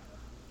Gaddis,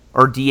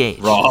 or DH.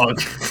 Wrong.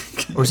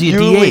 Or is he a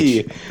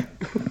Yuli. DH?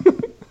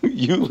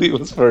 Yuli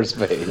was first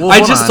base. Well, I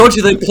hold just on. told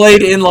you they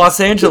played in Los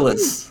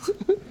Angeles.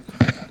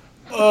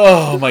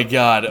 Oh my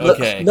god.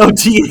 Okay. No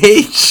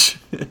DH.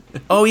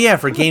 Oh yeah,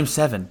 for Game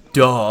 7.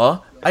 Duh. I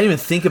didn't even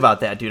think about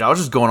that, dude. I was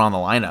just going on the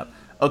lineup.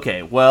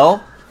 Okay.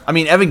 Well, I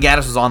mean, Evan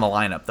Gaddis was on the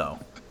lineup though.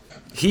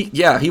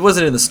 He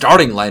wasn't in the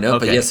starting lineup,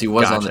 but Okay, yes, he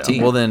was on the gotcha.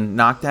 team. Well, then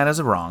knock that as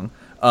a wrong.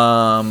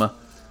 Well,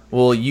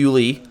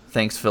 Yuli,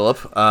 thanks, Philip.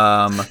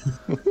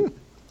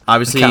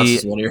 Obviously, Counts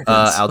as one of your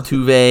hints.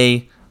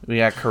 Altuve. We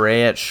got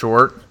Correa at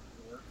short.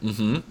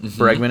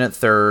 Bregman at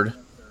third.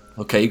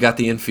 Okay, you got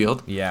the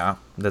infield. Yeah,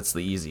 that's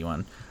the easy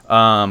one.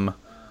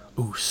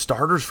 Ooh,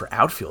 starters for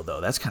outfield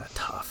though. That's kind of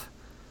tough.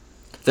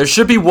 There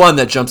should be one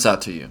that jumps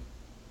out to you.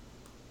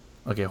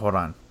 Okay, hold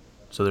on.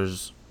 So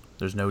there's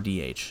no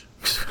DH.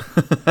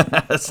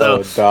 So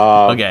Oh,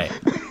 dog. okay.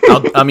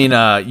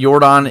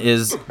 Jordan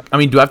is. I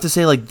mean, do I have to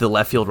say like the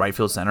left field, right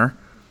field, center?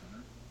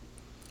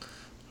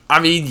 I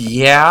mean,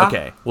 yeah.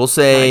 Okay, we'll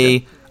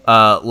say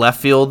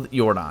left field,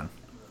 Jordan.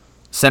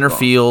 Center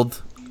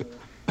field.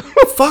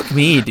 Fuck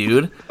me,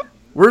 dude.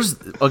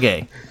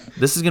 Okay?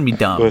 This is gonna be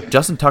dumb. What?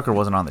 Justin Tucker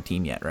wasn't on the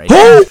team yet, right?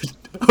 Who?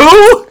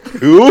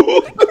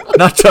 Who?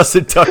 Not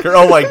Justin Tucker.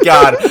 Oh my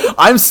god,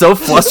 I'm so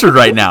flustered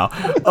right now.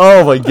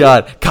 Oh my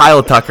god,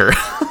 Kyle Tucker.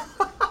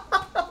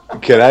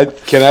 Can I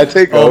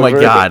take over? Oh my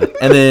god.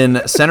 And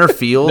then center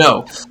field.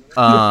 No.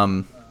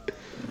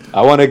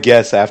 I want to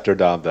guess after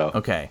Dom though.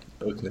 Okay.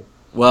 Okay.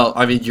 Well,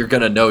 I mean, you're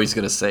gonna know he's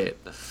gonna say it.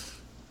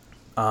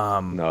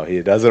 No,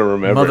 he doesn't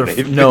remember.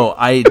 anything. No,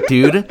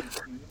 dude.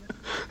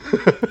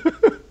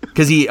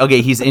 Because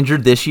he's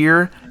injured this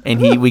year,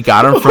 and we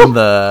got him from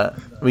the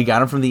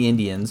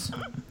Indians,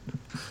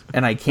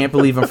 and I can't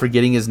believe I'm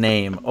forgetting his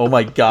name. Oh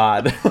my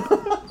god.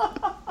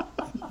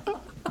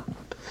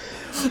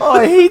 Oh,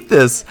 I hate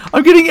this.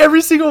 I'm getting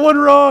every single one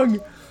wrong.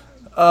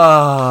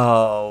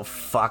 Oh,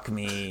 fuck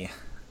me.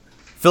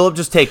 Philip,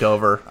 just take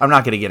over. I'm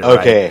not gonna get it right.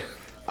 Okay,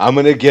 I'm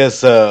gonna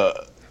guess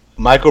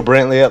Michael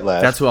Brantley at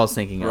left. That's who I was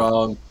thinking of.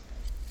 Wrong.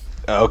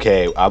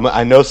 Okay,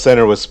 I know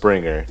center was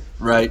Springer,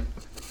 Right.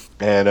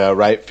 and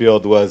right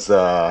field was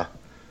the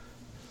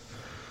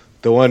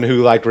one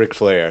who liked Ric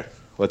Flair.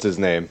 What's his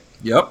name?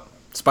 Yep.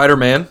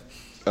 Spider-Man.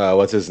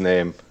 What's his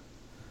name?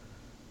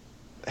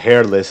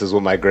 Hairless is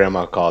what my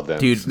grandma called them.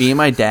 Dude, me and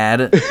my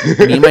dad. What's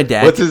his Me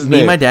and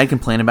name? my dad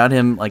complain about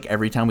him like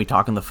every time we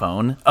talk on the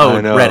phone. Oh,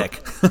 I know. Reddick.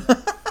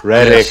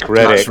 Reddick.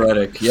 Josh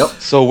Reddick. Yep.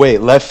 So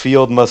wait, left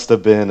field must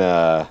have been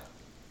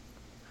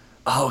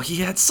Oh, he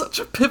had such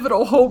a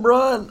pivotal home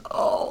run.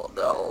 Oh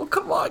no!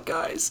 Come on,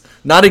 guys.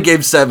 Not in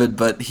Game 7,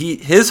 but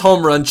his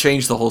home run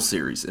changed the whole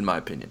series, in my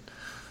opinion.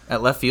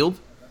 At left field?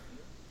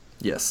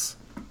 Yes.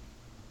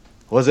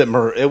 was it?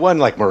 It wasn't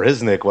like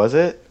Marisnik, was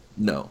it?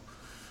 No.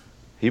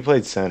 He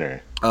played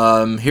center.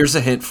 Here's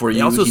a hint for you.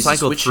 He also He's a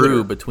cycled switch through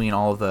hitter. between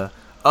all of the.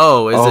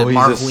 Oh, is Oh, it he's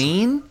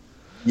Marween?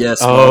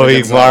 Yes. Oh, Marwin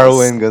he's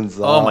Gonzalez. Marwin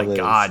Gonzalez. Oh my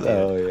god, dude!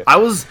 Oh, yeah. I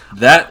was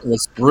That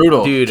was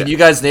brutal. Dude. Can you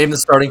guys name the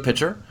starting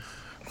pitcher?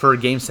 for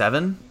Game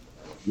 7.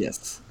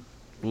 Yes.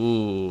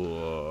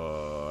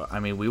 Ooh, I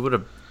mean, we would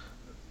have.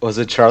 Was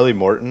it Charlie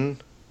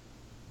Morton?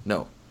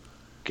 No.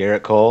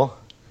 Garrett Cole?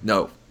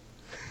 No.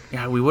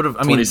 Yeah, we would have.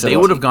 I mean, 27. they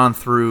would have gone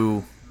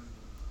through.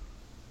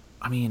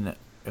 I mean,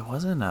 it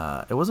wasn't.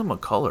 It wasn't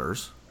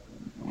McCullers.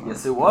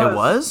 Yes, it It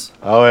was.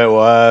 Oh, it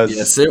was.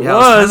 Yes, it Yeah, I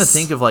was trying to was.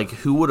 think of like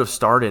who would have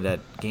started at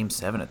Game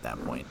 7 at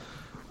that point.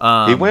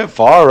 He went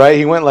far, right?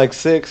 He went like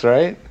 6,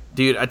 right?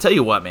 Dude, I tell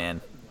you what, man.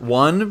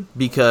 One,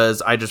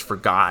 because I just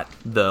forgot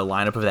the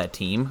lineup of that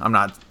team. I'm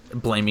not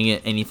blaming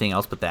it anything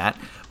else but that.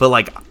 But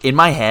like in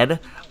my head,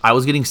 I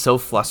was getting so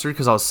flustered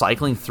because I was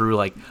cycling through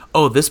like,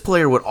 oh, this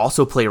player would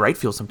also play right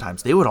field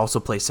sometimes. They would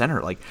also play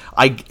center. Like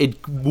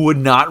it would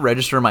not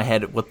register in my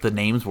head what the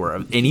names were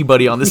of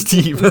anybody on this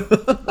team.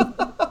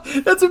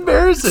 That's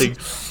embarrassing.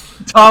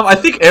 Tom, I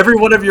think every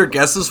one of your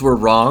guesses were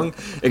wrong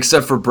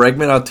except for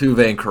Bregman,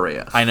 Altuve, and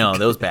Correa. I know,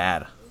 that was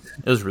bad.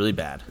 It was really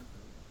bad.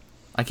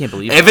 I can't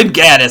believe it. Evan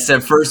Gaddis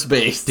at first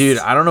base. Dude,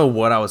 I don't know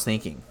what I was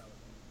thinking.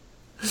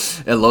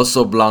 El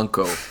Oso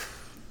Blanco.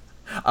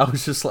 I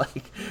was just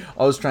like,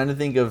 I was trying to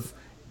think of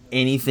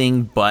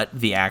anything but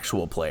the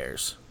actual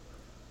players.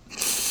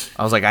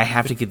 I was like, I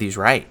have to get these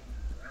right.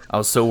 I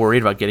was so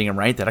worried about getting them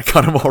right that I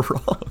got them all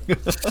wrong.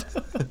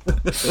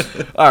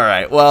 All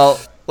right, well,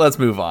 let's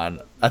move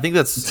on. I think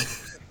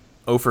that's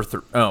 0 for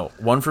 3. Oh,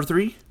 1 for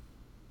 3?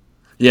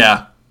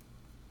 Yeah,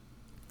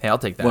 Hey, I'll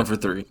take that. 1 for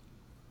 3. It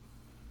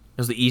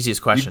was the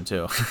easiest question,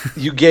 too.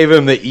 You gave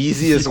him the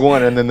easiest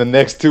one, and then the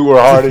next two were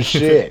hard as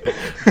shit.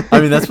 I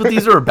mean, that's what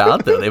these are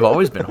about, though. They've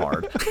always been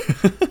hard.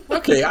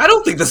 Okay, I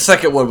don't think the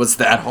second one was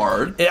that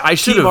hard. I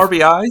should Team have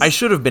RBIs? I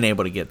should have been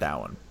able to get that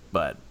one,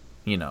 but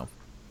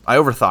I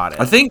overthought it.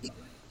 I think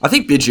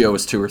Biggio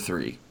was 2 or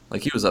 3.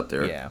 Like, he was up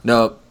there. Yeah.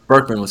 No,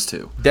 Berkman was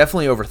 2.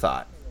 Definitely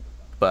overthought,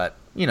 but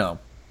that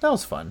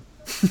was fun.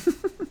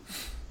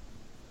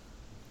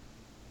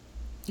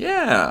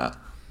 Yeah.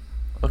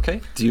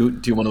 Okay. Do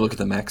you want to look at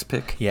the Max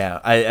pick?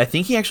 Yeah, I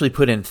think he actually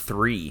put in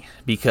 3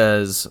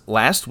 because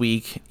last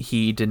week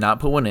he did not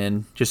put one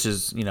in, just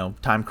as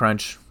time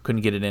crunch,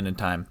 couldn't get it in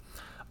time,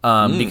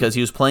 because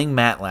he was playing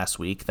Matt last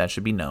week. That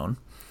should be known.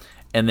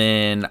 And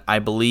then I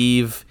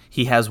believe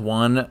he has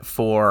one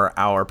for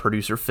our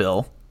producer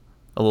Phil,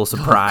 a little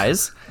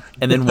surprise,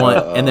 and then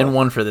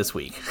one for this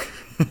week.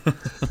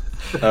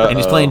 And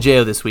he's playing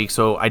Jo this week,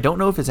 so I don't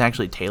know if it's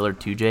actually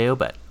tailored to Jo,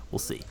 but we'll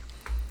see.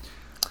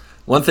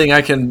 One thing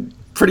I can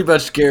pretty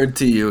much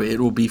guarantee you, it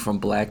will be from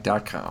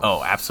black.com.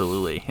 Oh,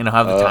 absolutely. And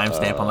I'll have the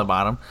timestamp on the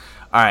bottom.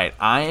 All right,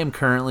 I am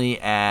currently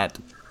at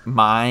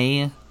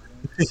my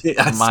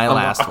Yes,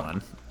 last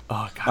one.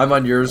 Oh God, I'm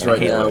on yours right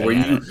hate now,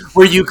 looking at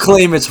where you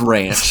claim it's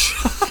ranch.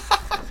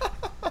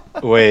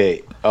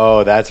 Wait.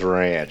 Oh, that's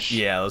ranch.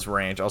 Yeah, it was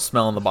ranch. I was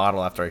smelling the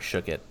bottle after I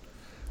shook it.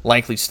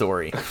 Likely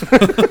story.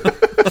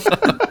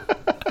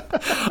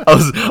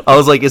 I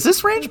was like, is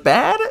this ranch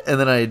bad? And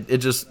then it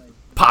just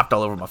popped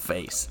all over my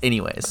face.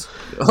 Anyways.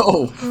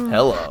 Oh,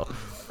 Hello.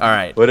 All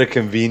right. What a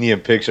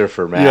convenient picture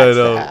for Max. Yeah, I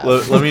know. to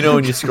have. Let me know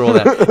when you scroll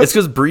down. It's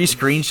because Bree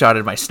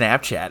screenshotted my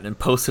Snapchat and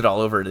posted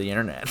all over the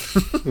internet.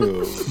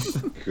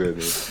 Oh,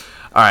 goodness.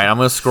 All right, I'm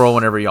going to scroll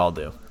whenever y'all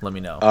do. Let me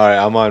know. All right,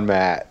 I'm on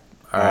Matt.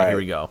 All right, here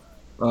we go.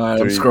 all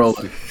right, I'm 3,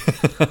 scrolling.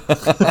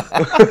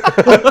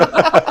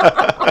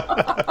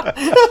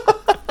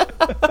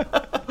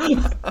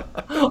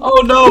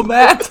 Oh no,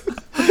 Matt!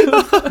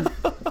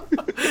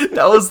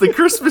 That was the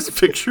Christmas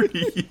picture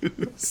he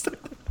used.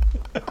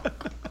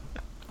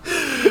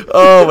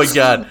 Oh my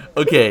God.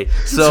 Okay,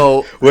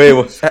 so Wait,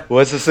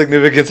 what's the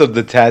significance of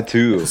the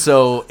tattoo?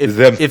 So Is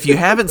that- if you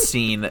haven't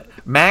seen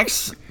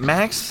Max,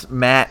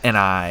 Matt, and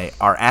I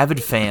are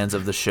avid fans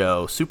of the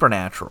show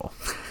Supernatural,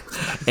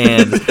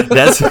 and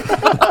that's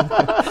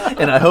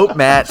and I hope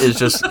Matt is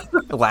just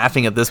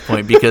laughing at this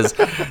point because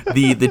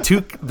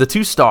the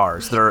two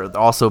stars that are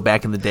also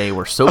back in the day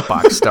were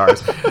soapbox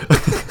stars,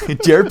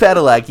 Jared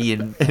Padalecki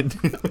and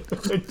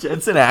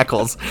Jensen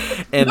Ackles,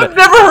 and I've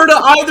never heard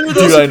of either of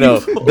those dude, I know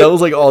people. that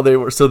was like all they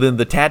were. So then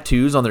the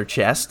tattoos on their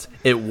chest,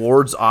 it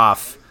wards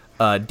off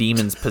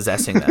demons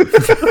possessing them.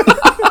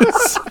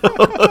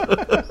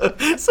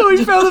 So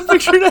we found the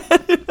picture to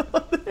have it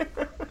on there.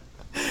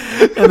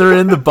 And they're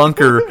in the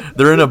bunker.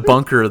 They're in a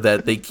bunker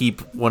that they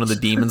keep one of the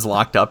demons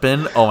locked up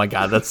in. Oh my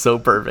God, that's so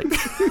perfect.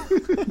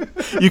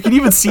 You can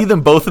even see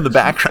them both in the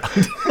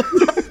background.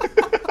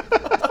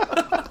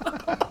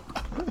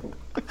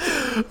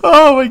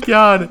 Oh my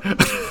God.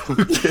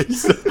 Okay,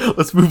 so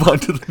let's move on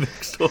to the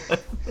next one.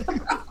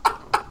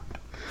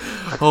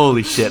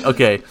 Holy shit.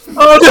 Okay.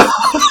 Oh no!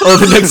 Oh,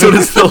 the next one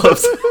is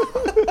Phillips.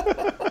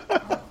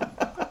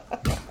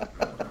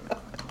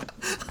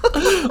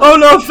 Oh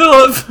no,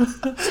 Philip!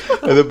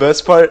 And the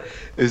best part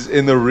is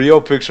in the real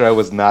picture, I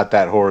was not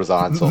that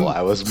horizontal.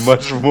 I was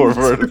much more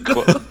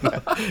vertical.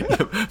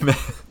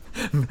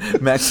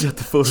 Max got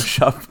the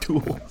Photoshop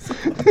tools.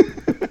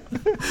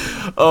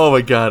 Oh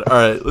my God. All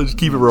right, let's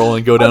keep it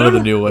rolling. Go down to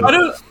the new one.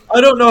 I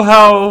don't know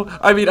how.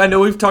 I mean, I know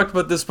we've talked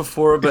about this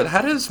before, but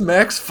how does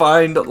Max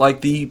find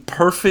like the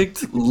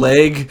perfect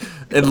leg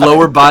and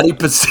lower body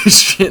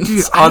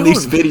positions on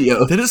these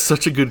videos? That is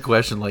such a good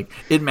question. Like,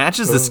 it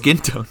matches the skin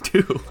tone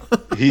too.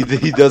 He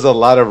does a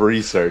lot of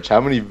research.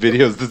 How many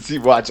videos does he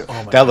watch?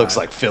 That looks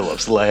like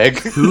Philip's leg.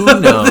 Who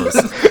knows?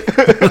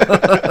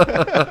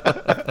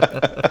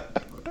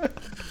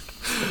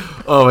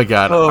 Oh my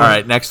God. All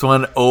right, next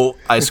one. Oh,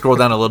 I scrolled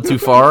down a little too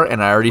far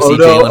and I already see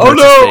no. Jalen Oh,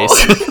 Hurts' no.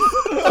 face.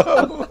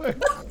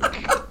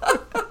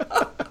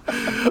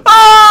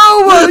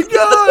 Oh my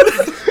God.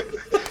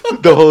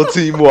 The whole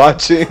team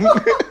watching.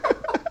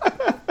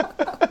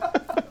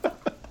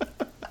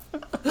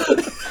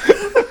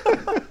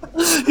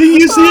 He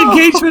used the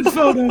engagement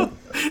photo.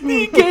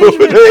 The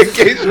engagement. The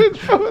engagement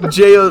photo.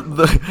 J.O.,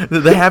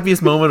 the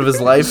happiest moment of his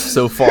life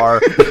so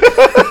far.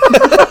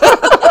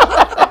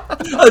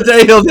 A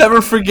day he'll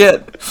never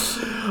forget.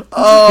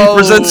 Oh, He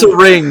presents a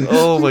ring.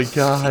 Oh my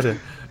God.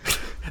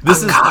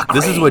 This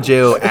is what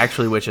J.O.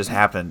 actually wishes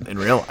happened in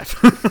real life.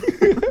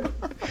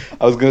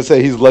 I was gonna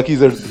say he's lucky.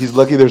 He's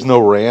lucky there's no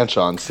ranch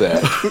on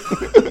set.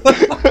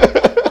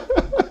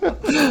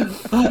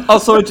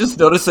 Also, I just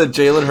noticed that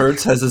Jalen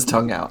Hurts has his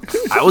tongue out.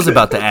 I was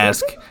about to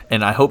ask,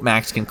 and I hope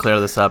Max can clear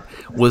this up.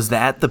 Was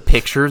that the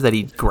picture that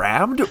he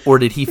grabbed, or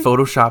did he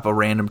Photoshop a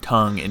random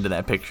tongue into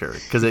that picture?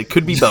 Because it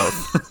could be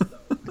both.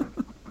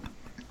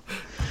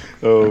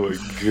 Oh my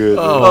goodness.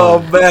 Oh,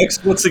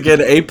 Max, once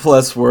again, A+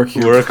 work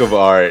here. Work of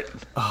art.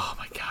 Oh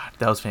my god,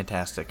 that was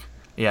fantastic.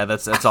 Yeah,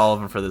 that's all of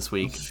them for this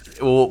week.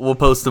 We'll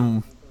post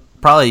them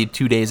probably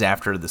 2 days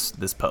after this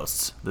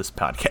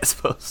podcast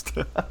post.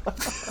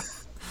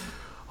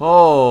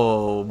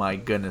 Oh my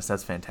goodness,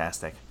 that's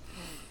fantastic.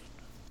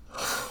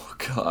 Oh,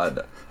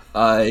 God,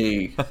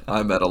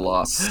 I'm at a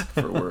loss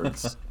for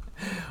words.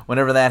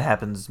 Whenever that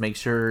happens, make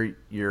sure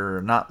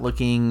you're not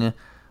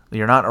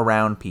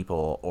around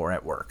people or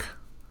at work.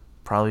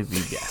 Probably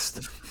be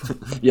guest.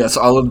 Yes,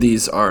 all of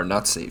these are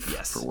not safe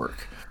for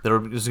work.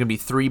 There's going to be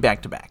 3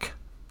 back to back.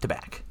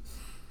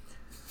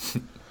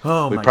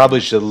 Oh, We my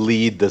probably should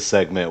lead the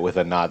segment with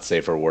a not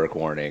safe for work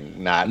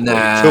warning. Not wait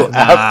Nah, till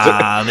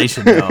after. They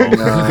should know.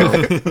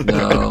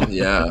 No,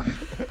 yeah.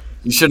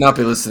 You should not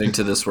be listening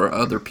to this where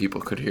other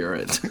people could hear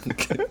it.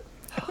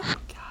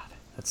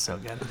 That's so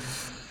good.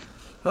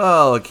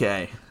 Oh,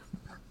 okay.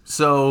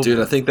 So, Dude,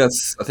 I think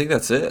that's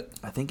it.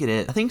 I think it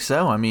is. I think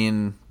so. I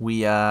mean,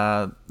 we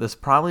this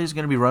probably is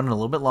going to be running a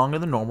little bit longer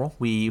than normal.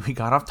 We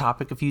got off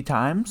topic a few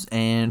times,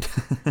 and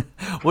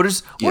we'll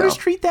just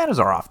treat that as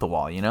our off the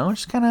wall.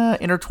 Just kind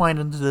of intertwined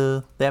into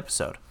the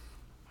episode.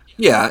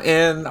 Yeah,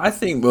 and I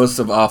think most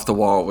of Off the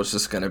Wall was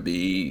just going to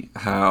be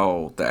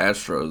how the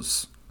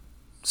Astros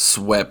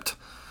swept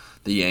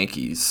the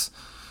Yankees.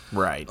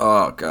 Right.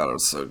 Oh, God, it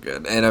was so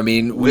good. And, I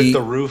mean, With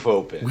the roof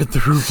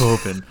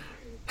open.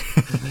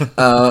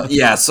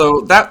 yeah,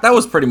 so that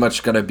was pretty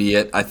much going to be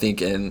it, I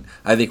think. And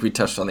I think we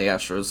touched on the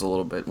Astros a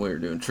little bit when we were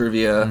doing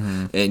trivia.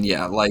 Mm-hmm. And,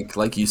 yeah,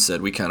 like you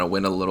said, we kind of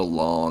went a little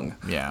long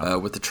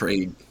with the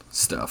trade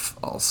stuff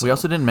also. We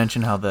also didn't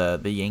mention how the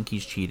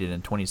Yankees cheated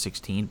in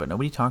 2016, but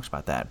nobody talks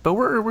about that. But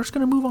we're just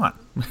going to move on.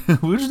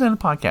 We're just end the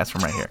podcast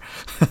from right here.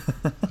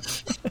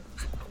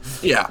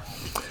 Yeah.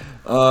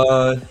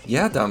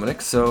 Yeah,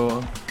 Dominic.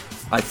 So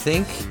I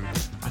think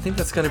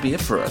that's going to be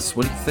it for us.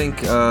 What do you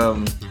think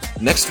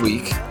next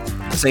week?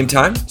 Same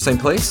time, same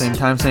place? Same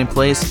time, same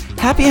place.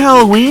 Happy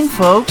Halloween,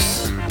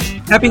 folks.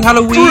 Happy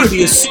Halloween.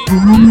 Be a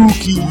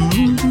spooky.